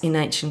lex in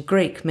ancient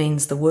Greek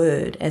means the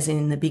word, as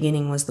in the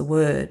beginning was the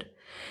word.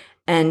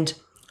 And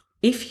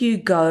if you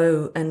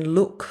go and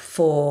look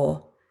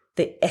for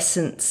the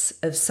essence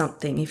of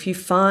something, if you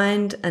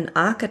find an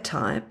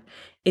archetype,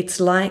 it's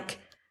like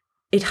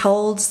it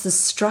holds the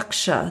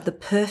structure, the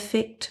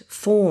perfect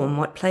form,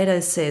 what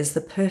Plato says,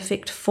 the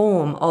perfect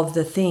form of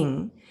the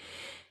thing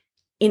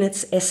in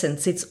its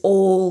essence. It's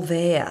all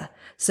there.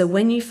 So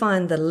when you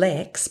find the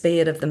lex,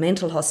 be it of the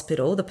mental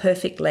hospital, the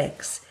perfect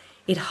lex,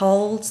 it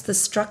holds the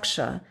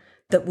structure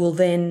that will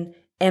then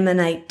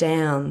emanate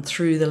down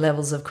through the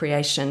levels of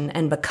creation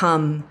and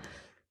become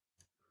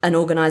an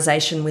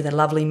organisation with a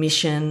lovely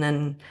mission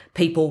and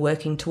people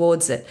working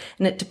towards it.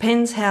 And it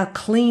depends how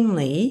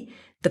cleanly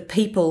the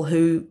people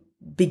who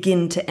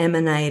begin to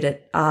emanate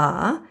it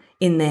are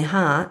in their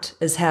heart,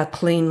 as how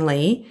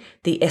cleanly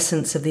the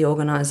essence of the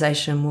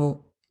organisation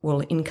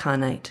will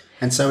incarnate.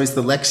 And so is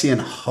the Lexion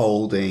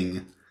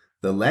holding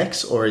the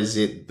lex, or is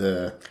it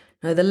the...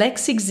 No, the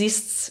lex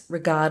exists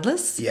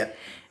regardless. Yep.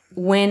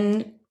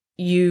 When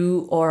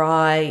you or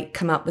I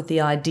come up with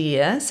the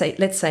idea,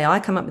 let's say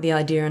I come up with the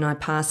idea and I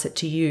pass it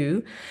to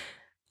you,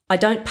 I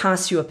don't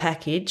pass you a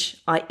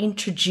package, I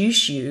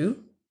introduce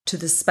you to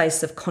the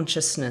space of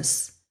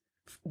consciousness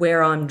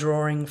where I'm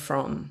drawing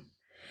from.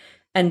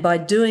 And by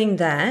doing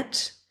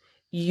that,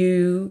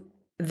 you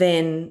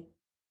then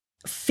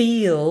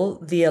feel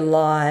the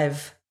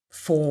alive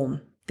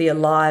form, the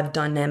alive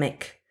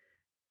dynamic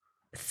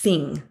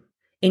thing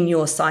in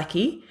your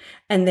psyche,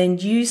 and then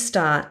you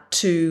start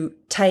to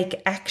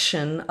take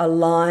action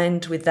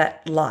aligned with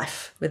that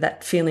life, with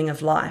that feeling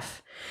of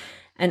life.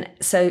 And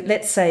so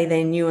let's say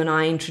then you and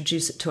I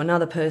introduce it to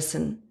another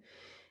person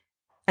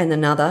and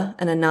another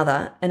and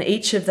another, and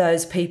each of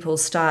those people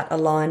start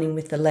aligning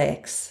with the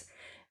lex.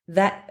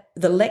 That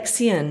the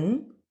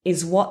lexion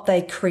is what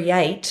they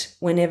create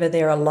whenever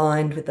they're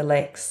aligned with the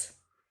lex.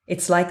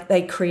 It's like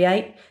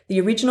the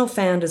original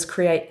founders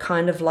create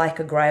kind of like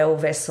a grail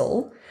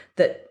vessel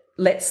that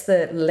lets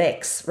the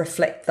lex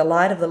reflect, the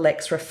light of the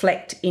lex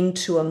reflect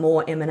into a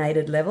more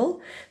emanated level.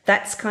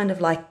 That's kind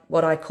of like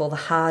what I call the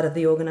heart of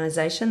the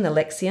organisation, the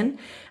lexion.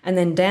 And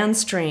then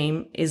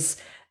downstream is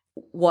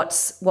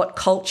what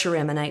culture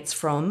emanates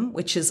from,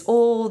 which is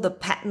all the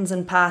patterns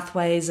and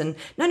pathways and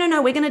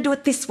no, we're going to do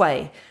it this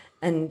way.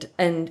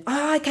 and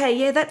oh, okay,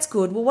 yeah, that's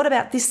good. Well, what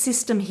about this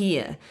system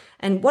here?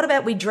 And what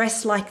about we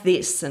dress like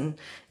this? And,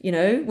 you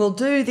know, we'll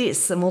do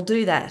this and we'll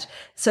do that.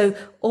 So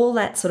all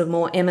that sort of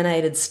more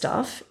emanated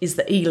stuff is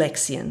the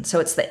elexion. So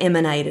it's the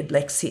emanated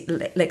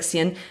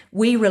lexion.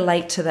 We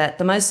relate to that.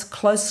 The most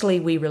closely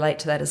we relate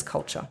to that is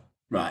culture.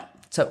 Right.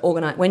 So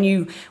organize. When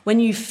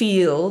you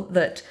feel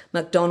that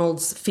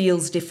McDonald's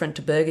feels different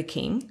to Burger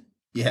King,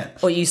 yeah,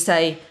 or you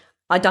say,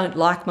 I don't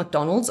like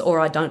McDonald's, or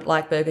I don't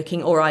like Burger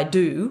King, or I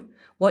do,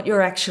 what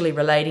you're actually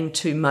relating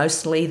to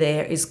mostly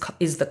there is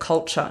the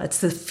culture. It's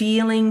the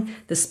feeling,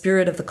 the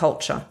spirit of the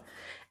culture.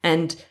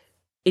 And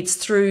it's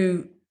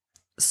through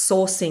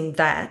sourcing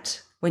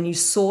that. When you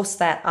source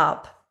that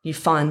up, you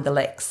find the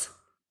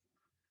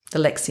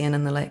lexion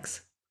and the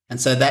lex. And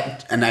so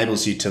that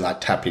enables you to like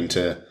tap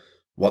into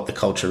what the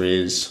culture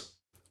is,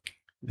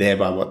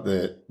 thereby what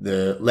the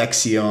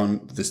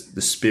lexion,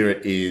 the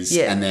spirit is,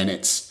 and then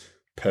it's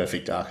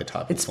perfect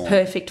archetypal form.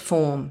 Perfect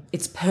form.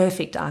 It's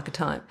perfect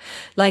archetype.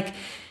 Like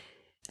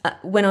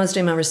when I was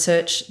doing my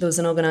research, there was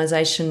an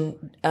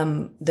organisation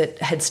that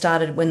had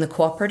started when the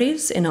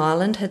cooperatives in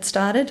Ireland had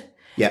started.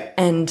 Yeah.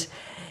 And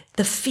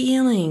the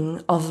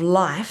feeling of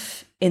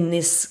life in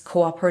this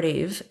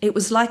cooperative, it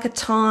was like a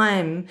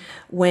time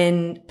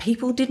when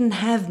people didn't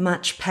have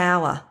much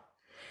power,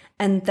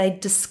 and they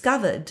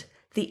discovered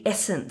the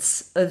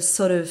essence of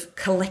sort of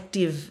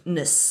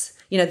collectiveness.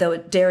 You know, they were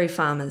dairy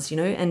farmers, you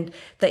know, and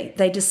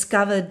they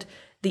discovered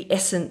the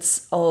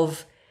essence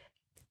of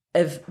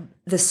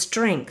the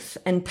strength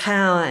and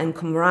power and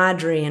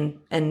camaraderie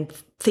and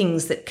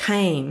things that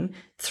came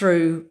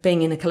through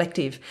being in a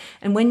collective.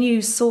 And when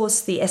you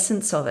source the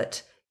essence of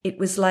it, it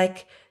was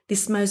like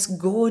this most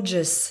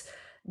gorgeous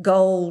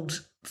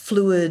gold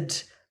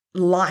fluid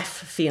life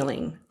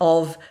feeling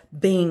of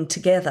being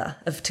together,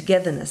 of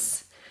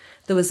togetherness.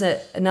 There was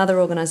another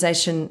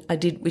organisation I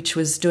did which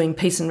was doing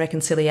peace and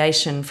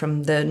reconciliation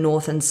from the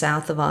north and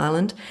south of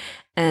Ireland,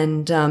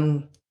 and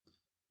the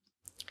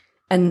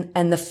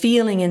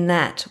feeling in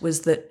that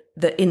was that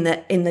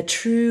in the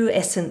true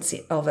essence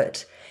of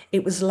it,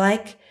 it was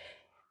like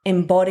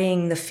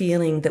embodying the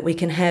feeling that we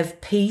can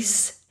have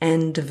peace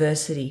and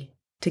diversity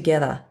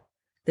together.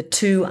 The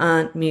two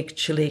aren't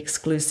mutually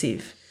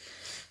exclusive.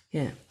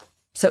 Yeah.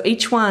 So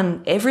each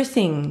one,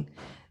 everything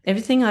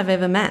I've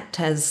ever mapped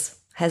has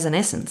an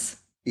essence.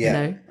 Yeah. You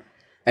know?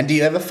 And do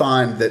you ever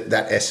find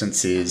that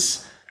essence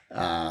is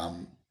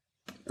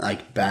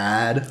like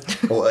bad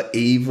or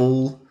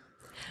evil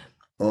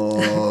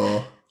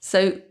or...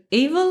 So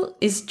evil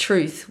is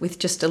truth with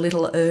just a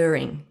little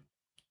erring,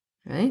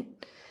 right?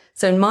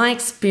 So in my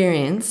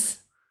experience,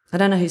 I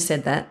don't know who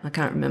said that, I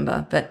can't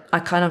remember, but I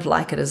kind of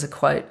like it as a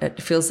quote.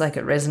 It feels like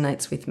it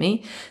resonates with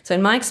me. So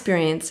in my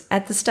experience,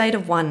 at the state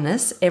of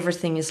oneness,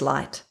 everything is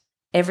light.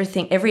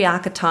 Every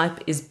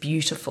archetype is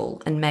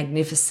beautiful and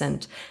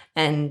magnificent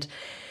and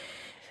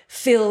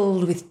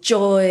filled with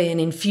joy and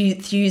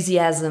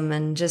enthusiasm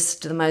and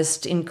just the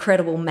most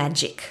incredible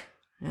magic,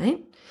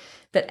 right?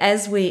 But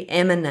as we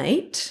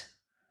emanate,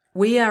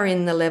 we are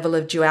in the level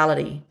of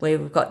duality where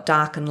we've got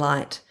dark and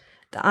light.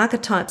 The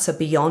archetypes are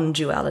beyond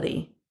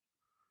duality.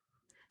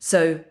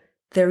 So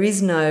there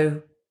is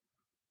no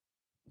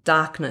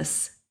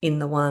darkness in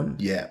the one.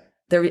 Yeah.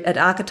 At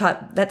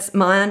archetype, that's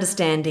my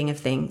understanding of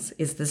things,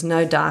 is there's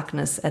no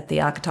darkness at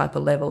the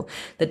archetypal level.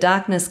 The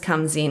darkness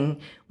comes in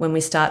when we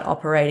start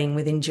operating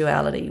within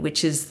duality,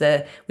 which is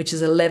a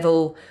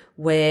level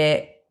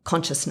where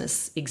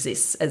consciousness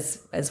exists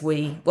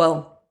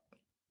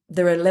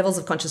there are levels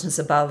of consciousness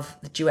above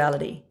the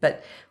duality,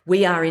 but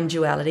we are in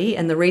duality,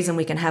 and the reason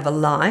we can have a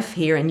life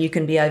here and you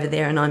can be over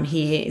there and I'm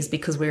here is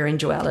because we're in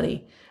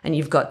duality, and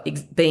you've got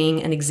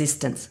being and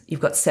existence, you've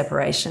got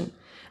separation.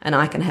 And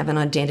I can have an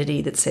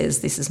identity that says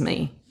this is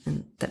me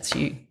and that's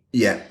you.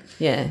 Yeah.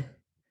 Yeah.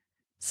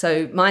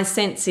 So my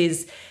sense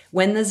is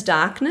when there's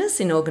darkness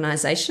in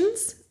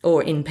organisations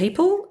or in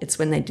people, it's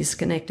when they're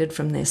disconnected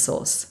from their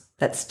source.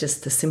 That's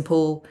just the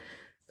simple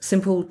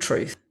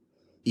truth.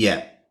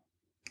 Yeah.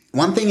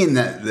 One thing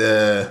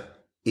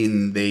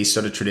in these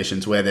sort of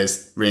traditions where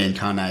there's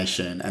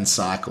reincarnation and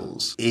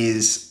cycles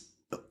is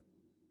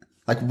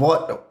like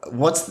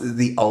what's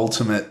the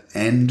ultimate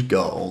end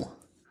goal?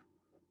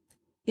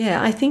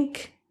 Yeah, I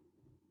think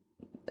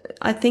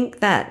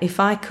that if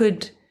I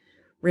could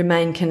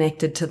remain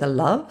connected to the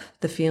love,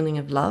 the feeling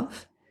of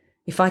love,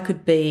 if I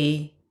could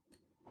be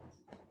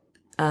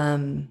a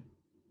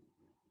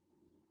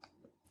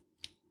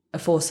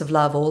force of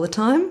love all the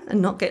time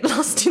and not get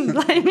lost in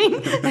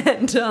blaming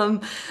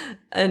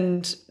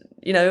and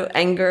you know,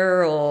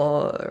 anger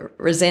or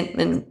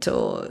resentment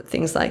or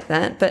things like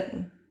that, but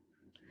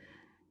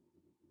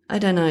I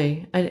don't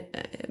know.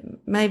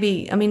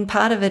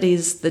 Part of it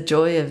is the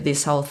joy of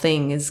this whole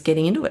thing is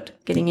getting into it,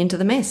 getting into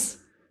the mess.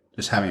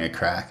 Just having a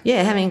crack.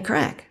 Yeah, having a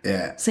crack.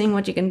 Yeah. Seeing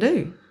what you can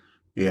do.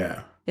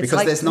 Yeah. It's because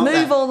like there's not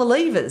move all the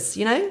levers,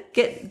 you know,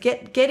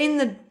 get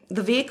in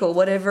the vehicle,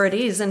 whatever it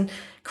is, and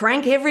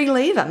crank every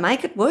lever,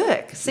 make it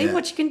work. See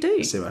what you can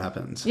do. See what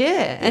happens.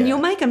 Yeah, and you'll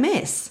make a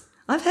mess.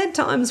 I've had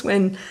times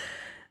when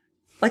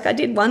like I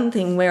did one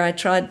thing where I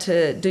tried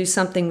to do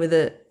something with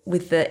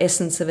the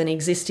essence of an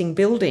existing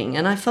building,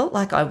 and I felt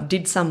like I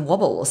did some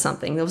wobble or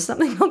something. There was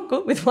something not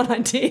good with what I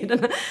did,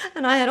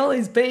 and I had all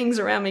these beings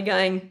around me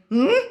going,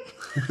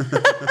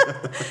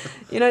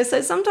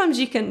 So sometimes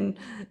you can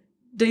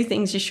do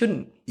things you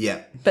shouldn't.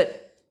 Yeah.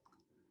 But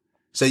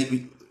so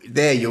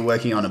there you're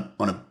working on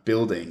a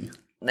building,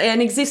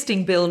 an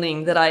existing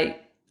building that I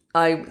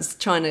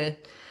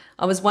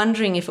was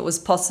wondering if it was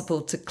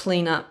possible to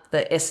clean up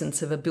the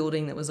essence of a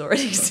building that was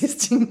already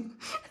existing.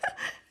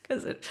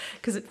 Because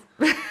it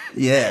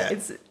yeah.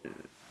 It's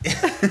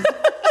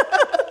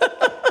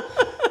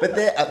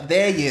But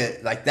there you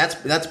like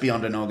that's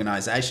beyond an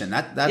organisation.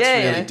 That's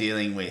really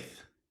dealing with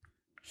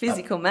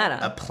physical matter.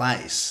 A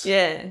place.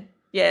 Yeah.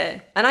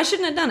 And I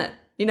shouldn't have done it.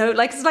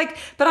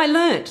 But I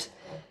learnt.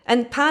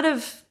 And part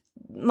of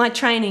my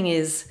training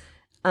is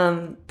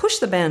push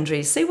the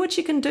boundaries, see what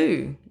you can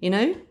do,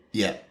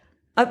 Yeah.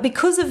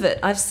 Because of it,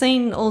 I've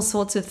seen all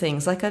sorts of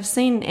things. Like I've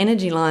seen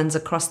energy lines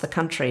across the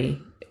country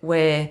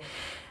where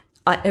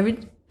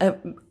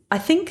I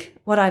think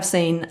what I've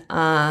seen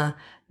are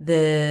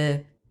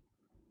the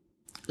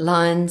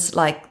lines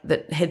like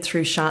that head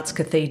through Chartres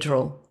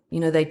Cathedral.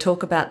 They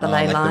talk about the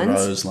ley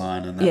lines. The Rose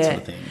line and that sort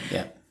of thing.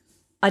 Yeah.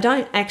 I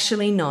don't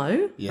actually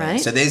know, right?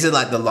 So these are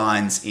like the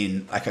lines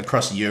in like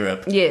across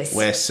Europe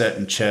where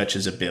certain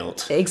churches are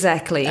built.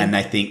 Exactly. And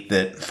they think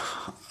that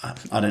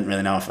I don't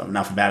really know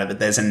enough about it, but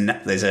there's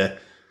a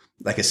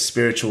like a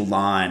spiritual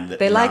line that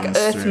they're like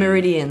earth through.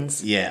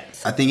 Meridians. Yeah.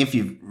 I think if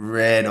you've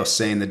read or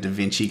seen the Da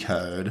Vinci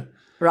Code,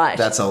 right,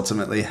 that's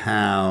ultimately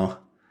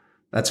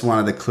that's one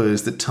of the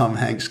clues that Tom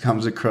Hanks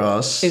comes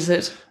across. Is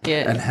it?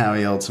 Yeah. And how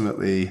he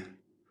ultimately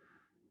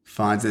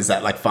finds there's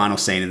that like final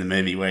scene in the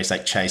movie where he's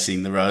like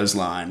chasing the Rose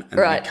line and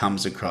then he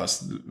comes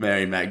across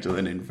Mary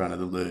Magdalene in front of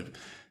the Louvre.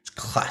 It's a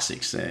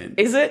classic scene.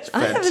 Is it?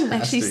 I haven't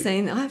actually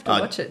seen it. I have to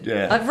watch it.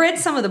 Yeah. I've read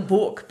some of the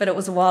book, but it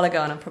was a while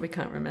ago and I probably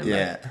can't remember.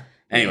 Yeah.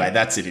 Anyway,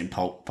 that's it in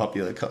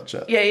popular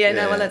culture. Yeah.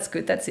 No, well, that's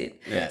good. That's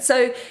it. Yeah.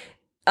 So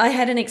I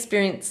had an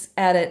experience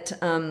out at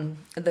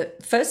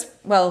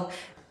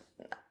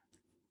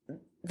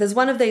there's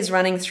one of these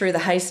running through the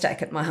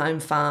haystack at my home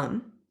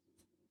farm,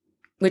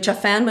 which I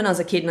found when I was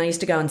a kid, and I used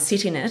to go and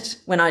sit in it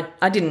when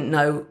I didn't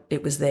know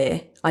it was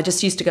there. I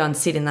just used to go and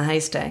sit in the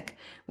haystack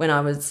when I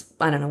was,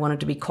 wanted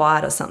to be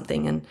quiet or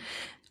something. And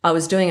I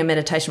was doing a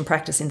meditation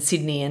practice in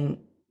Sydney, and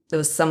there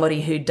was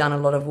somebody who'd done a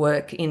lot of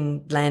work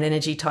in land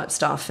energy type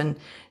stuff, and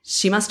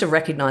she must have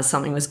recognised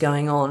something was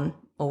going on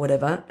or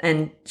whatever.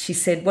 And she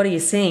said, "What are you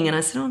seeing?" And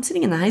I said, "Oh, I'm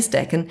sitting in the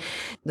haystack and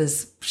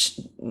there's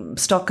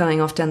stock going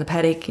off down the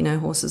paddock,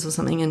 horses or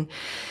something, and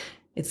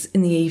it's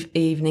in the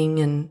evening."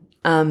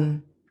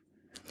 And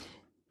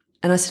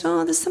I said,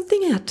 "Oh, there's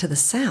something out to the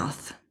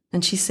south."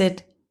 And she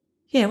said,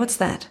 "Yeah, what's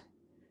that?"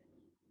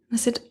 I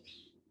said,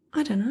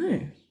 "I don't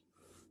know."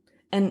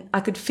 And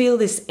I could feel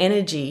this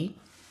energy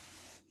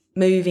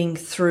moving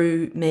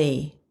through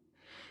me.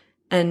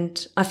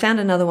 And I found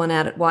another one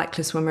out at White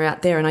Cliffs when we were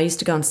out there, and I used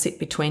to go and sit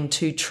between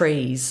two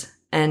trees,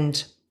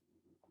 and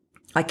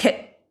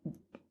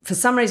for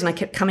some reason I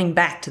kept coming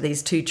back to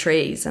these two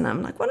trees, and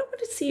I'm like, what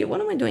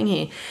am I doing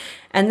here?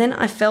 And then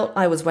I felt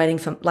I was waiting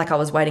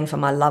for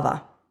my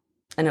lover.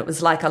 And it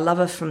was like a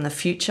lover from the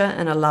future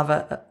and a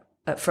lover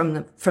from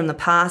the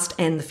past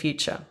and the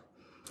future.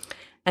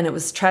 And it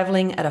was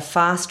travelling at a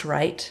fast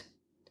rate,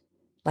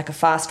 like a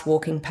fast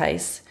walking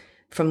pace,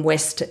 from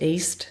west to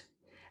east.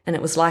 And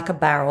it was like a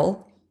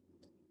barrel.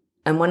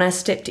 And when I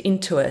stepped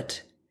into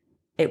it,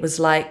 it was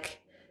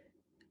like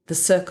the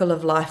circle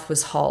of life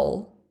was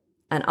whole,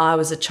 and I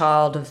was a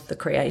child of the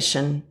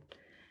creation,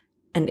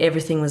 and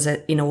everything was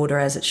in order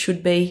as it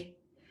should be.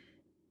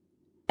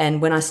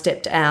 And when I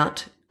stepped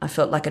out, I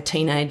felt like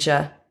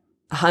a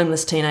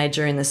homeless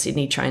teenager in the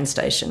Sydney train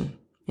station.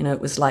 It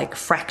was like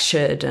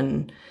fractured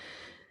and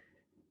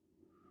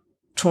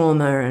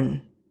trauma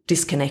and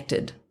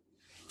disconnected.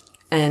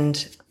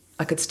 And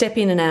I could step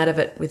in and out of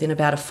it within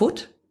about a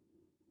foot.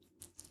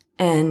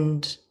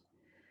 And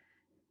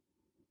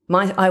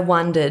I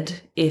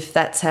wondered if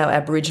that's how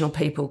Aboriginal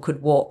people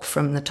could walk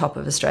from the top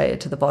of Australia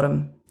to the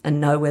bottom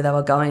and know where they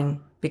were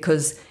going,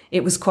 because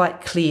it was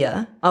quite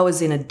clear. I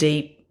was in a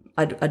deep,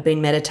 I'd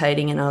been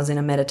meditating, and I was in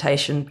a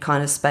meditation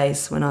kind of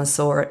space when I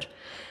saw it.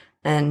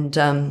 And,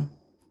 I'm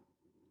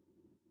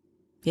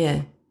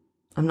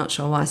not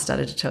sure why I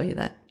started to tell you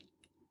that.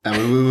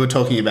 And we were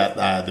talking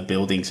about the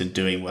buildings and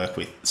doing work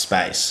with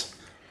space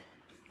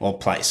or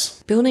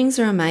place. Buildings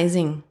are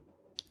amazing.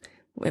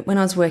 When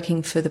I was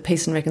working for the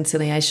Peace and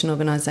Reconciliation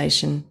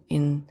Organisation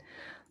in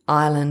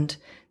Ireland,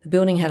 the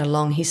building had a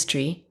long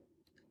history.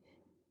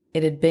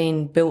 It had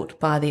been built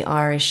by the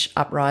Irish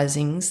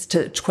uprisings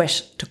to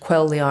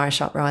quell the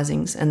Irish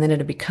uprisings, and then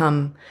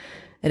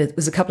it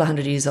was a couple of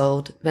hundred years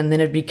old, and then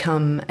it had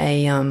become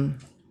a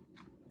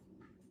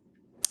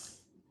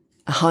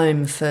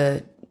home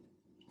for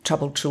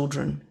troubled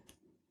children.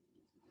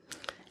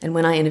 And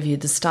when I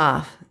interviewed the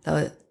staff,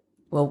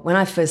 when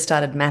I first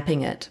started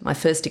mapping it, my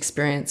first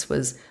experience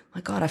was,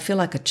 my God, I feel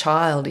like a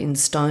child in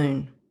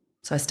stone.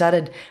 So I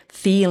started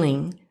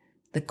feeling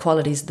the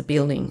qualities of the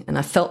building, and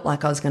I felt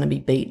like I was going to be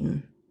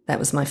beaten. That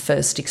was my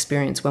first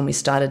experience when we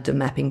started the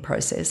mapping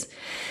process.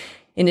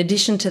 In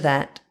addition to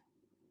that,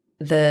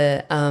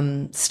 the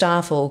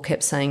staff all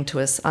kept saying to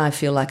us, I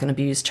feel like an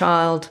abused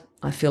child.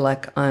 I feel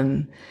like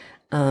I'm,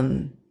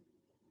 I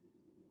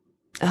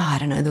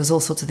don't know, there was all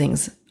sorts of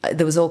things.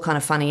 There was all kind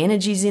of funny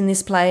energies in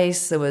this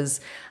place. There was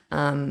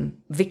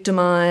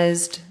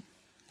victimised,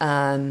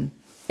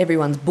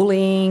 everyone's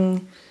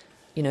bullying,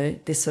 you know,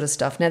 this sort of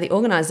stuff. Now, the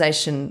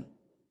organisation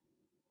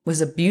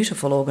was a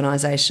beautiful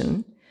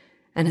organisation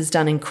and has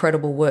done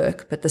incredible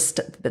work, but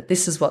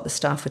this is what the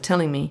staff were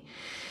telling me.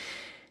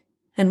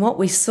 And what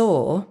we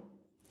saw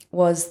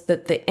was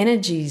that the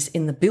energies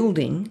in the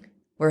building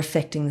were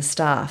affecting the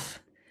staff.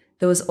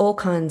 There was all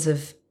kinds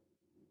of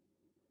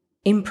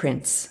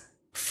imprints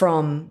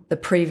from the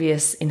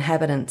previous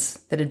inhabitants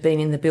that had been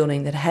in the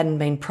building that hadn't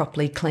been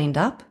properly cleaned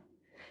up,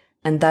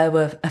 and they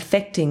were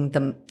affecting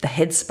the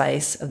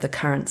headspace of the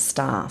current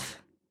staff.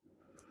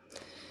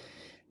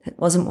 That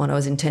wasn't what I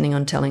was intending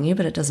on telling you,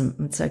 but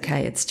it's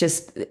okay. It's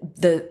just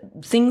the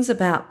things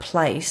about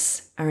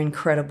place are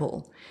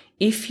incredible.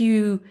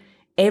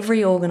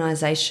 Every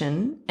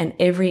organisation and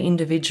every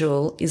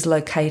individual is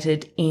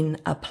located in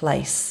a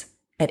place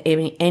at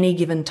any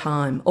given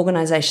time.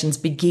 Organisations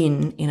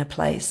begin in a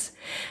place.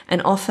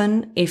 And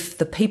often, if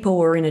the people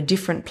were in a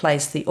different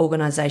place, the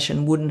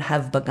organisation wouldn't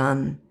have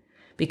begun,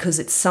 because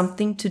it's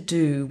something to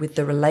do with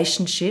the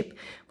relationship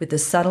with the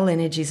subtle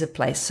energies of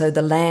place. So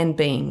the land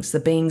beings, the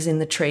beings in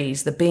the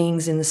trees, the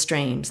beings in the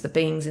streams, the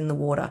beings in the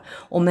water,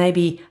 or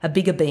maybe a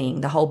bigger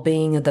being, the whole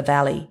being of the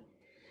valley,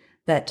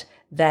 that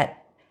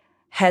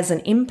has an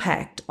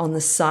impact on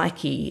the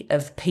psyche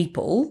of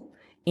people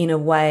in a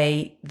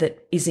way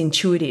that is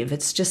intuitive.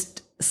 It's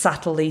just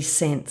subtly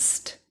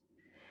sensed.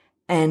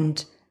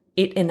 And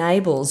it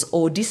enables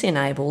or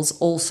disenables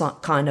all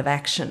kind of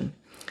action.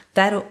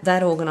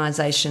 That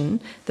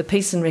organisation, the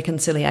Peace and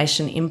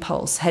Reconciliation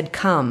Impulse, had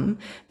come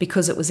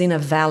because it was in a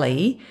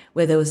valley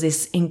where there was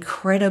this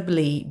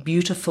incredibly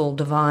beautiful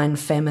divine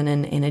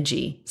feminine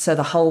energy. So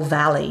the whole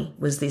valley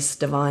was this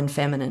divine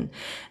feminine.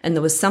 And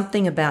there was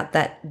something about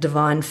that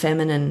divine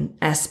feminine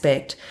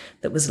aspect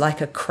that was like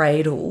a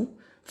cradle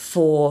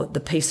for the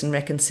peace and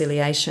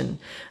reconciliation.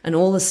 And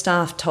all the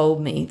staff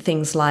told me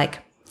things like,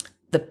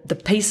 the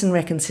peace and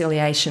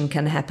reconciliation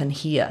can happen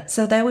here.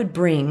 So they would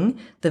bring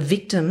the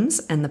victims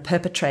and the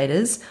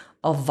perpetrators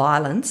of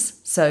violence.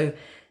 So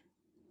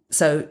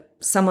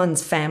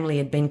someone's family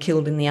had been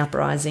killed in the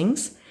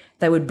uprisings.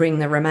 They would bring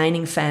the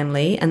remaining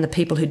family and the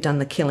people who'd done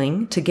the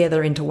killing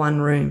together into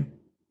one room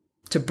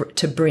to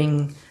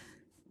bring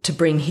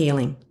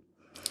healing.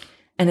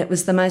 And it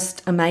was the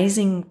most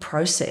amazing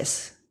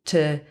process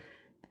to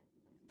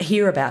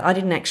hear about. I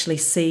didn't actually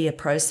see a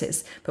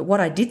process, but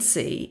what I did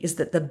see is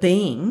that the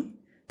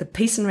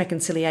peace and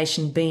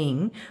reconciliation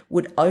being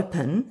would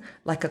open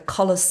like a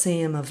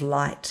coliseum of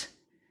light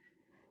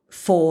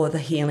for the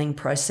healing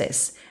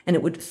process. And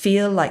it would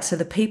feel like, so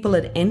the people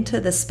would enter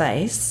the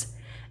space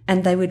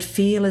and they would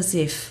feel as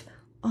if,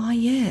 oh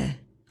yeah,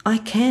 I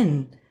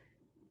can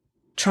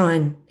try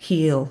and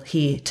heal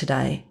here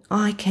today.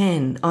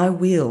 I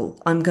will,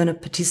 I'm going to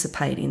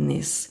participate in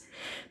this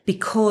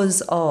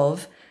because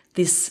of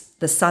this,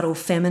 the subtle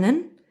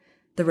feminine,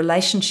 the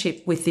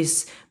relationship with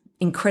this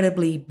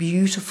incredibly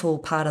beautiful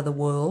part of the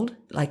world,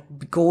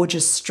 like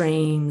gorgeous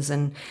streams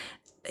and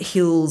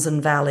hills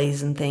and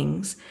valleys and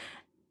things.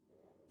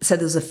 So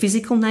there's a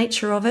physical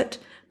nature of it,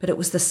 but it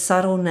was the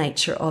subtle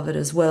nature of it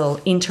as well,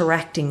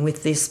 interacting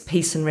with this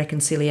peace and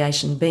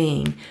reconciliation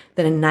being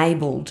that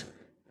enabled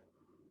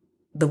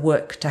the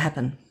work to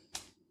happen.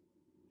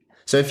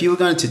 So if you were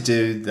going to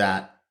do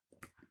that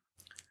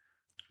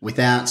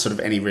without sort of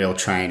any real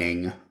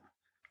training,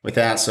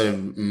 without sort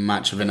of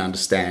much of an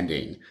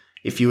understanding,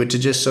 if you were to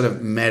just sort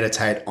of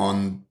meditate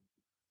on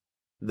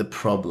the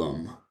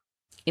problem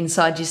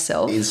inside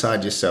yourself,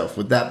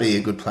 would that be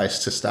a good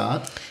place to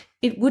start?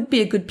 It would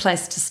be a good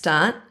place to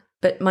start,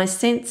 but my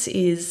sense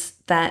is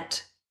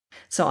that,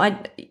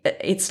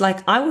 it's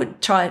like I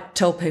would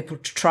tell people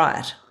to try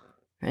it,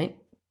 right?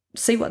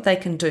 See what they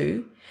can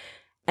do.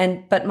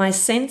 But my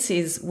sense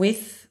is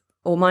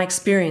my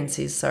experience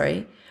is,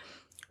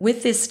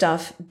 with this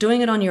stuff,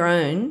 doing it on your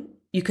own,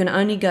 you can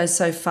only go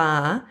so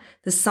far.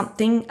 There's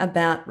something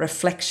about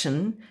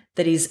reflection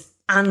that is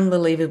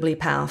unbelievably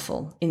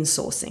powerful in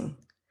sourcing.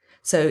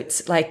 So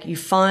it's like you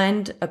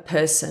find a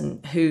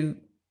person who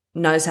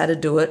knows how to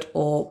do it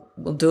or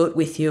will do it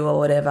with you or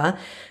whatever.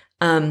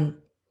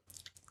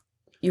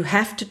 You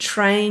have to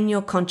train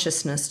your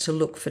consciousness to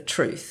look for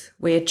truth.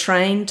 We're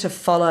trained to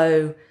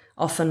follow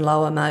often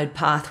lower mode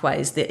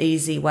pathways, the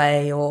easy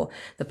way or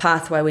the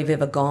pathway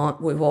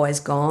we've always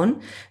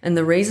gone. And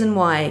the reason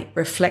why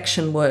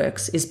reflection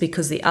works is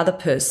because the other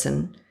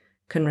person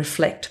can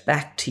reflect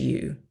back to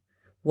you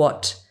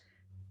what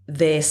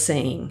they're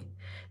seeing.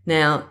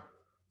 Now,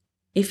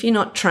 if you're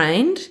not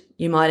trained,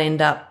 you might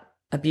end up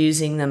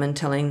abusing them and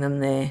telling them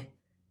they're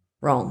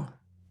wrong.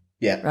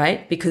 Yeah.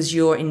 Right? Because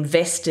you're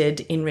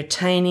invested in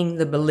retaining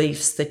the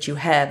beliefs that you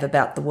have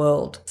about the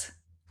world.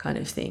 kind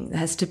of thing. There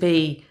has to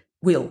be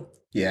will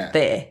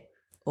there.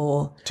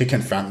 Or to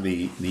confront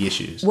the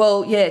issues.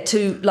 Well, yeah,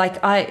 to like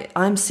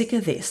I'm sick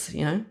of this,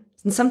 you know.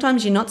 And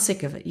sometimes you're not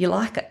sick of it. You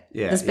like it.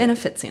 Yeah, There's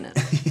benefits in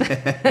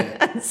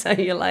it. So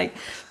you're like,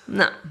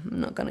 no, I'm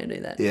not going to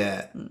do that.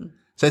 Yeah.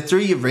 So through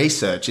your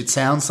research, it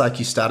sounds like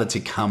you started to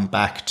come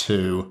back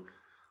to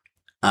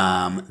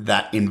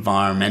that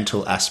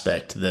environmental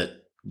aspect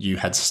that you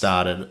had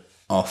started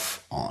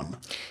off on.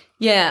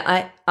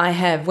 Yeah, I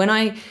have. When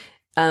I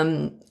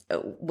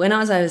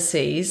was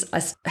overseas,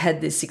 I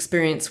had this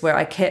experience where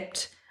I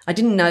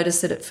didn't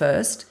notice it at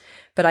first,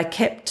 but I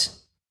kept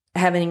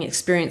having an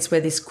experience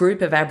where this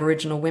group of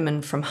Aboriginal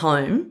women from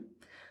home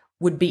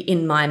would be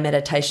in my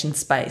meditation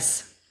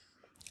space.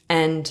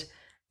 And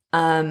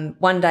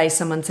one day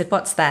someone said,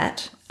 "What's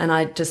that?" And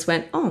I just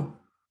went, "Oh,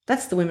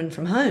 that's the women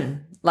from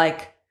home."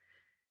 Like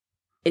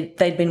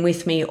they'd been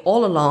with me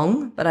all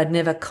along, but I'd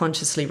never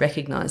consciously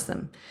recognised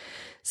them.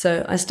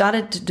 So I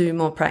started to do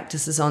more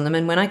practices on them.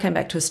 And when I came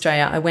back to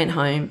Australia, I went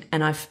home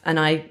and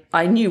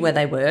I knew where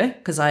they were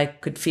because I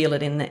could feel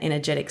it in the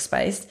energetic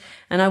space.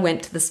 And I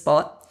went to the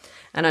spot,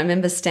 and I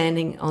remember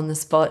standing on the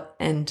spot,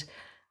 and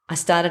I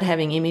started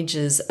having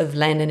images of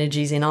land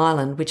energies in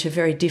Ireland, which are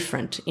very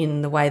different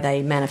in the way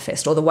they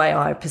manifest or the way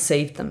I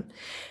perceived them.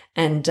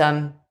 And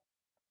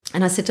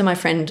I said to my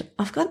friend,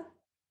 "I've got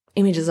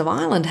images of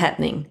Ireland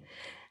happening."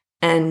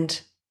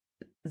 And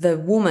the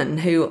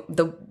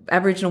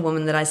Aboriginal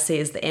woman that I see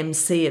is the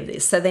MC of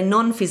this. So they're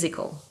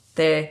non-physical,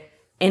 they're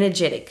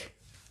energetic,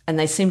 and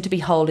they seem to be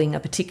holding a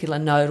particular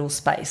nodal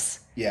space.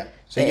 Yeah.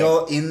 So there.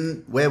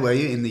 Where were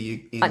you in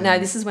the No,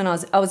 this is when I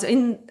was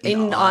in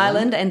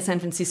Ireland and San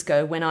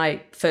Francisco when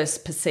I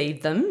first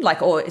perceived them,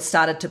 or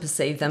started to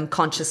perceive them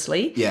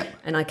consciously. Yeah.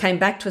 And I came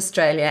back to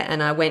Australia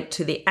and I went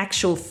to the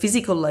actual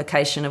physical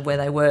location of where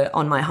they were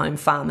on my home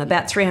farm,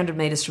 about 300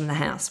 metres from the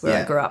house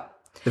where I grew up.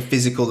 The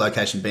physical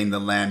location being the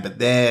land, but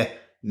they're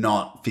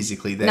not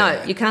physically there.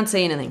 No, you can't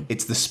see anything.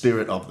 It's the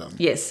spirit of them.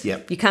 Yes.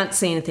 Yep. You can't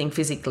see anything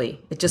physically.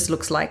 It just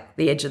looks like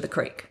the edge of the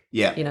creek.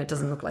 Yeah. You know, it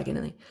doesn't look like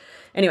anything.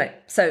 Anyway,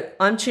 so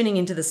I'm tuning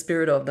into the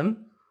spirit of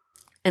them.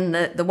 And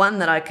the one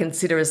that I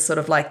consider as sort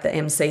of like the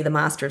MC, the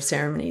master of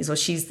ceremonies, or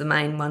she's the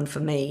main one for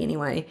me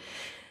anyway.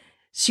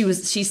 She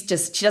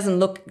doesn't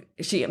look,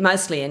 she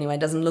mostly anyway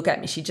doesn't look at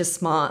me. She just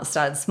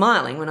started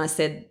smiling when I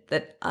said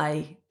that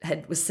I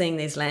was seeing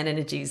these land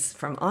energies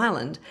from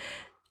Ireland.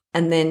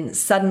 And then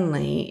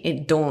suddenly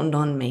it dawned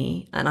on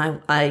me, and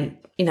I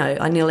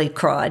nearly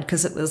cried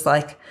because it was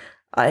like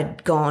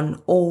I'd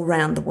gone all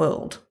around the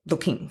world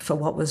looking for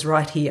what was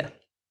right here.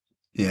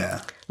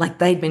 Yeah. Like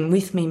they'd been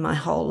with me my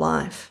whole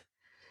life,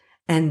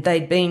 and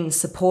they'd been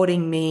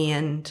supporting me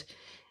and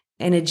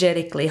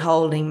energetically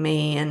holding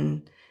me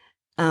and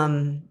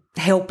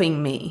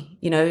helping me.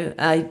 You know,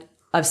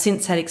 I've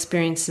since had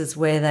experiences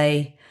where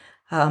they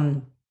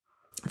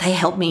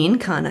helped me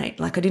incarnate.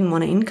 Like I didn't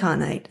want to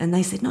incarnate, and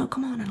they said, "No,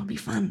 come on, it'll be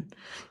fun,"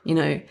 you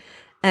know,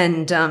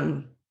 and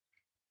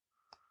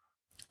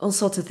all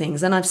sorts of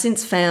things. And I've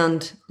since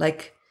found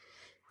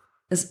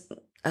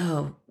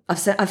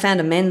I found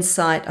a men's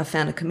site, I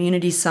found a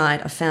community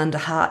site, I found a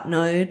heart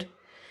node,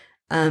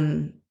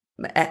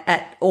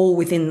 at all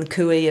within the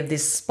cooey of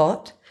this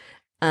spot.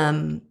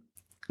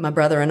 My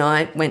brother and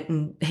I went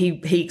and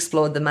he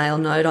explored the male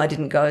node. I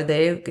didn't go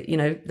there, you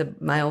know, the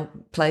male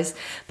place,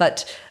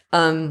 but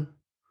the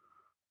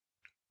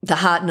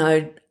heart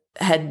node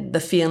had the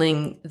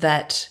feeling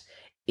that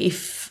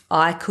if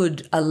I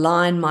could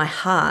align my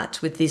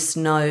heart with this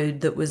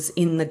node that was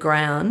in the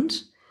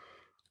ground,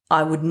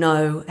 I would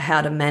know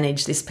how to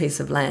manage this piece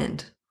of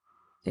land.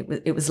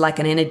 It was like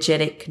an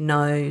energetic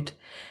node.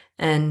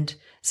 And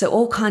so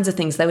all kinds of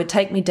things. They would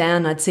take me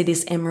down. I'd see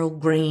this emerald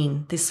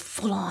green, this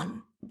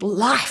full-on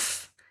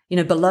life, you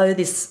know, below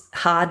this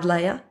hard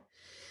layer.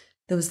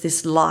 There was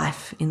this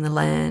life in the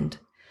land.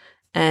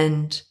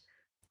 And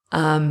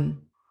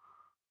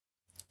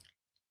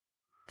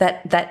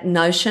that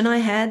notion I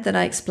had that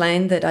I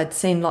explained, that I'd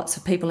seen lots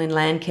of people in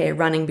land care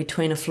running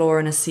between a floor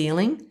and a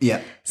ceiling.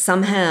 Yeah.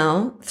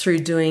 Somehow through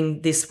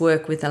doing this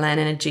work with the land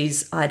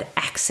energies, I'd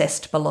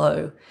accessed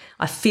below.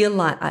 I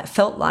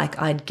felt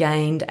like I'd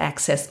gained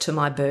access to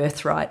my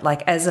birthright,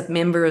 like as a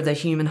member of the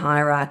human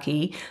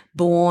hierarchy,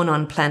 born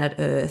on planet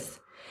Earth,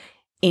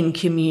 in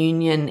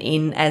communion,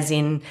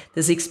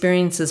 there's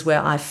experiences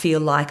where I feel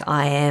like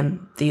I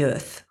am the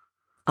earth.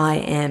 I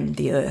am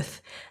the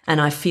earth. And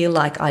I feel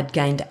like I'd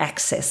gained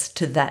access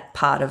to that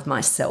part of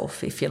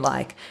myself, if you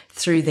like,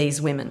 through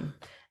these women.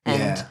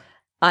 And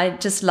I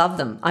just love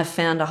them. I've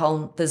found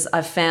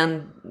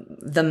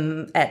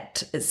them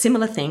at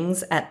similar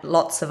things at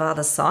lots of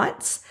other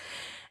sites.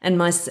 And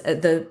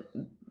the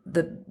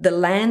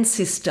land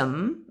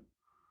system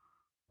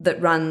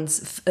that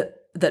runs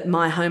that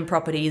my home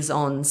property is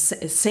on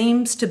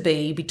seems to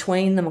be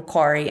between the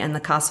Macquarie and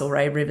the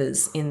Castlereagh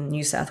rivers in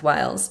New South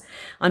Wales.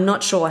 I'm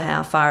not sure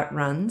how far it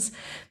runs,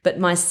 but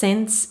my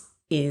sense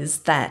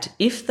is that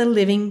if the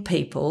living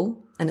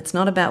people, and it's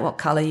not about what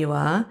colour you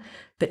are,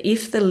 but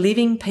if the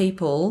living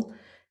people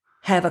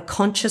have a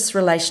conscious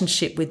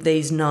relationship with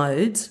these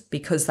nodes,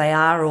 because they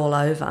are all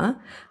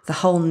over, the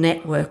whole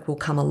network will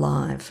come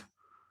alive.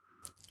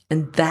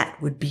 And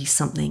that would be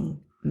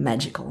something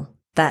magical.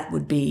 That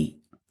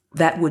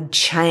would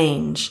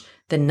change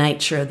the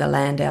nature of the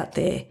land out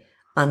there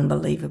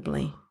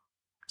unbelievably.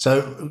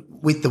 So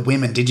with the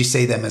women, did you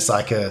see them as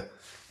like a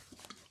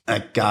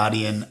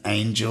guardian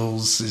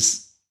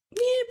angels?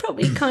 Yeah,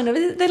 probably kind of.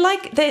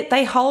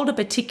 They hold a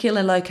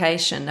particular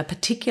location, a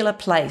particular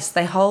place.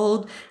 They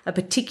hold a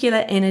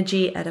particular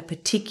energy at a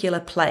particular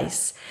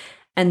place.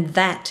 And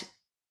that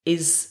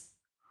is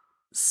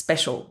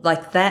special.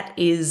 Like, that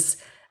is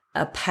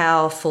a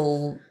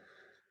powerful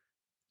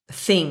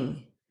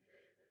thing.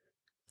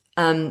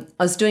 I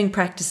was doing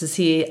practices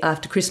here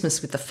after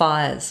Christmas with the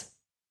fires,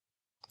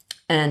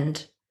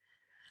 and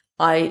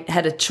I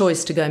had a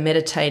choice to go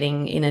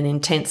meditating in an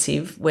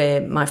intensive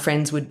where my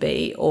friends would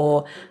be,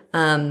 or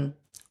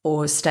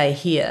stay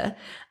here.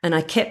 And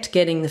I kept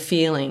getting the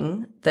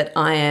feeling that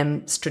I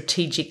am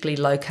strategically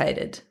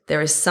located.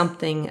 There is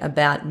something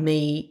about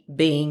me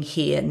being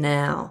here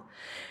now.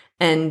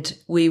 And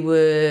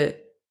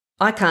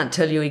I can't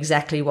tell you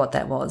exactly what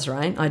that was,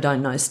 right? I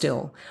don't know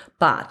still.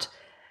 But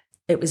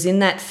it was in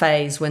that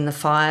phase when the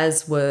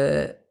fires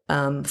were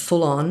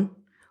full on,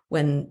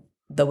 when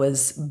there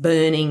was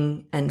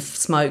burning and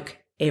smoke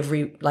there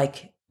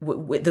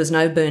was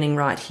no burning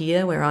right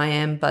here where I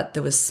am, but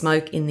there was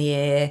smoke in the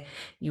air.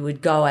 You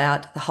would go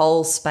out, the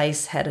whole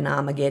space had an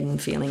Armageddon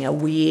feeling, a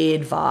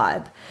weird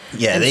vibe.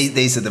 Yeah,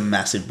 these are the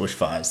massive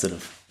bushfires that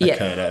have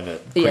occurred over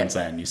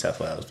Queensland, New South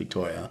Wales,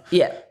 Victoria.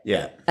 Yeah.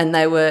 Yeah. And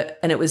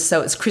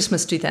it's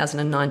Christmas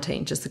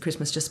 2019, just the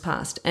Christmas just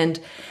passed. And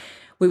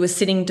we were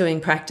sitting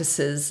doing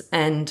practices,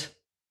 and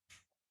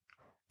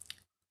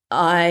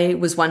I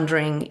was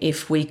wondering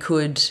if we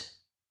could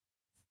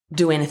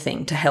do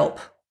anything to help,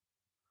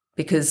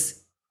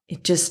 because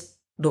it just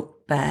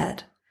looked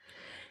bad.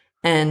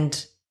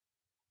 And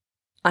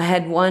I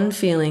had one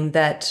feeling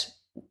that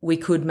we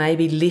could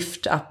maybe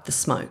lift up the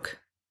smoke.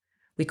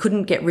 We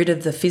couldn't get rid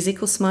of the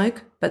physical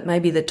smoke, but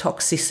maybe the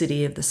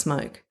toxicity of the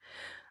smoke.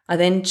 I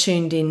then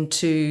tuned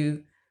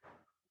into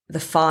the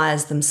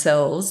fires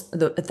themselves.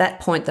 At that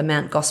point, the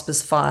Mount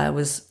Gospers fire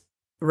was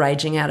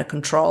raging out of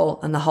control,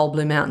 and the whole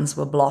Blue Mountains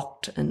were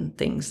blocked and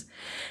things.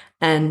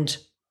 And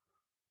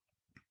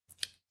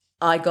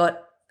I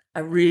got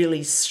a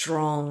really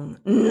strong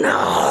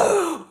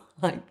no,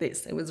 like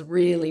this. It was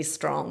really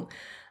strong.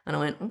 And I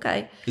went,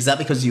 okay. Is that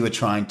because you were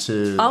trying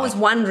to... I was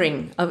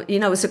wondering,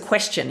 it was a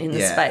question in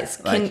the space.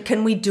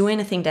 Can we do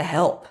anything to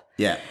help?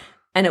 Yeah.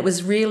 And it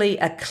was really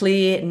a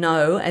clear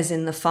no, as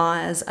in the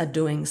fires are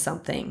doing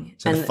something.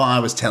 So the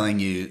fire was telling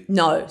you...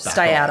 No,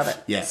 stay out of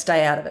it. Yeah.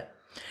 Stay out of it.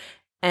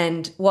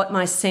 And what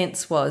my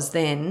sense was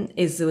then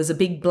is there was a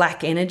big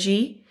black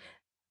energy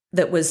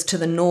that was to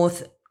the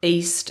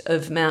northeast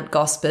of Mount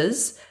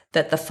Gospers,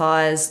 that the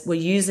fires were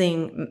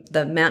using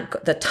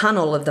the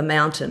tunnel of the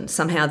mountain,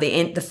 somehow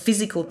the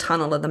physical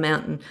tunnel of the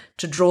mountain,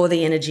 to draw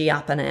the energy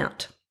up and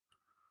out.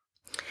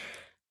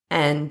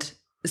 And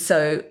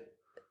so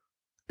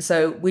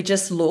we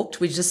just looked,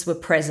 we just were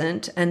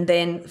present, and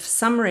then for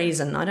some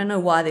reason, I don't know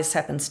why this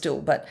happens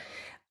still, but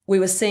we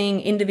were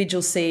seeing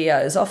individual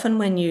CEOs. Often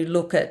when you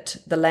look at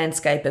the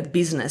landscape of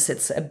business,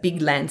 it's a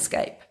big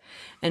landscape.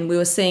 And we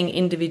were seeing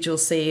individual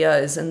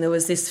CEOs, and there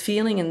was this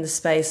feeling in the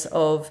space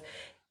of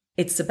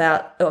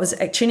I was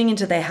tuning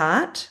into their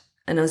heart,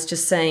 and I was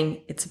just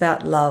saying, it's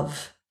about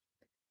love.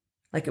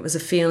 Like, it was a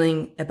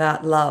feeling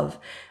about love.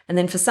 And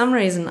then for some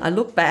reason, I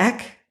looked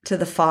back to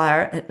the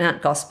fire at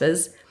Mount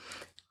Gospers,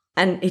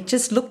 and it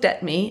just looked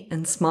at me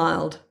and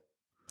smiled.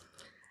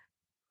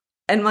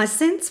 And my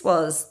sense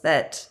was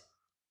that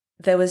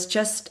there was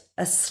just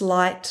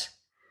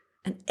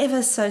an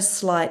ever so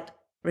slight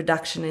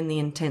reduction in the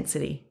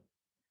intensity.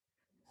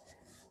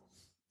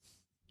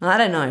 I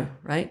don't know,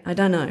 right? I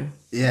don't know.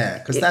 Yeah,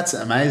 because that's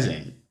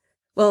amazing.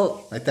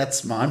 Well...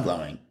 that's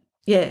mind-blowing.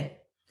 Yeah.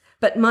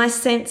 But my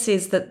sense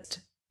is that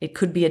it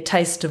could be a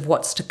taste of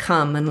what's to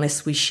come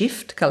unless we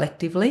shift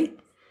collectively.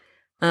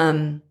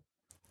 And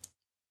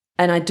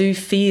I do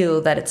feel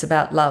that it's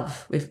about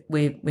love.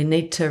 We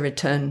need to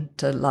return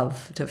to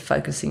love, to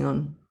focusing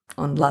on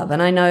love.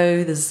 And I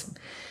know there's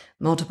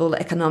multiple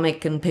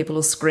economic, and people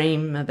will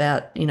scream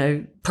about,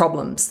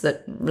 problems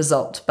that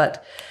result.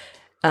 But...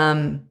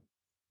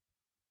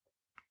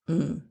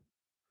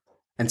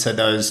 And so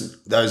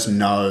those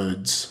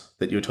nodes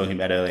that you were talking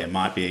about earlier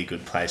might be a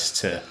good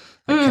place to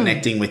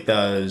connecting with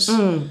those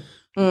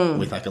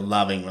with like a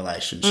loving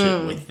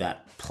relationship with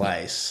that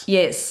place.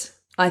 Yes,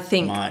 I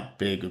think might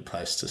be a good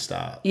place to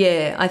start.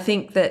 Yeah, I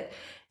think that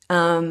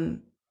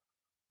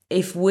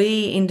if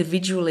we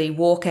individually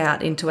walk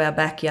out into our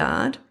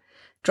backyard,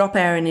 drop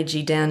our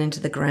energy down into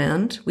the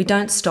ground, we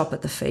don't stop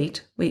at the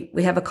feet.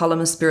 We have a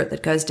column of spirit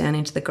that goes down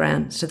into the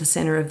ground, to the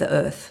center of the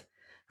earth.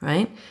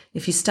 Right?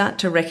 If you start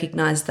to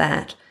recognize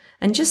that,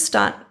 and just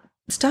start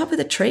with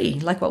a tree,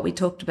 like what we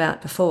talked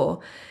about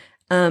before,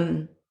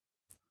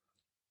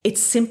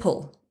 it's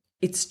simple.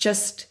 It's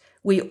just,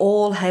 we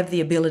all have the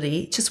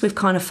ability, just we've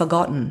kind of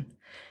forgotten.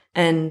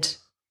 And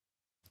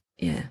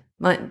yeah,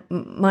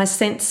 my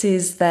sense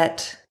is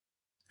that,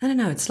 I don't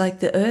know, it's like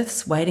the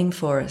earth's waiting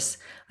for us.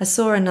 I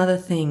saw another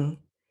thing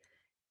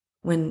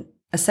when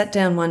I sat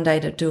down one day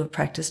to do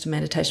a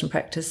meditation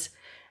practice,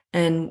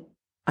 and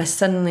I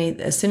suddenly,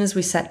 as soon as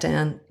we sat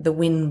down, the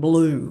wind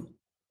blew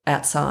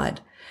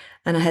outside,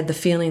 and I had the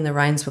feeling the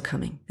rains were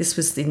coming. This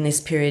was in this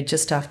period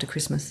just after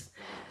Christmas.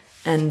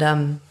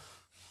 And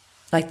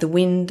like the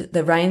wind,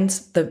 the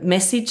rains, the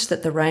message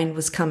that the rain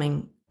was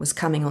coming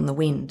on the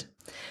wind.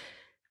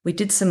 We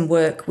did some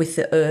work with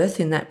the earth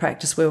in that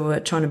practice where we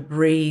were trying to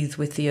breathe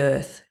with the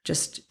earth,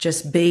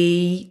 just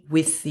be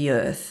with the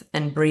earth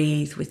and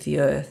breathe with the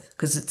earth,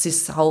 because it's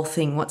this whole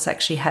thing, what's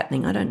actually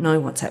happening. I don't know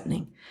what's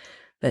happening,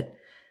 but,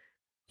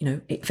 you know,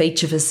 if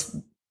each of us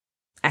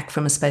act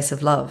from a space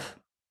of love,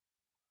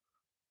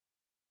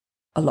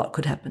 a lot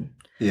could happen.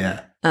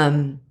 Yeah.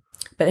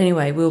 But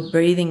anyway, we were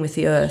breathing with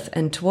the earth,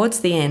 and towards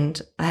the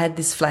end, I had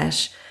this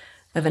flash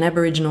of an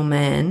Aboriginal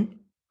man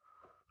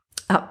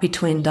up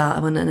between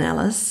Darwin and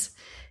Alice.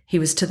 He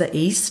was to the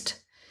east,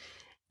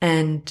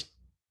 and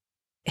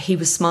he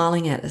was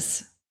smiling at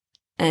us.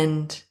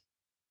 And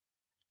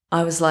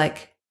I was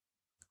like,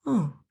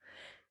 oh.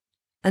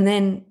 And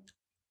then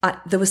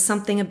there was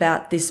something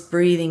about this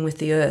breathing with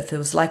the earth. It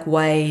was like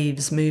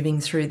waves moving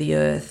through the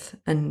earth,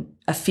 and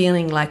a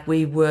feeling like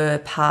we were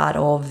part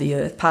of the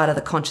earth, part of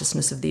the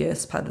consciousness of the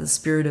earth, part of the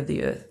spirit of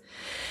the earth.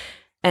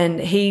 And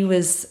he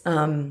was,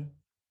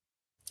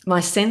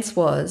 my sense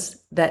was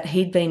that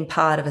he'd been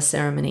part of a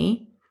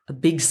ceremony, a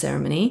big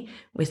ceremony,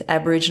 with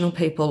Aboriginal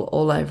people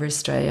all over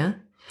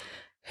Australia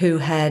who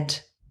had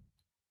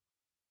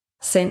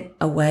sent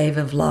a wave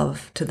of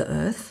love to the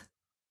earth,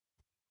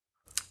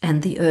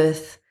 and the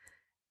earth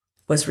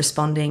was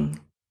responding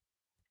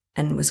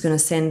and was going to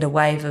send a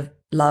wave of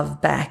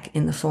love back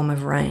in the form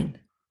of rain.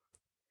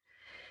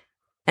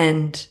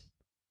 And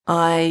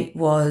I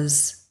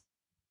was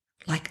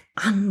like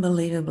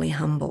unbelievably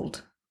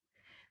humbled,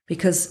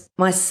 because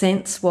my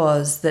sense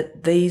was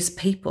that these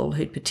people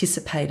who'd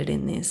participated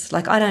in this,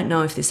 like, I don't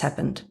know if this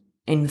happened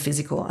in the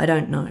physical, I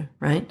don't know,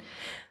 right?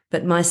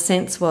 But my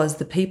sense was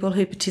the people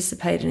who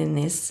participated in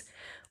this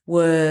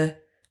were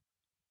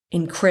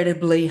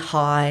incredibly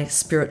high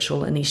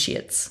spiritual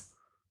initiates.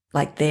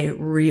 Like, they're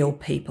real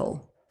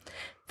people.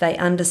 They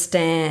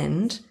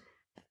understand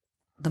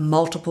the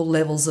multiple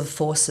levels of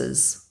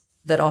forces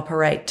that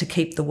operate to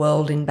keep the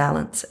world in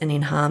balance and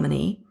in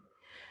harmony.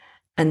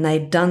 And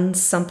they'd done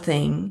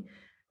something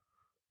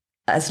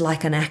as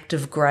like an act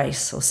of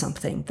grace or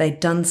something. They'd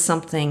done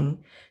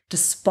something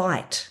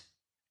despite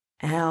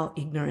our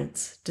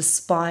ignorance,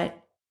 despite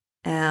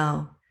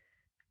our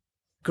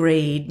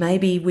greed.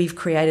 Maybe we've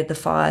created the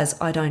fires,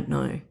 I don't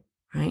know,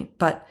 right?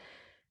 But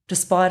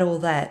despite all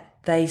that,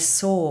 they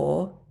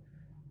saw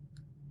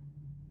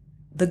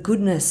the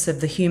goodness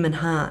of the human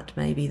heart,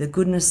 maybe the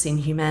goodness in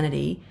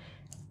humanity,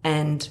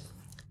 and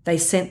they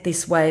sent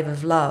this wave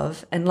of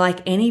love. And like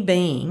any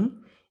being,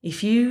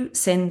 if you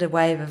send a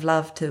wave of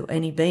love to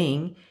any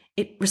being,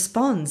 it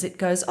responds. It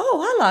goes,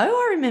 oh, hello,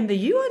 I remember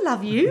you, I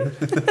love you.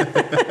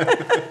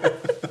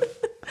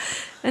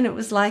 And it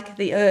was like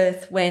the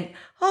earth went,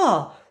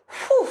 oh,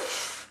 whew.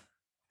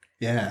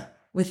 Yeah.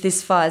 With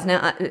this fires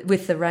now,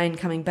 with the rain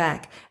coming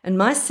back. And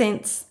my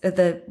sense,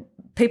 the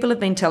people have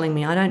been telling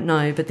me, I don't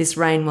know, but this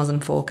rain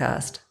wasn't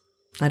forecast.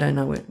 I don't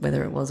know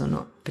whether it was or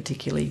not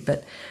particularly,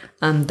 but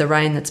the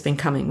rain that's been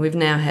coming, we've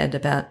now had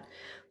about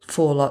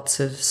 4 lots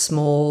of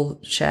small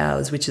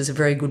showers, which is a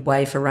very good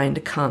way for rain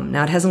to come.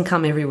 Now, it hasn't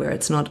come everywhere.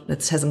 It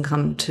hasn't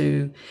come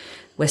to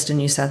Western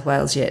New South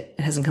Wales yet.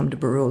 It hasn't come to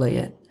Baroola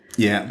yet.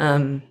 Yeah.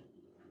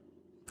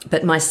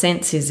 But my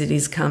sense is it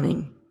is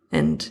coming,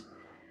 and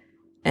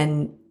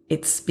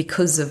it's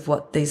because of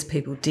what these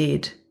people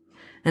did.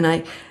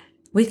 And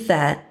with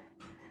that,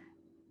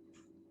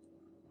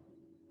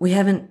 we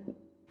haven't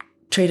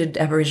treated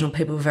Aboriginal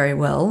people very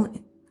well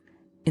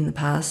in the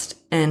past.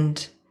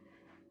 And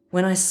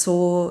when I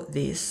saw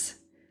this,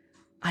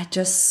 I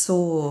just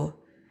saw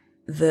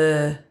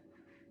I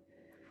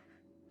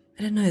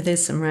don't know,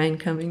 there's some rain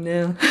coming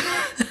now.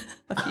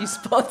 A few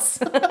spots.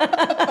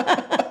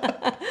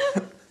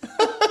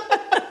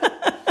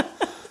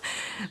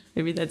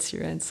 Maybe that's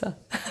your answer.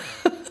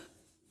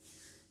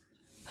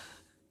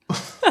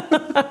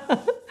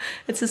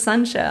 It's a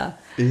sun shower.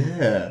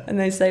 Yeah. And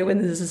they say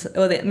when there's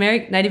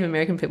Native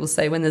American people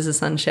say when there's a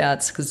sun shower,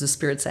 it's because the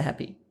spirits are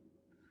happy.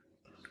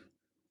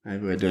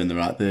 Maybe we're doing the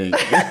right thing.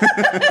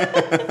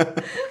 I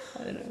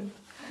don't know.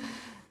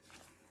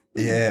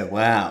 Yeah,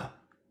 wow.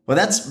 Well,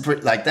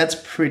 that's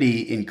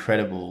pretty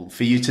incredible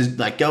for you to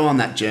go on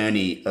that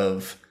journey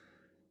of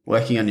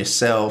working on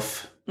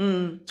yourself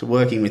to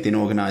working within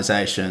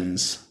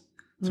organizations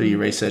through your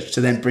research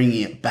to then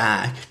bringing it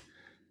back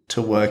to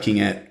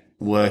working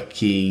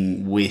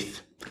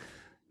with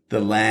the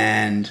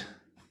land,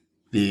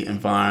 the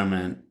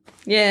environment.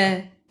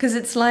 Yeah, because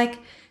it's like,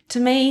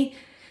 to me,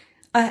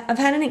 I've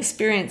had an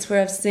experience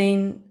where I've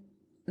seen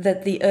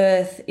that the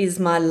earth is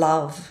my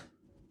love,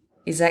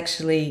 is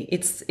actually,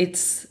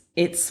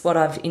 it's what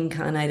I've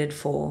incarnated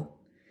for.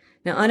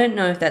 Now, I don't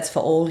know if that's for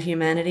all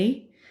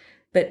humanity,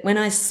 but when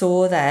I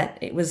saw that,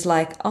 it was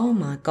like, oh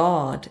my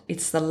God,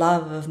 it's the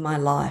love of my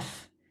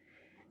life.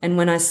 And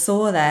when I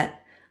saw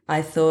that,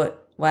 I thought,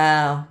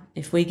 wow,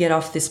 if we get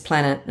off this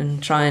planet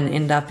and try and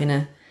end up in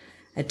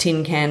a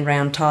tin can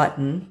round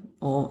Titan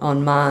or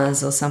on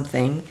Mars or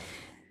something,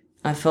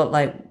 I felt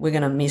like we're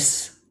going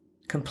to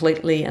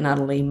completely and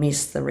utterly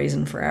miss the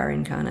reason for our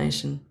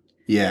incarnation.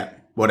 Yeah,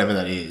 whatever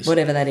that is.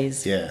 Whatever that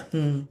is. Yeah.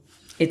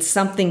 It's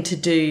something to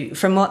do,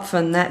 from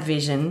that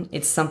vision,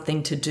 it's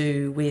something to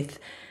do with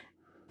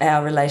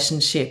our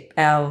relationship,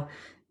 our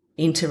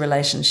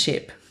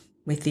interrelationship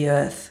with the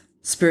earth,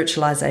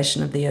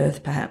 spiritualization of the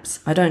earth, perhaps.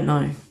 I don't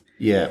know.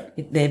 Yeah.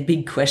 They're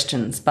big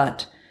questions,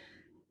 but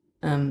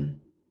that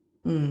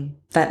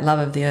love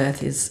of the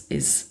earth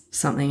is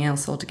something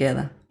else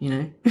altogether, you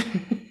know.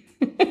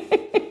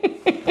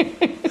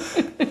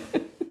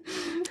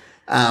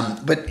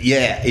 But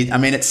yeah,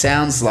 it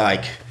sounds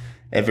like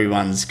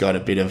everyone's got a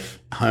bit of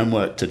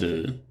homework to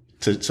do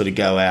to sort of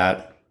go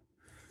out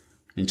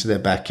into their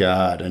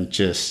backyard and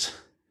just,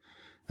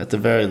 at the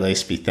very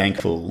least, be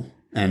thankful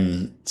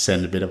and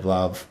send a bit of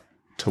love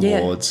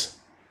towards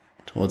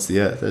the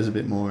earth. There's a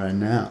bit more around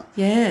now.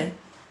 Yeah.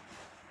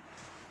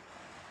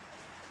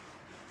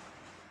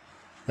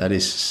 That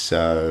is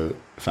so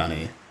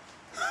funny.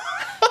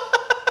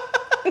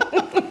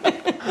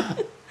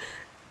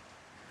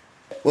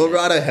 Well,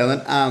 righto,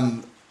 Helen.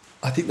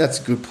 I think that's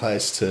a good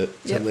place to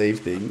leave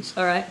things.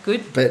 All right,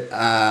 good. But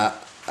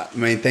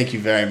thank you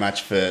very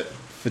much for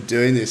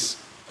doing this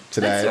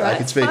today. That's all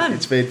right.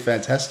 It's been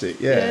fantastic.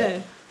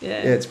 Yeah,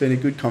 it's been a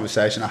good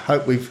conversation. I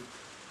hope we've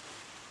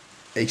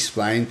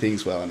explained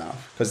things well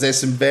enough, because there's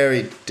some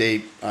very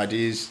deep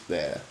ideas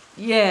there.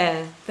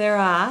 Yeah, there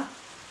are.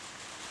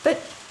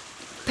 But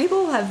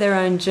people have their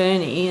own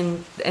journey,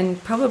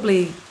 and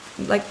probably,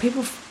 like,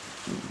 people,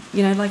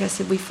 you know, like I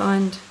said, we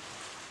find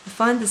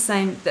the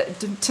same.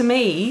 To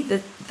me,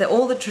 that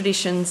all the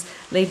traditions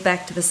lead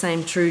back to the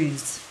same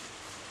truths.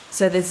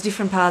 So there's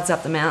different paths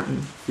up the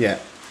mountain. Yeah.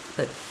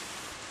 But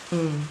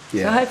so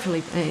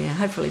hopefully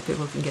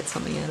people can get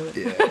something out of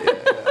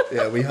it.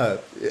 Yeah, we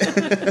hope.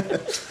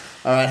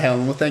 All right,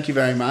 Helen. Well, thank you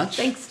very much.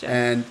 Thanks, Joe.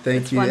 And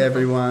thank you, wonderful.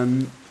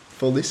 everyone,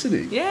 for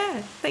listening.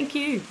 Yeah, thank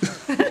you.